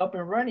is not up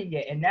and running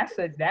yet. And that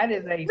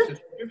is a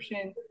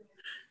subscription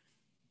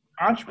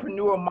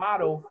entrepreneur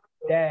model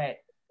that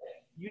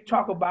you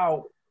talk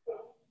about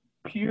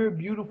pure,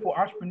 beautiful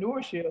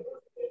entrepreneurship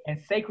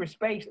and sacred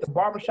space, the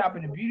barbershop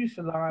and the beauty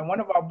salon. One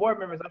of our board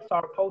members, I saw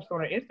a post on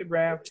her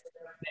Instagram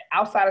that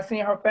outside of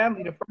seeing her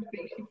family, the first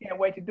thing she can't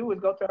wait to do is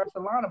go to her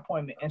salon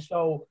appointment. And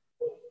so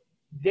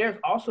there's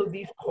also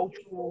these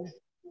cultural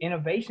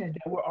innovations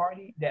that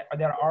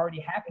are already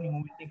happening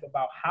when we think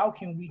about how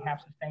can we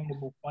have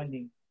sustainable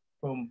funding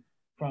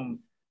from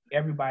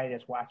everybody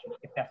that's watching.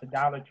 If that's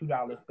 $1,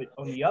 $2, but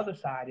on the other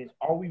side is,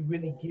 are we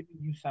really giving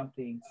you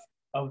something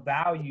of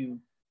value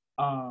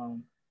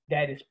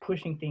that is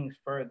pushing things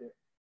further?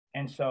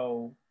 And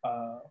so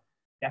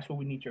that's what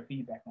we need your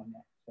feedback on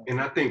that. So. And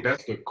I think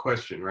that's the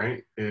question,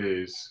 right?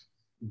 Is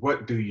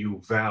what do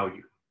you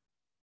value,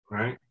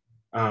 right?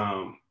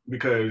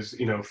 Because,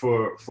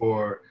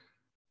 for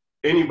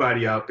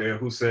anybody out there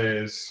who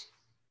says,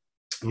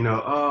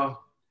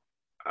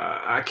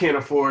 I can't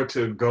afford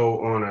to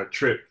go on a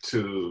trip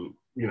to,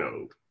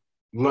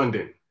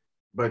 London,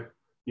 but,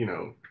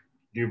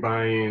 you're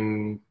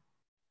buying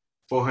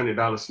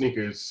 $400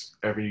 sneakers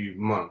every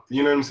month.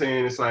 You know what I'm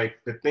saying? It's like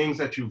the things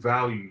that you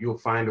value, you'll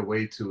find a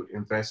way to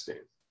invest in.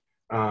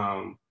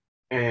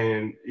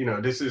 And,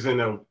 this isn't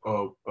a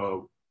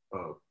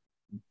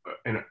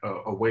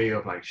way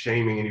of like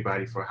shaming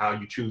anybody for how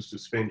you choose to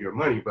spend your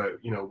money. But,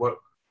 what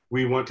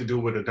we want to do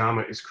with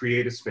ADAMA is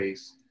create a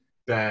space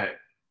that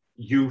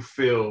you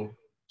feel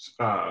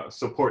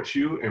supports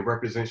you and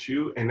represents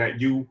you, and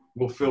that you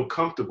will feel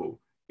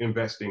comfortable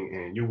investing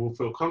in. You will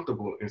feel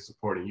comfortable in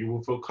supporting. You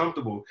will feel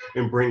comfortable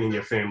in bringing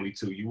your family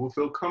to. You will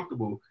feel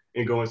comfortable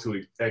in going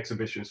to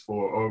exhibitions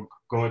for, or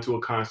going to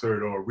a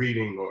concert or a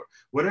reading or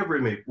whatever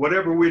it may be.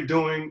 Whatever we're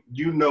doing,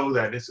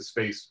 that it's a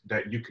space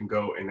that you can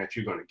go and that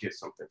you're going to get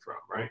something from,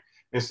 right?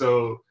 And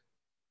so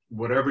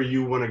whatever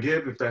you want to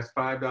give, if that's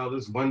 $5,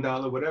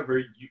 $1,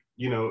 whatever,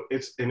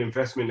 it's an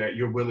investment that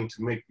you're willing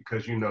to make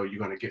because you're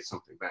going to get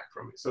something back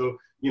from it. So,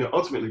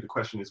 ultimately the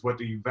question is, what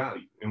do you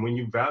value? And when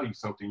you value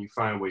something, you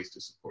find ways to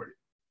support it.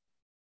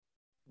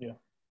 Yeah.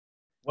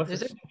 What's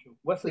essential?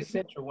 What's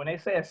essential? When they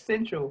say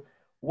essential,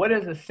 what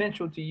is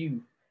essential to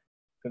you?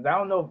 Because I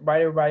don't know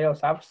about everybody else.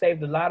 I've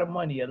saved a lot of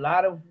money. A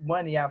lot of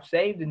money I've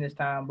saved in this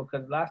time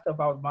because a lot of stuff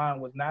I was buying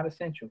was not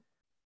essential.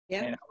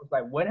 Yeah. And I was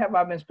like, what have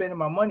I been spending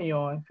my money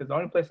on? Because the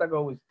only place I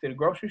go is to the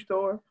grocery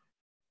store.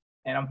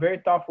 And I'm very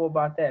thoughtful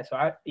about that. So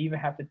I even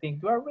have to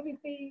think, do I really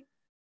need,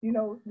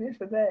 this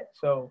or that?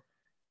 So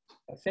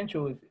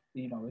essential is,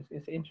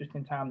 it's an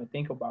interesting time to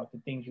think about the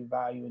things you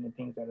value and the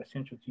things that are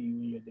essential to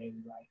you in your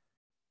daily life.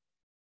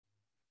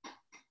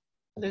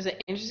 There's an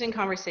interesting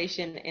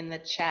conversation in the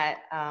chat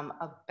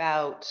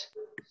about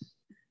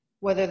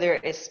whether there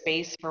is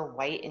space for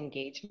white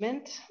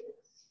engagement.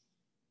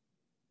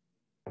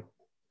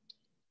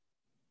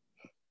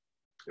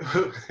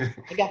 I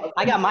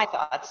got my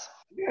thoughts.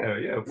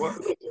 Yeah. Well,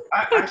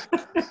 I'm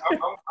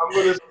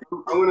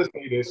gonna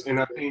say this, and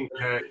I think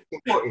that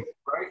it's important,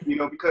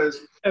 right? Because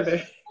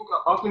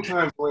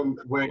oftentimes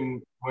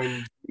when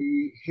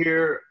we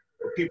hear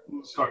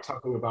people start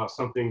talking about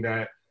something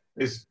that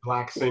is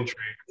Black centric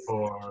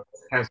or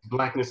has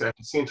Blackness at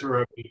the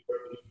center of it,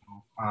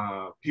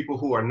 people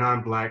who are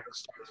non-Black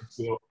start to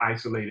feel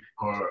isolated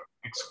or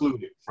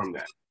excluded from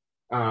that.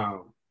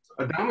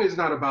 ADAMA is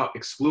not about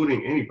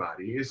excluding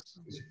anybody. It's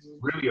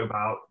really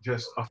about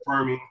just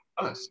affirming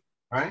us,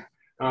 right?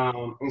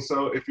 And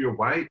so if you're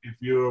white, if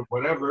you're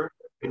whatever,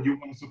 and you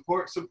want to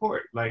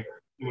support. Like,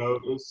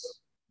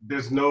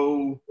 there's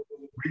no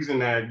reason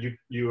that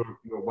you're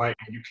white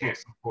and you can't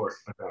support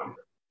ADAMA.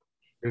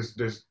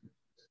 There's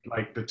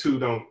like the two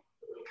don't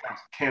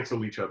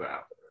cancel each other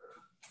out.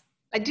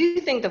 I do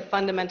think the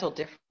fundamental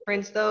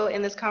difference, though,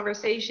 in this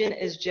conversation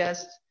is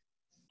just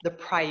the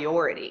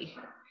priority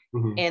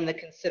and the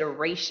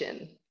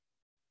consideration.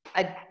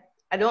 I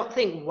don't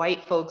think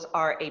white folks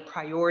are a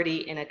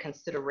priority and a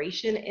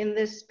consideration in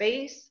this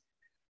space,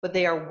 but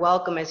they are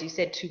welcome, as you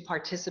said, to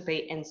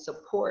participate and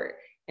support.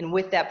 And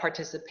with that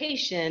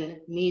participation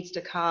needs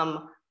to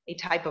come a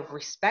type of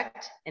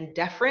respect and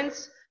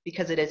deference,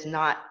 because it is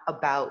not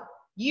about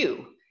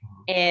you.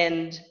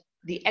 And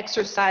the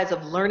exercise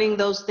of learning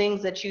those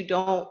things that you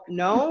don't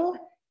know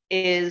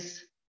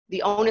is,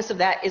 the onus of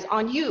that is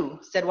on you,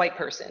 said white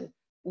person,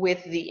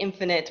 with the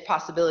infinite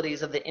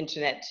possibilities of the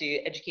internet to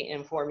educate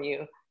and inform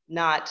you,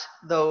 not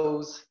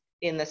those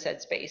in the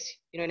said space.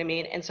 You know what I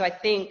mean? And so I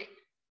think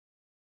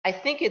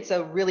it's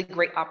a really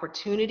great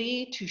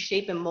opportunity to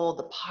shape and mold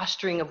the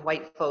posturing of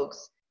white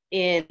folks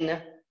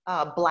in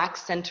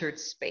Black-centered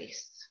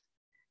space.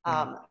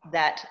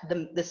 That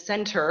the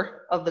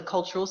center of the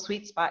cultural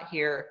sweet spot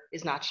here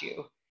is not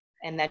you,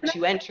 and that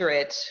you enter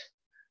it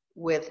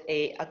with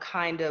a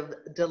kind of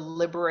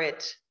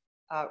deliberate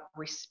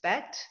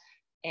respect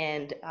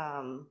and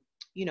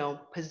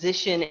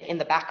position in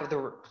the back of the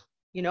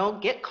room.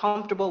 Get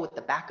comfortable with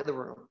the back of the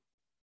room.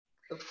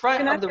 The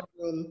front of the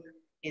room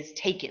is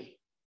taken.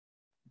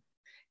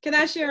 Can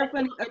I share a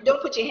funny?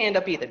 Don't put your hand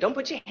up either. Don't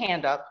put your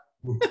hand up.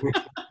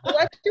 Pull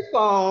out your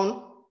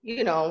phone.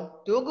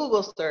 Do a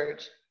Google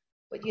search.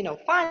 But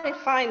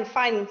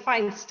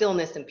find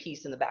stillness and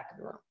peace in the back of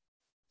the room.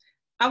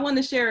 I want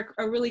to share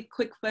a really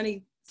quick,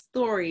 funny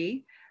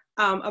story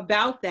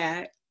about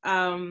that.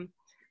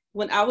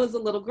 When I was a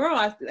little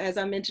girl, as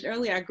I mentioned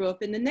earlier, I grew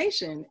up in the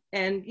nation,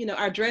 and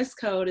our dress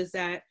code is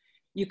that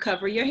you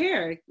cover your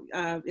hair.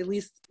 At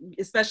least,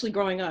 especially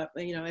growing up,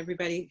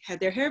 everybody had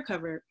their hair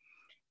covered.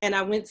 And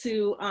I went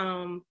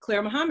to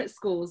Claire Muhammad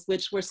schools,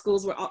 which were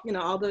schools where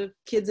all the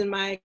kids in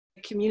my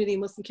community,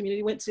 Muslim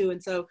community, went to.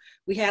 And so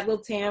we had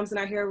little tams and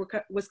our hair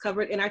was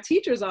covered, and our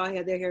teachers all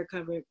had their hair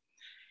covered.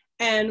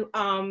 And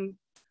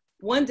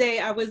one day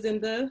I was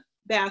in the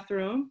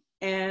bathroom,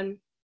 and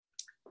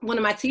one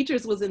of my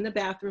teachers was in the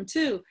bathroom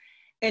too.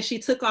 And she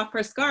took off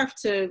her scarf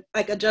to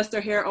adjust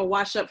her hair or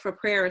wash up for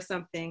prayer or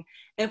something.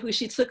 And when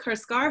she took her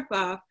scarf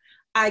off,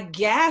 I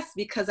gasped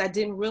because I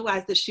didn't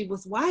realize that she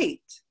was white.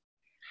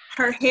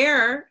 Her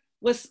hair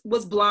was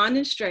blonde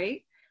and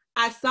straight.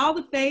 I saw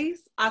the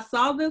face, I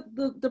saw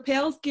the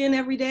pale skin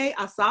every day,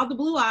 I saw the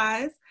blue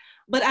eyes,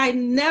 but I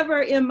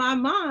never in my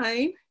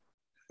mind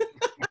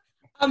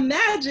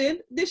imagined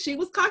that she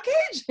was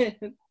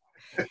Caucasian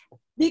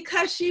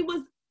because she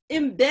was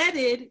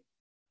embedded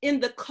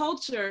in the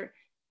culture,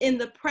 in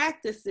the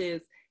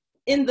practices,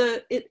 in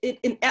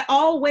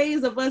all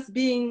ways of us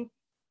being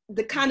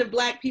the kind of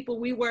Black people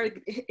we were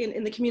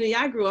in the community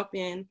I grew up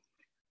in.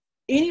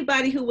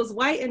 Anybody who was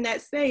white in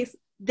that space,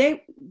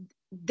 they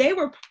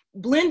were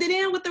blended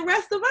in with the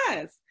rest of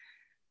us.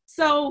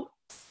 So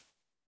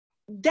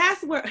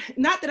that's where,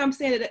 not that I'm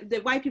saying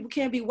that white people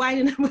can't be white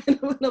in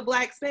a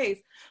Black space,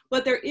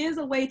 but there is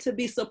a way to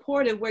be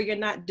supportive where you're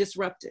not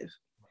disruptive.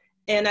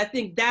 And I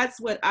think that's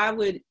what I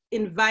would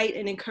invite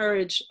and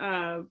encourage,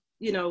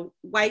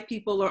 white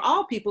people or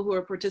all people who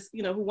are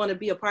who want to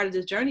be a part of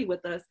this journey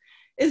with us,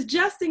 is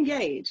just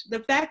engage. The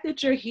fact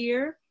that you're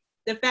here,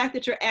 the fact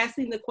that you're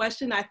asking the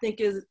question, I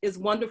think is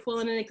wonderful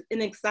and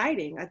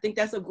exciting. I think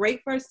that's a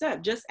great first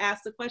step. Just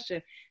ask the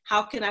question,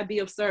 how can I be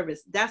of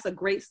service? That's a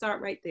great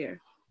start right there.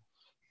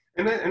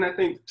 And I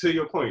think, to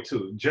your point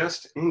too,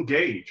 just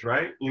engage,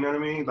 right? You know what I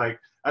mean? Like,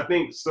 I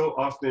think so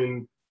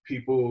often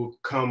people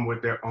come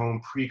with their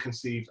own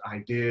preconceived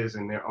ideas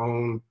and their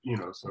own,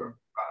 sort of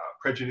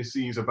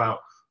prejudices about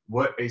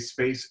what a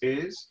space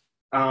is,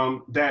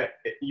 that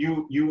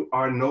you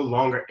are no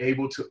longer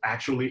able to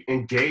actually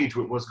engage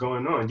with what's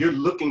going on. You're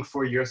looking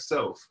for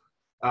yourself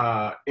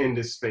in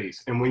this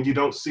space. And when you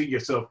don't see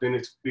yourself, then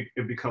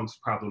it becomes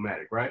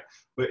problematic, right?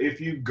 But if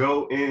you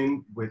go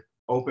in with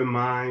open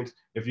mind,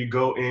 if you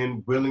go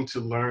in willing to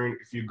learn,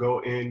 if you go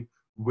in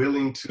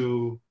willing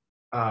to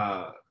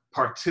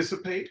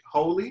participate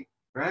wholly,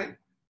 right?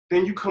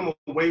 Then you come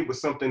away with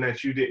something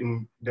that you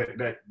didn't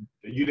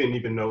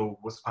even know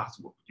was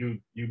possible.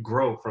 You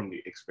grow from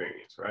the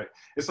experience, right?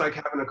 It's like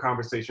having a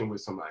conversation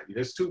with somebody.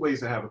 There's two ways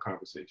to have a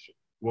conversation.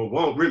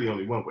 Well, really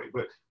only one way,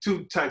 but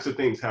two types of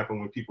things happen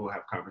when people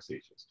have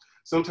conversations.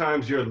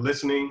 Sometimes you're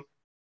listening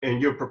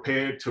and you're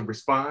prepared to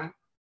respond,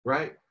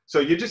 right? So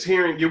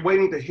you're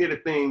waiting to hear the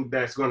thing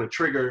that's going to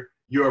trigger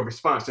your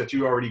response that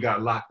you already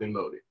got locked and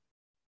loaded,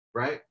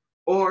 right?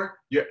 Or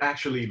you're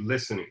actually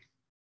listening.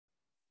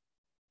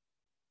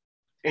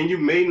 And you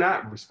may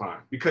not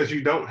respond because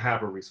you don't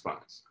have a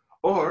response.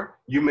 Or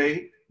you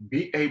may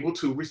be able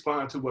to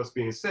respond to what's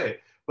being said.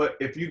 But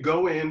if you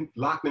go in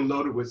locked and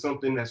loaded with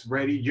something that's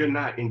ready, you're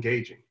not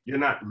engaging. You're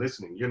not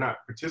listening. You're not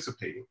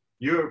participating.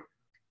 You're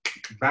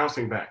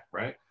bouncing back,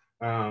 right?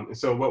 And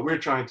so what we're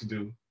trying to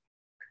do,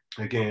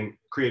 again,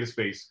 create a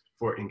space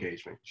for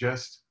engagement.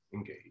 Just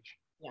engage.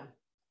 Yeah.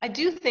 I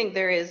do think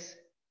there is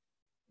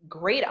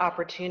great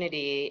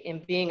opportunity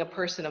in being a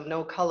person of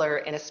no color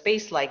in a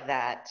space like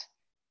that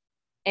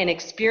and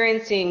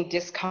experiencing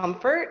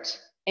discomfort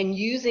and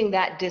using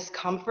that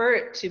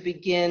discomfort to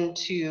begin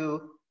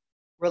to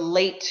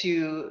relate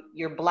to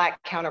your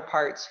Black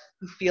counterparts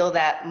who feel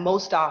that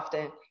most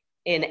often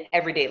in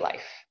everyday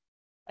life.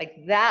 Like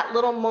that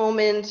little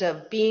moment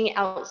of being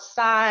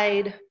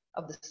outside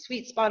of the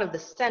sweet spot of the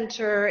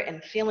center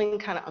and feeling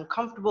kind of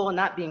uncomfortable and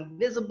not being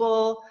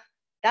visible,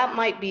 that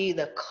might be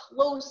the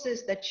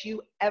closest that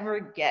you ever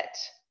get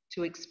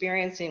to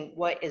experiencing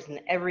what is an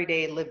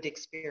everyday lived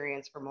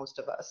experience for most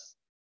of us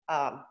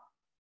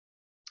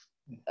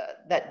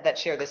that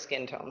share the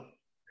skin tone.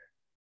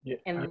 Yeah.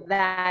 And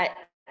that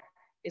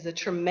is a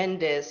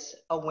tremendous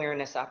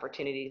awareness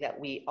opportunity that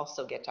we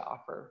also get to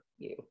offer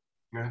you.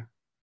 Yeah.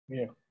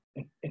 Yeah.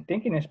 And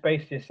thinking in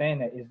space, just saying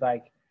that is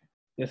like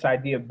this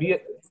idea, be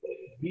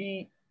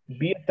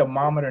a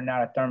thermometer,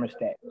 not a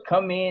thermostat.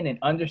 Come in and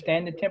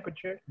understand the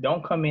temperature.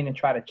 Don't come in and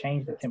try to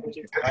change the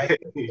temperature, right?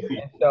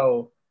 And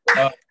so,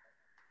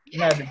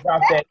 you have to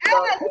drop that.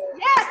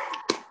 Yes.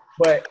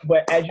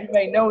 But as you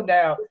may know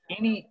now,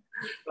 any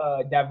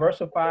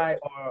diversified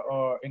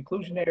or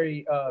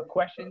inclusionary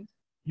questions,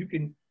 you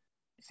can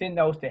send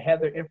those to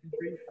Heather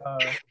Infantry.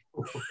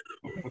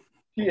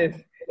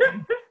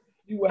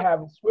 She will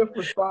have a swift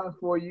response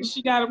for you.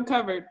 She got them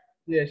covered.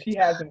 Yeah, she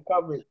has them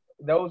covered.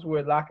 Those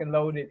were locked and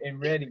loaded and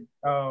ready.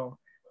 But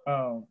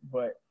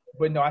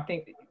no, I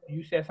think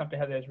you said something,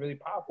 Heather, that's really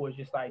powerful. It's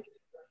just like,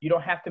 you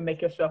don't have to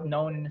make yourself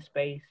known in the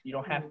space. You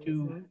don't have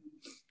to,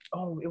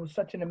 oh, it was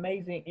such an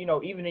amazing,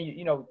 even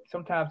in,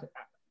 sometimes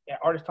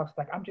artist talks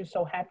like, I'm just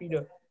so happy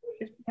to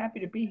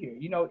be here,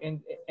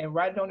 and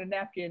write it on a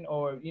napkin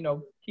or,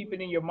 keep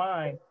it in your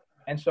mind.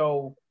 And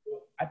so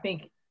I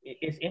think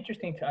it's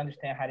interesting to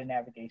understand how to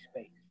navigate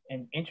space,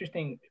 and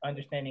interesting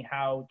understanding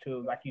how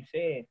to, like you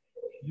said,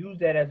 use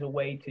that as a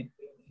way to,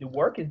 the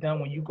work is done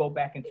when you go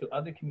back into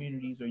other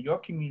communities or your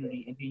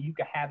community, and then you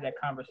can have that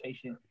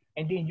conversation,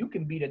 and then you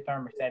can be the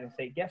thermostat and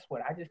say, guess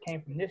what? I just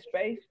came from this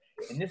space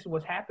and this is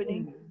what's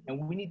happening,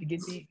 and we need to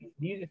get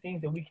these are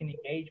things that we can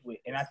engage with.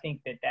 And I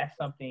think that that's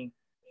something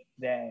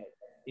that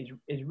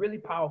is really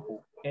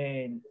powerful.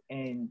 And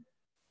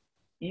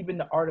even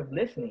the art of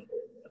listening.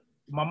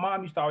 My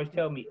mom used to always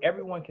tell me,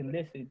 everyone can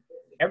listen,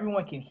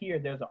 everyone can hear,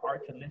 there's an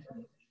art to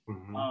listening.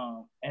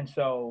 Mm-hmm. And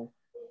so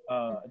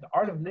the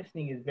art of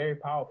listening is very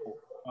powerful,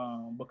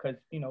 because,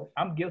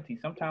 I'm guilty.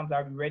 Sometimes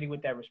I'll be ready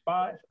with that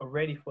response, or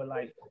ready for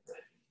like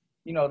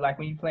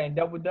when you're playing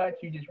double dutch,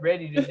 you just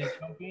ready to just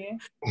jump in.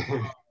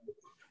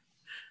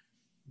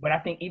 But I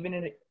think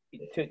even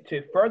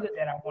to further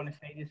that, I want to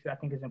say this, I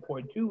think is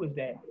important too, is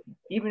that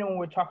even when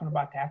we're talking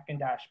about the African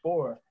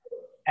diaspora,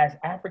 as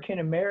African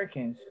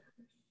Americans,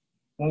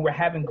 when we're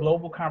having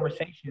global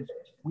conversations,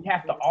 we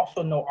have to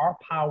also know our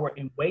power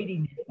and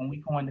weightiness when we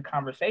go into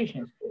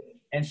conversations.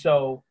 And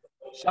so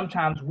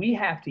sometimes we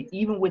have to,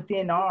 even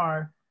within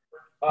our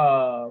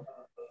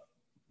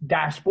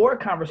diaspora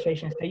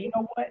conversations, say, you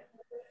know what?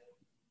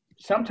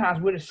 Sometimes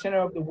we're the center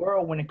of the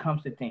world when it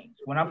comes to things.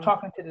 When I'm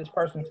talking to this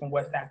person from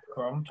West Africa,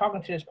 or I'm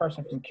talking to this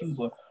person from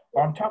Cuba,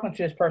 or I'm talking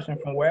to this person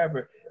from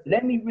wherever,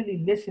 let me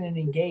really listen and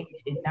engage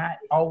and not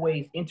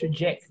always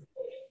interject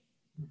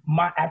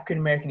my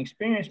African-American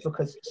experience,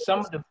 because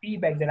some of the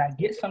feedback that I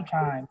get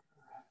sometimes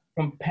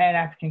from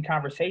Pan-African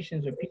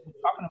conversations or people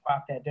talking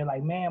about that, they're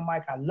like, man,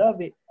 Mike, I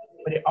love it,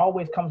 but it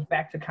always comes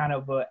back to kind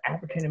of a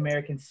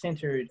African-American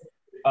centered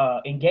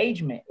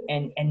engagement,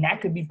 and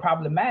that could be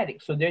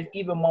problematic. So there's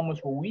even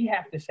moments where we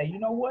have to say, you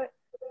know what,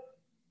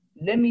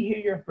 let me hear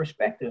your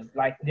perspective.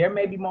 Like there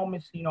may be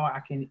moments, you know,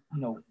 I can,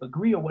 you know,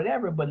 agree or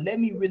whatever, but let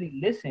me really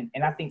listen.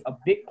 And I think a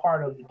big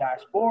part of the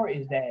diaspora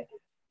is that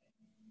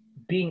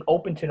being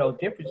open to those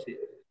differences,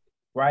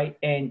 right?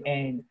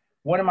 And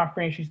one of my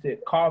friends used to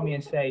call me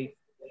and say,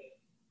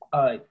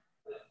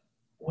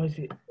 what is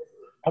it?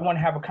 I want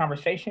to have a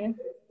conversation.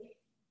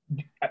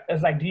 I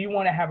was like, do you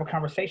want to have a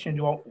conversation?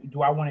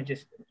 Do I want to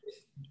just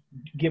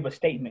give a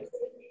statement?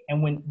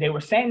 And when they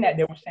were saying that,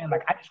 they were saying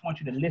like, I just want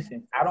you to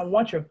listen. I don't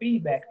want your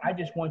feedback. I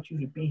just want you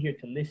to be here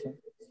to listen.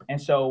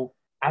 And so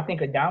I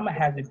think ADAMA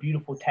has the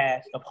beautiful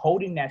task of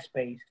holding that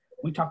space.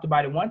 We talked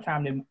about it one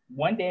time, that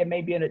one day it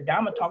may be an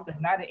ADAMA talk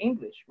that's not in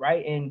English,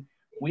 right? And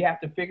we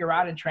have to figure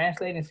out and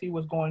translate and see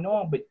what's going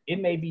on. But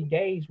it may be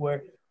days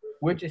where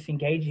we're just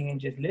engaging and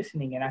just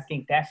listening. And I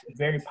think that's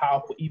very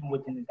powerful, even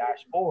within the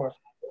diaspora.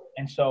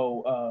 And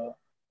so,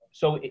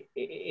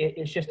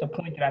 it's just a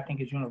point that I think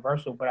is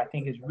universal, but I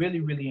think it's really,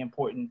 really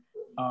important.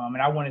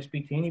 And I want to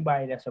speak to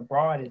anybody that's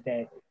abroad, is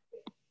that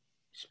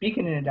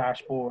speaking in the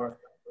diaspora,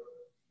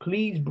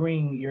 please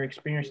bring your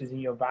experiences and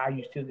your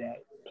values to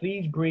that.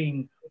 Please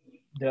bring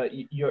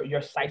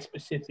your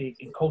site-specific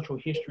and cultural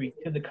history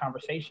to the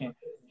conversation,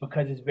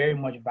 because it's very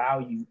much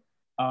valued.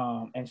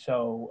 And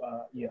so,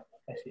 yeah,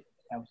 that's it.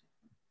 That was it.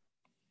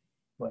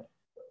 But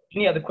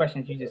any other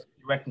questions, you just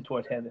direct them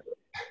towards Heather.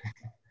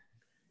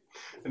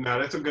 No,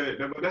 that's a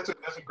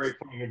great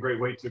point, and a great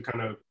way to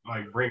kind of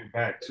like bring it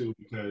back too,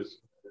 because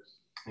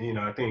you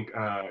know, I think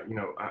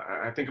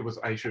I think it was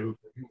Aisha who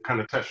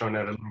kind of touched on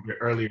that a little bit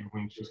earlier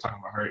when she was talking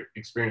about her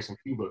experience in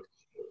Cuba.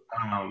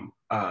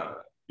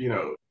 You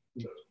know,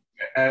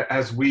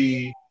 as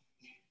we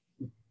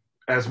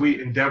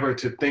endeavor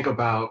to think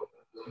about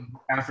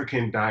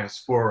African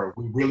diaspora,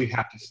 we really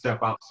have to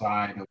step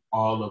outside of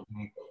all of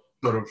the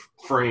sort of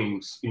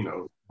frames, you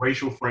know,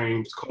 racial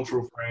frames,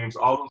 cultural frames,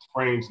 all those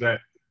frames that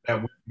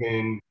we've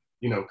been,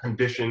 you know,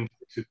 conditioned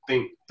to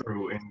think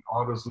through, and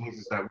all those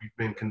lenses that we've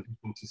been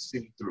conditioned to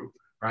see through,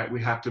 right?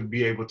 We have to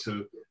be able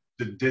to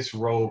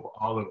disrobe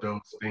all of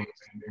those things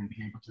and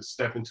be able to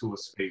step into a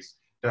space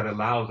that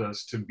allows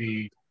us to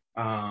be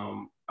as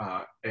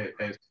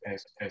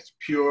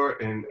pure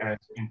and as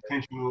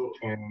intentional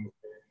and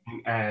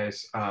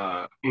as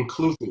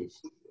inclusive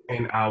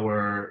in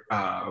our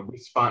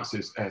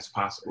responses as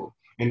possible.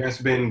 And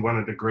that's been one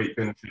of the great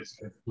benefits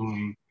of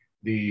doing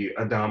the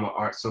ADAMA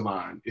Arts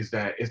Salon, is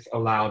that it's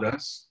allowed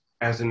us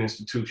as an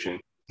institution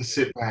to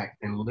sit back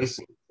and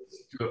listen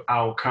to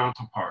our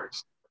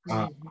counterparts in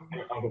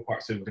other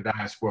parts of the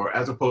diaspora,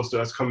 as opposed to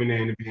us coming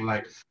in and being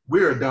like,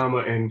 we're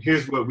ADAMA and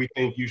here's what we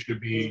think you should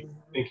be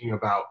thinking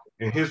about,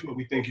 and here's what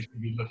we think you should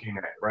be looking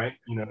at, right?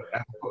 You know,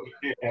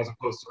 as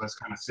opposed to us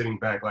kind of sitting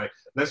back like,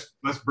 let's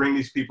bring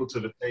these people to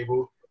the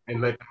table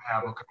and let them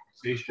have a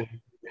conversation.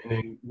 And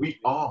then we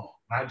all,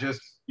 not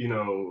just, you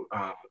know,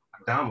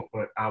 ADAMA,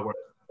 but our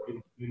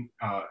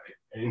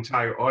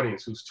entire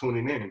audience who's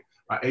tuning in,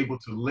 are able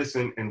to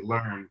listen and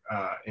learn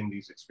in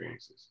these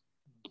experiences.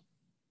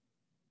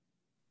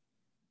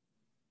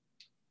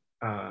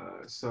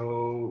 Are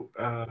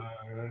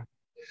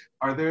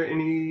there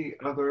any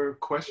other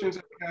questions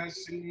that you guys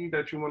see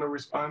that you want to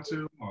respond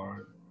to,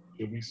 or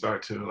should we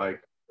start to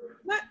like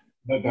let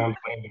down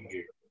landing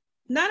here?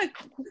 Not a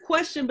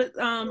question, but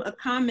a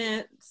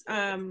comment.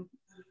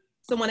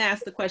 Someone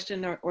asked the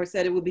question or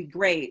said it would be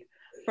great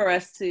for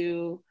us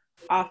to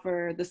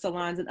offer the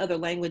salons in other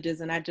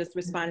languages, and I just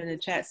responded in the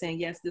chat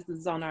saying yes, this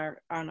is on our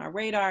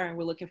radar, and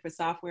we're looking for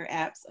software,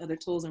 apps, other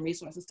tools and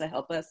resources to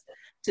help us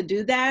to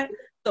do that.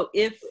 So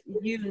if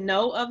you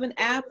know of an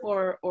app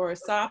or a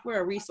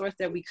software or resource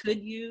that we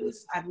could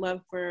use, I'd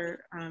love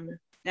for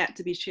that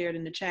to be shared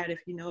in the chat if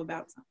you know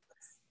about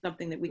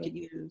something that we could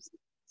use.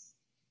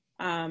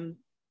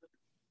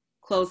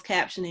 Closed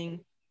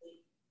captioning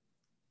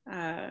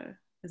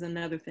is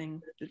another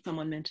thing that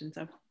someone mentioned,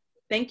 so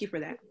thank you for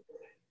that.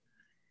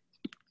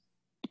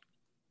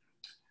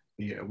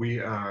 Yeah, we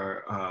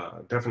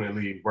are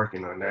definitely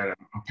working on that.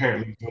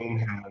 Apparently, Zoom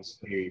has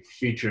a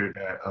feature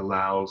that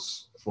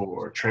allows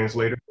for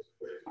translators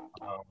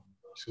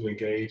to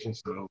engage, and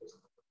so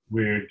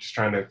we're just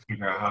trying to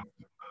figure out how to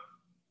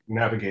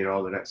navigate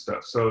all of that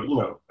stuff. So, you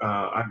know,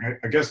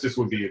 I guess this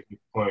would be a good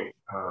point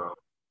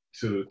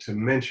to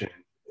mention,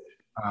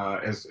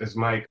 as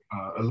Mike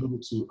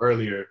alluded to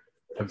earlier,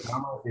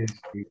 ADAMA is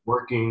a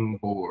working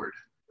board.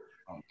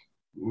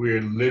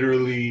 We're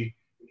literally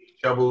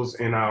shovels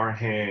in our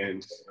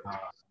hands,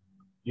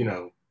 you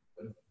know,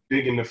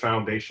 digging the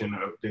foundation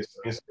of this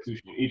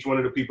institution. Each one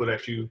of the people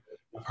that you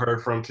have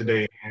heard from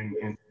today,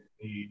 and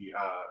the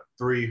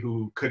three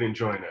who couldn't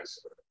join us,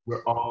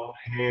 we're all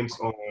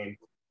hands-on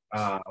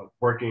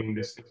working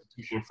this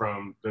institution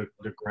from the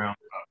ground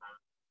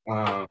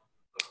up.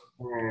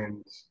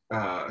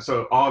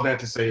 So all that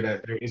to say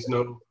that there is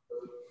no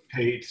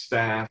paid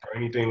staff or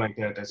anything like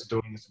that that's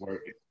doing this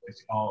work.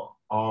 It's all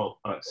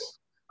us.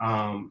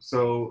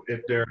 So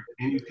if there are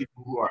any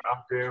people who are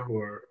out there who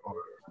are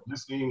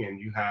listening, and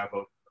you have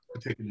a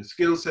particular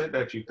skill set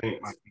that you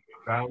think might be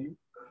of value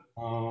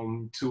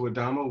to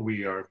ADAMA,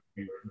 we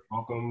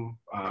welcome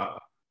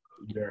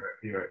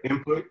your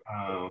input.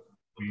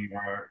 We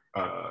are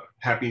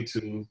happy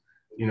to,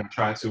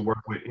 try to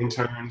work with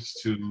interns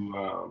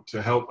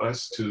to help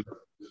us to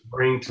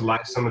bring to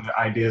life some of the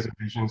ideas and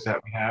visions that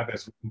we have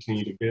as we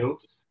continue to build.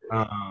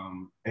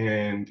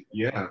 And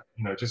yeah,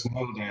 just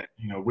know that,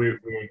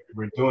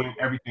 we're doing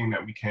everything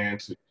that we can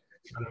to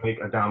try to make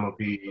ADAMA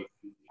be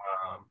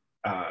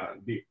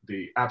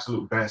the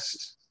absolute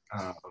best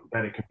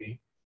that it can be.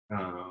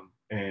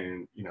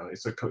 And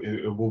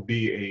it will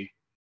be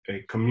a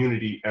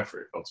community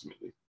effort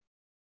ultimately.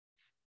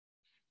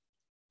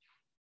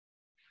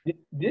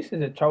 This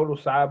is a total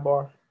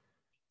sidebar,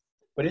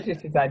 but it's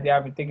just this idea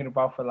I've been thinking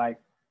about for like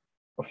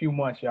a few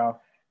months, y'all.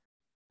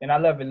 And I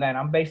love Atlanta.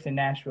 I'm based in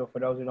Nashville, for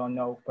those who don't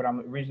know, but I'm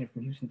originally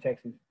from Houston,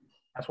 Texas.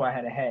 That's why I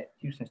had a hat,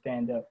 Houston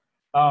Stand Up.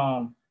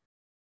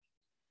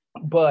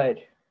 But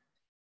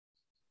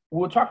we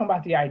were talking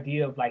about the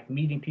idea of like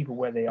meeting people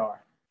where they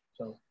are.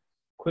 So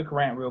quick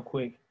rant real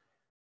quick.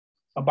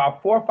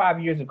 About 4 or 5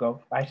 years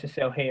ago, I used to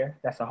sell hair.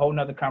 That's a whole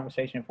nother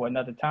conversation for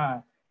another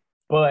time.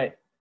 But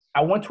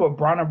I went to a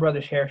Bronner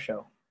Brothers hair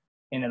show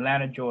in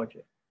Atlanta,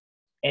 Georgia.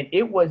 And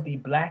it was the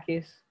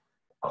blackest,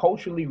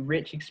 culturally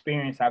rich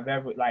experience I've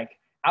ever, like,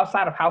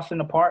 outside of House in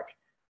the Park,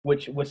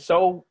 which was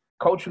so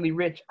culturally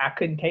rich, I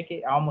couldn't take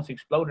it. I almost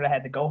exploded. I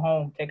had to go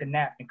home, take a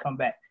nap, and come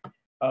back.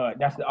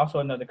 That's also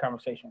another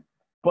conversation.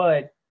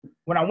 But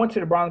when I went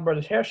to the Bronner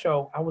Brothers hair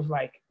show, I was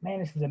like, man,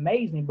 this is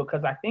amazing,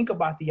 because I think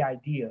about the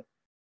idea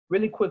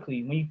really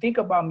quickly. When you think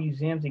about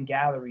museums and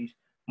galleries,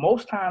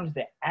 most times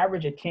the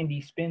average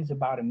attendee spends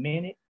about a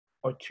minute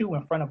or two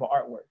in front of an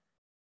artwork.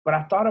 But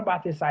I thought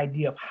about this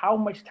idea of how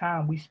much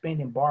time we spend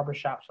in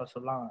barbershops or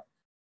salons,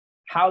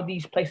 how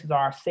these places are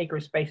our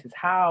sacred spaces,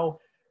 how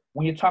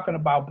when you're talking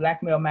about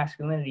Black male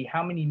masculinity,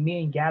 how many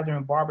men gather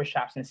in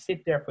barbershops and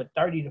sit there for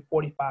 30 to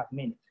 45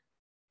 minutes.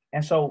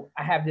 And so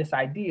I have this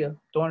idea,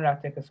 throwing it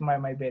out there because somebody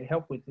might be able to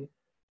help with it,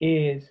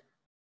 is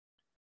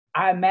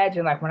I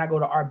imagine like when I go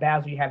to Art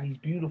Basel, you have these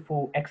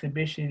beautiful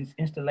exhibitions,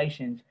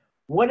 installations.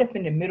 What if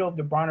in the middle of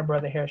the Bronner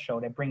Brother hair show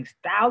that brings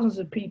thousands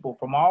of people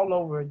from all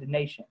over the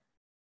nation,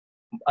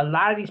 a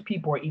lot of these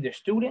people are either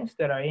students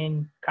that are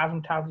in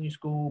cosmetology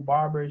school,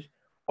 barbers,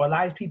 or a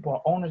lot of people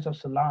are owners of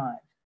salons.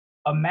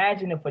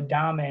 Imagine if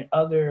ADAMA and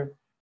other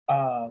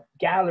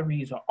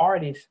galleries or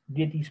artists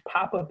did these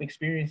pop-up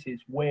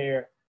experiences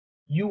where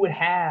you would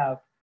have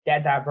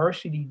that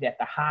diversity that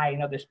the High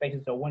and other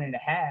spaces are wanting to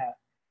have.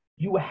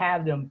 You would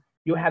have them,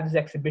 you'll have this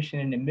exhibition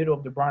in the middle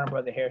of the Bronner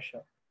Brother hair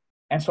show.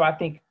 And so I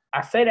think,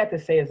 I say that to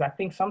say is I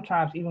think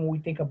sometimes even when we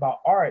think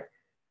about art,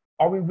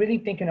 are we really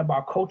thinking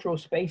about cultural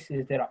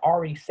spaces that are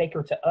already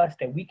sacred to us,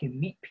 that we can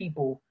meet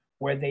people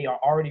where they are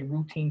already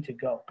routine to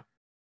go?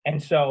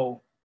 And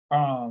so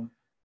the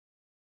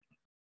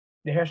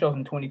hair show's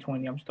in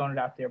 2020, I'm just throwing it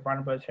out there,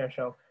 Bronner Brothers hair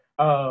show,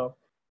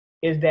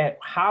 is that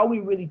how are we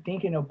really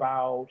thinking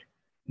about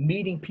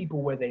meeting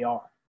people where they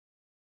are?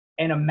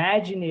 And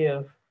imagine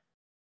if,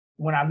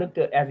 when I looked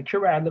at, as a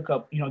curator, I look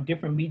up,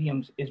 different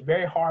mediums. It's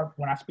very hard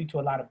when I speak to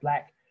a lot of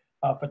Black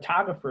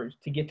photographers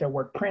to get their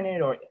work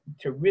printed or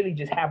to really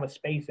just have a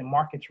space and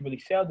market to really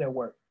sell their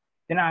work.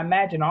 Then I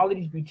imagine all of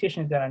these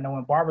beauticians that I know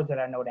and barbers that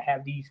I know that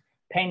have these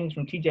paintings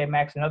from TJ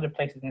Maxx and other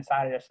places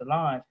inside of their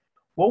salons.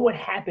 What would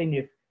happen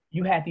if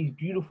you had these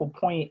beautiful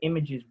poignant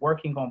images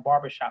working on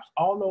barbershops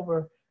all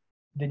over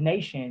the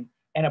nation,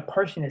 and a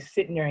person is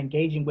sitting there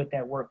engaging with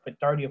that work for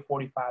 30 or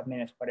 45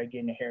 minutes while they're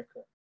getting a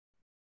haircut?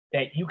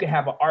 That you can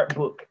have an art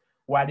book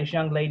while this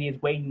young lady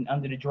is waiting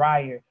under the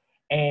dryer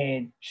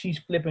and she's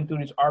flipping through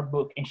this art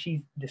book and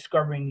she's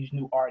discovering these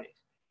new artists.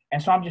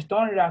 And so I'm just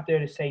throwing it out there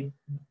to say,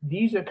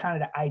 these are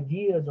kind of the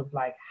ideas of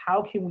like,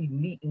 how can we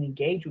meet and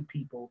engage with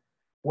people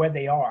where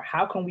they are?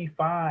 How can we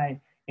find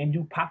and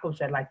do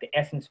pop-ups at like the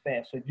Essence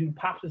Fest, or do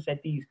pop-ups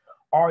at these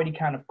already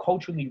kind of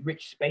culturally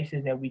rich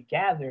spaces that we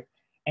gather?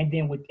 And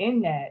then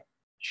within that,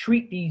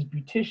 treat these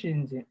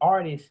beauticians and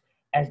artists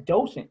as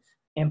docents,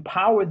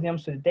 empower them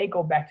so that they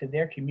go back to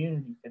their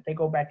communities, that they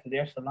go back to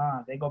their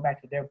salons, they go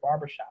back to their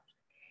barbershops,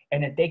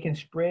 and that they can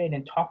spread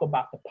and talk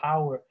about the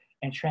power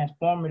and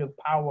transformative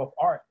power of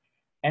art.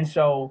 And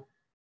so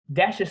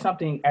that's just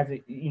something, as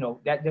a,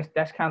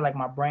 that's kind of like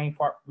my brain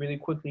fart really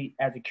quickly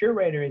as a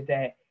curator, is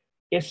that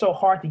it's so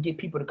hard to get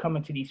people to come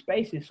into these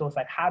spaces. So it's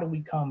like, how do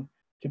we come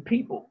to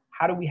people?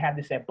 How do we have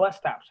this at bus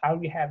stops? How do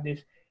we have this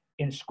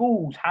in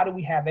schools? How do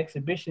we have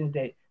exhibitions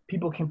that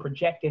people can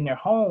project in their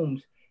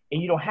homes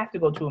and you don't have to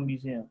go to a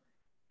museum?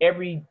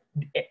 Every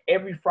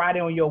Friday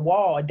on your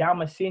wall,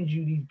 ADAMA sends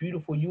you these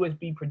beautiful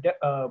USB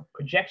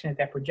projections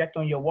that project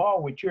on your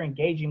wall, which you're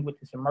engaging with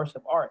this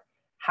immersive art.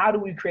 How do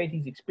we create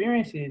these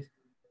experiences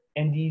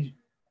in these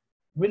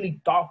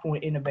really thoughtful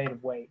and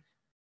innovative ways?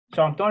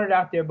 So I'm throwing it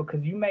out there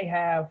because you may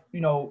have,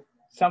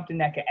 something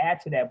that could add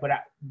to that,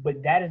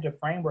 but that is the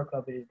framework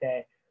of it, is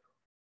that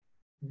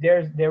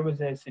there was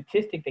a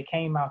statistic that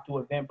came out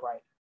through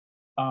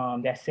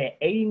Eventbrite that said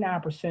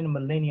 89% of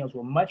millennials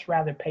will much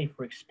rather pay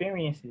for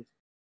experiences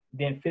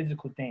than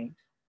physical things.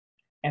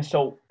 And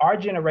so our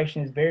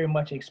generation is very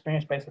much an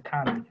experience-based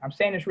economy. I'm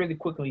saying this really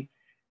quickly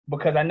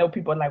because I know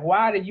people are like,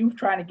 why are the youth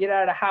trying to get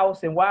out of the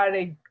house and why are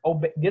they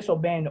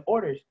disobeying the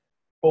orders?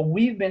 But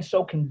we've been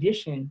so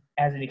conditioned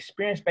as an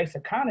experience-based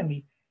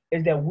economy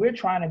is that we're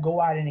trying to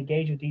go out and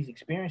engage with these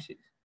experiences.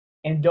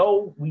 And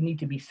though we need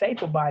to be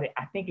safe about it,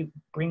 I think it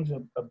brings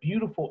a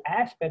beautiful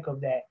aspect of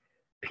that.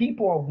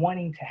 People are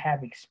wanting to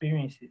have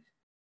experiences.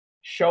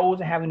 Shows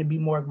are having to be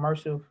more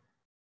immersive.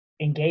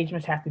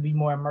 Engagements have to be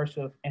more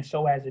immersive. And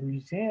so as a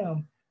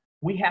museum,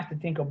 we have to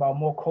think about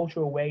more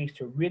cultural ways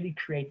to really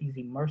create these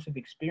immersive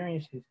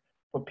experiences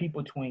for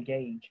people to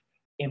engage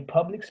in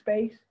public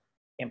space,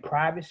 in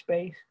private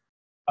space.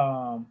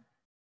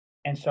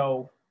 And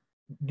so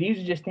these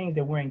are just things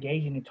that we're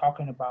engaging and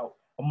talking about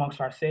amongst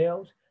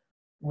ourselves.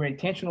 We're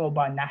intentional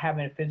about not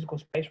having a physical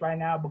space right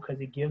now because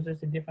it gives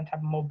us a different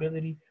type of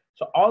mobility.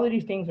 So all of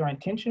these things are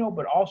intentional,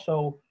 but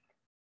also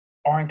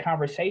are in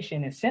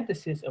conversation and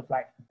synthesis of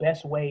like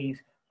best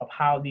ways of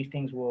how these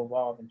things will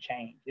evolve and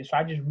change. And so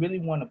I just really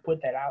want to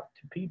put that out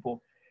to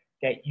people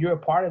that you're a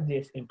part of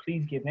this and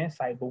please give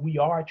insight, but we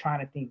are trying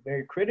to think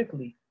very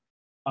critically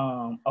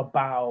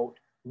about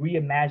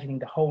reimagining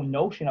the whole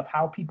notion of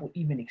how people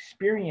even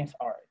experience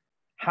art,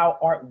 how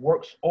art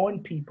works on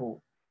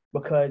people.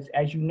 Because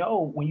as you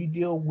know, when you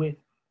deal with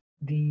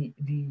the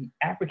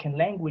African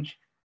language,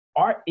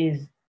 art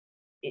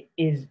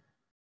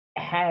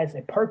has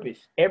a purpose.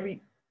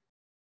 Every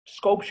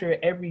sculpture,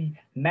 every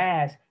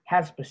mask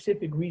has a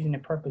specific reason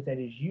and purpose that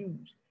is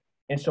used.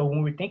 And so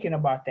when we're thinking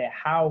about that,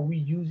 how are we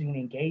using and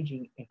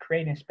engaging and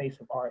creating space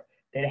of art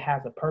that it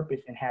has a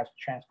purpose and has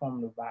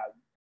transformative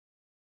value?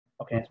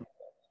 Okay. That's my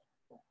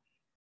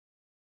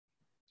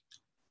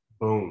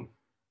Boom.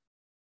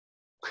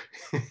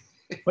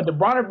 But the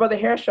Bronner Brother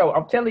Hair Show,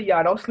 I'm telling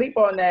y'all, don't sleep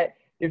on that.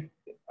 If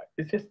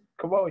it's just,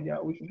 come on,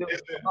 y'all, we can do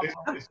it.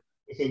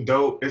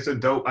 It's a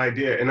dope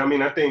idea. And I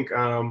mean, I think,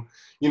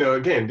 you know,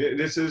 again,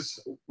 this is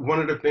one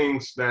of the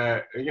things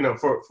that, you know,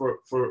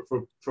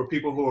 for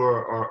people who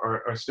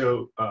are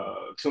still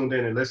tuned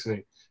in and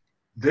listening,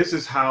 this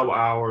is how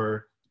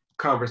our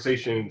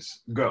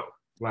conversations go,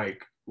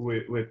 like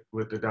with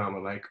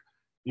ADAMA. Like,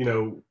 you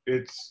know,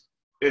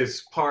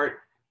 it's part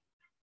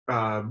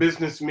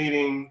business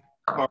meeting,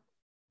 part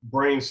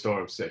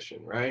brainstorm session,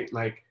 right?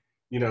 Like,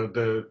 you know,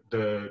 the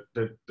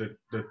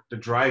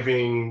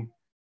driving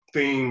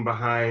theme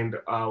behind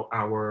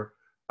our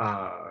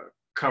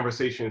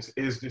conversations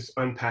is this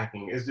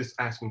unpacking, is this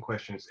asking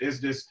questions,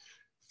 is this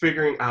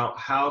figuring out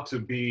how to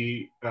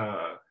be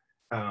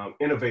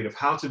innovative,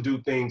 how to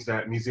do things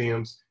that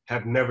museums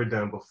have never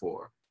done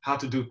before, how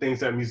to do things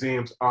that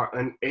museums are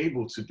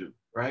unable to do,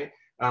 right?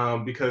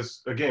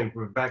 Because again,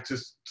 we're back to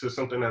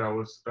something that I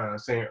was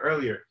saying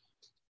earlier.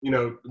 You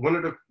know, one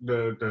of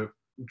the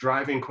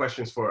driving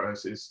questions for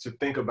us is to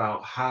think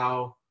about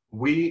how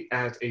we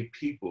as a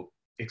people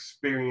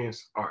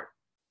experience art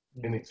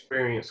and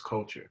experience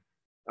culture.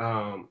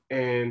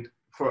 And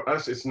for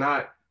us, it's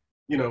not,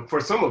 you know, for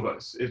some of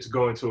us, it's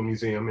going to a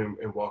museum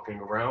and walking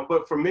around,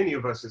 but for many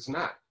of us, it's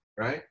not,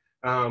 right?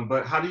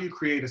 But how do you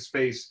create a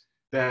space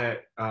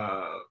that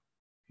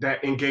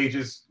that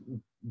engages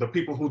the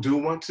people who do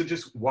want to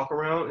just walk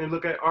around and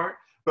look at art,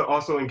 but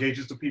also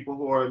engages the people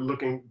who are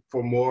looking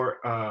for more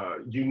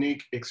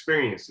unique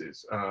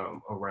experiences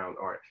around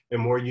art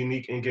and more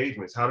unique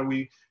engagements? How do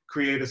we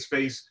create a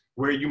space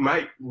where you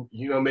might,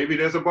 you know, maybe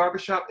there's a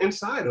barbershop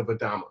inside of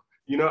ADAMA?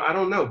 You know, I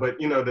don't know, but,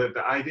 you know, the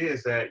idea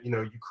is that, you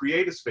know, you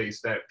create a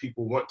space that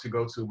people want to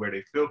go to, where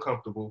they feel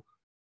comfortable,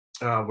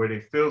 where they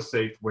feel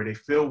safe, where they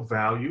feel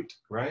valued,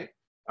 right?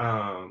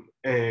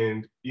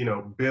 And, you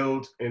know,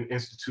 build an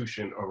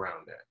institution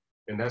around that.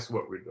 And that's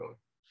what we're doing.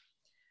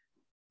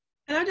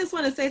 And I just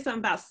want to say something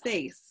about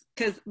space,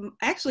 because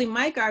actually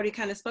Mike already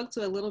kind of spoke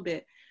to it a little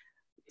bit.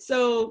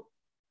 So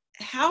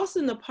House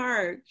in the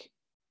Park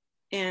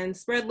and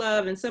Spread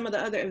Love and some of the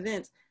other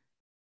events,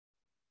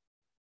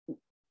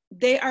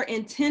 they are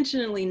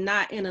intentionally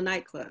not in a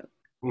nightclub.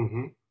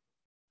 Mm-hmm.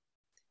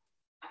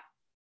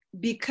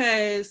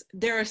 Because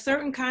there are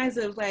certain kinds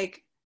of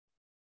like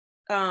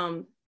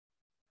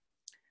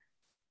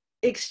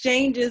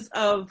exchanges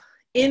of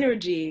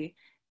energy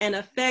and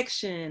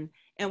affection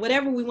and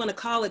whatever we want to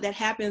call it that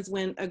happens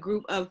when a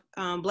group of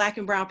Black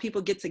and brown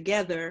people get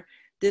together,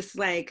 this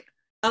like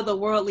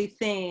otherworldly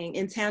thing,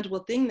 intangible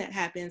thing that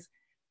happens.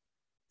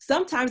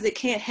 Sometimes it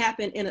can't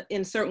happen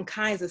in certain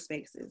kinds of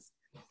spaces.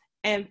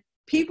 And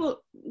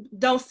people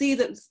don't see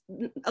that,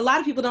 a lot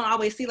of people don't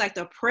always see like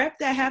the prep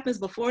that happens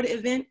before the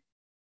event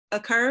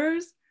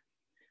occurs,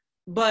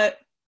 but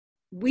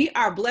we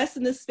are blessed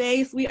in this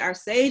space. We are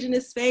sage in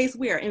this space.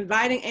 We are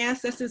inviting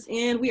ancestors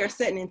in. We are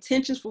setting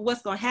intentions for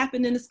what's going to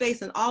happen in the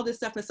space and all this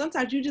stuff. And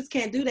sometimes you just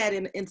can't do that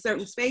in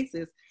certain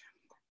spaces.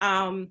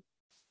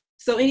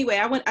 So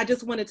anyway, I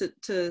just wanted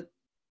to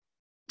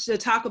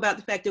talk about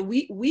the fact that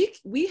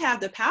we have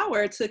the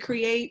power to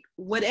create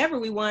whatever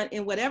we want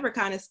in whatever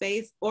kind of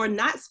space or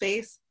not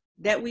space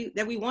that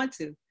we want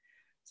to.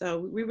 So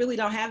we really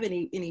don't have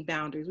any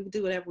boundaries. We can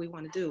do whatever we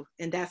want to do.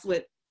 And that's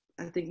what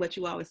I think what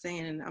you all was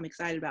saying, and I'm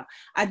excited about.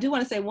 I do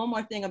want to say one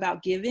more thing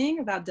about giving,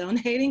 about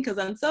donating, because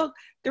I'm so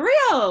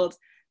thrilled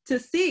to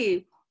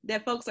see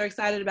that folks are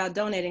excited about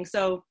donating.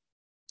 So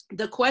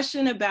the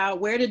question about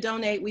where to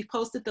donate, we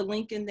posted the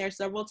link in there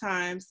several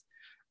times.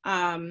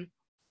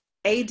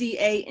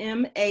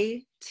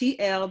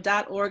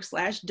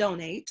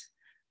 ADAMATL.org/donate.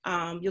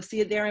 You'll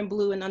see it there in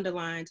blue and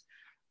underlined.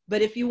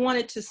 But if you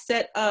wanted to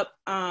set up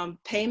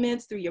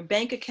payments through your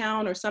bank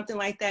account or something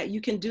like that,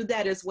 you can do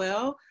that as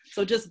well.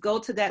 So just go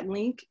to that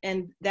link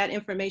and that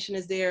information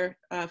is there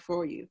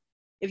for you.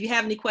 If you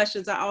have any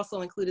questions, I also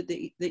included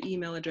the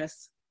email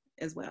address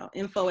as well,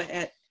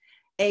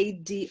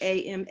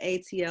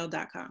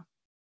 info@adamatl.com.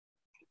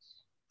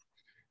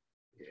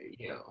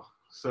 Yeah.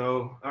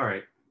 So, all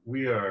right,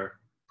 we are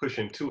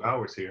pushing 2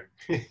 hours here.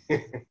 This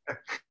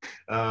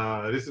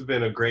has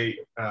been a great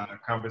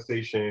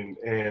conversation,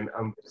 and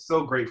I'm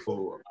so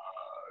grateful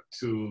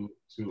to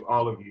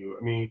all of you.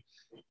 I mean,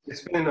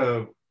 it's been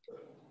a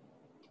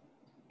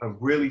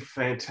really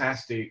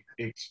fantastic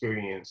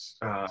experience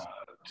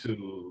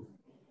to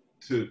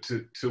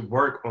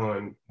work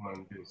on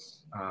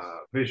this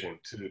vision,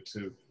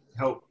 to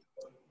help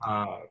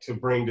to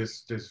bring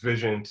this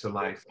vision to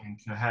life, and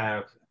to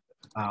have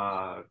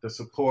the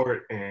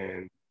support,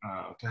 and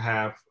to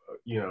have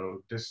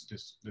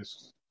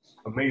this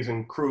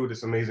amazing crew,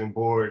 this amazing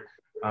board,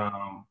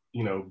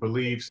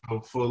 believe so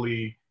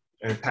fully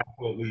and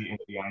passionately in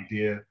the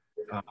idea.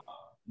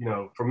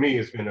 For me,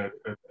 it's been a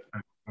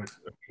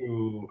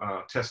true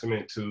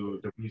testament to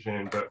the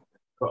vision, but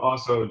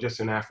also just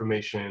an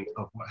affirmation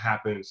of what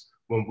happens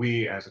when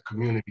we as a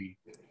community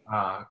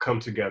come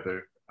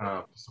together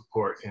to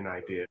support an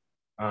idea.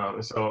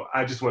 And so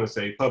I just want to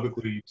say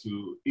publicly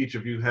to each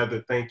of you, Heather,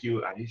 thank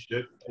you.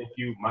 Aisha, thank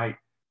you. Mike,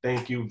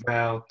 thank you.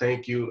 Val,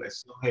 thank you.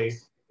 Esohe,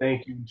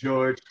 thank you.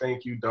 George,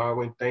 thank you.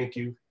 Darwin, thank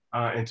you.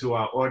 And to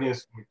our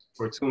audience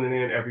for tuning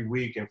in every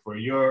week, and for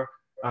your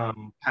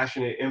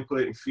passionate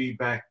input and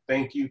feedback,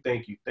 thank you,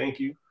 thank you, thank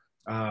you.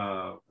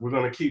 We're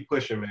going to keep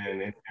pushing,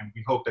 man, and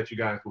we hope that you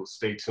guys will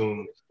stay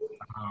tuned.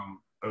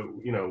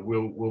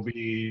 We'll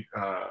be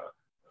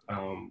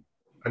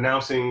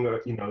announcing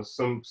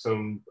some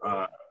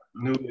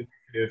new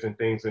initiatives and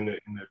things in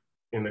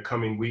the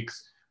coming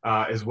weeks,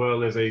 as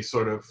well as a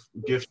sort of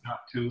gift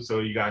shop too, so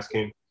you guys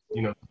can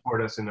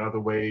support us in other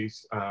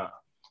ways.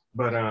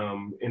 But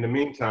in the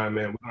meantime,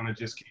 man, we're gonna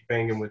just keep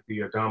banging with the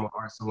ADAMA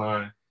Arts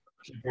Salon,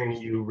 keep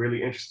bringing you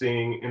really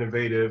interesting,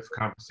 innovative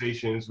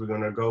conversations. We're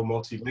gonna go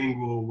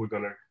multilingual. We're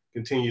gonna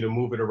continue to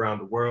move it around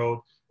the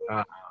world.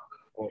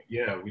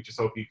 Yeah, we just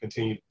hope you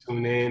continue to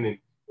tune in and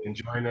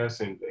join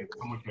us and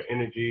come with your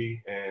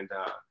energy, and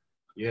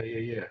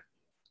yeah,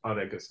 all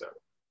that good stuff.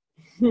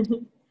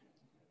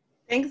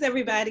 Thanks,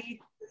 everybody.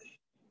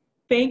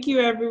 Thank you,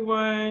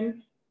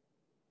 everyone.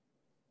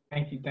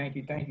 Thank you, thank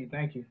you, thank you,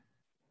 thank you.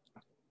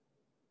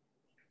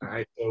 All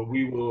right, so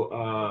we will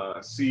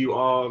see you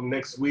all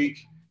next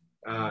week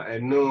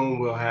at noon.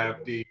 We'll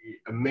have the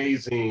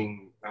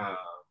amazing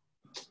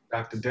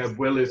Dr. Deb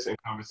Willis in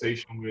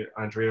conversation with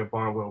Andrea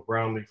Barnwell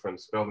Brownlee from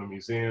the Spelman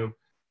Museum.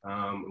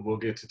 We'll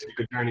get to take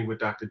a journey with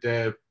Dr.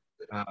 Deb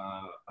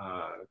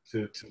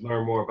to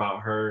learn more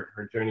about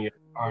her journey as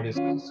an artist,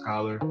 as a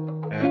scholar,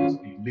 as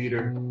a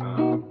leader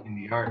in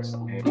the arts.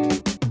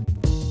 And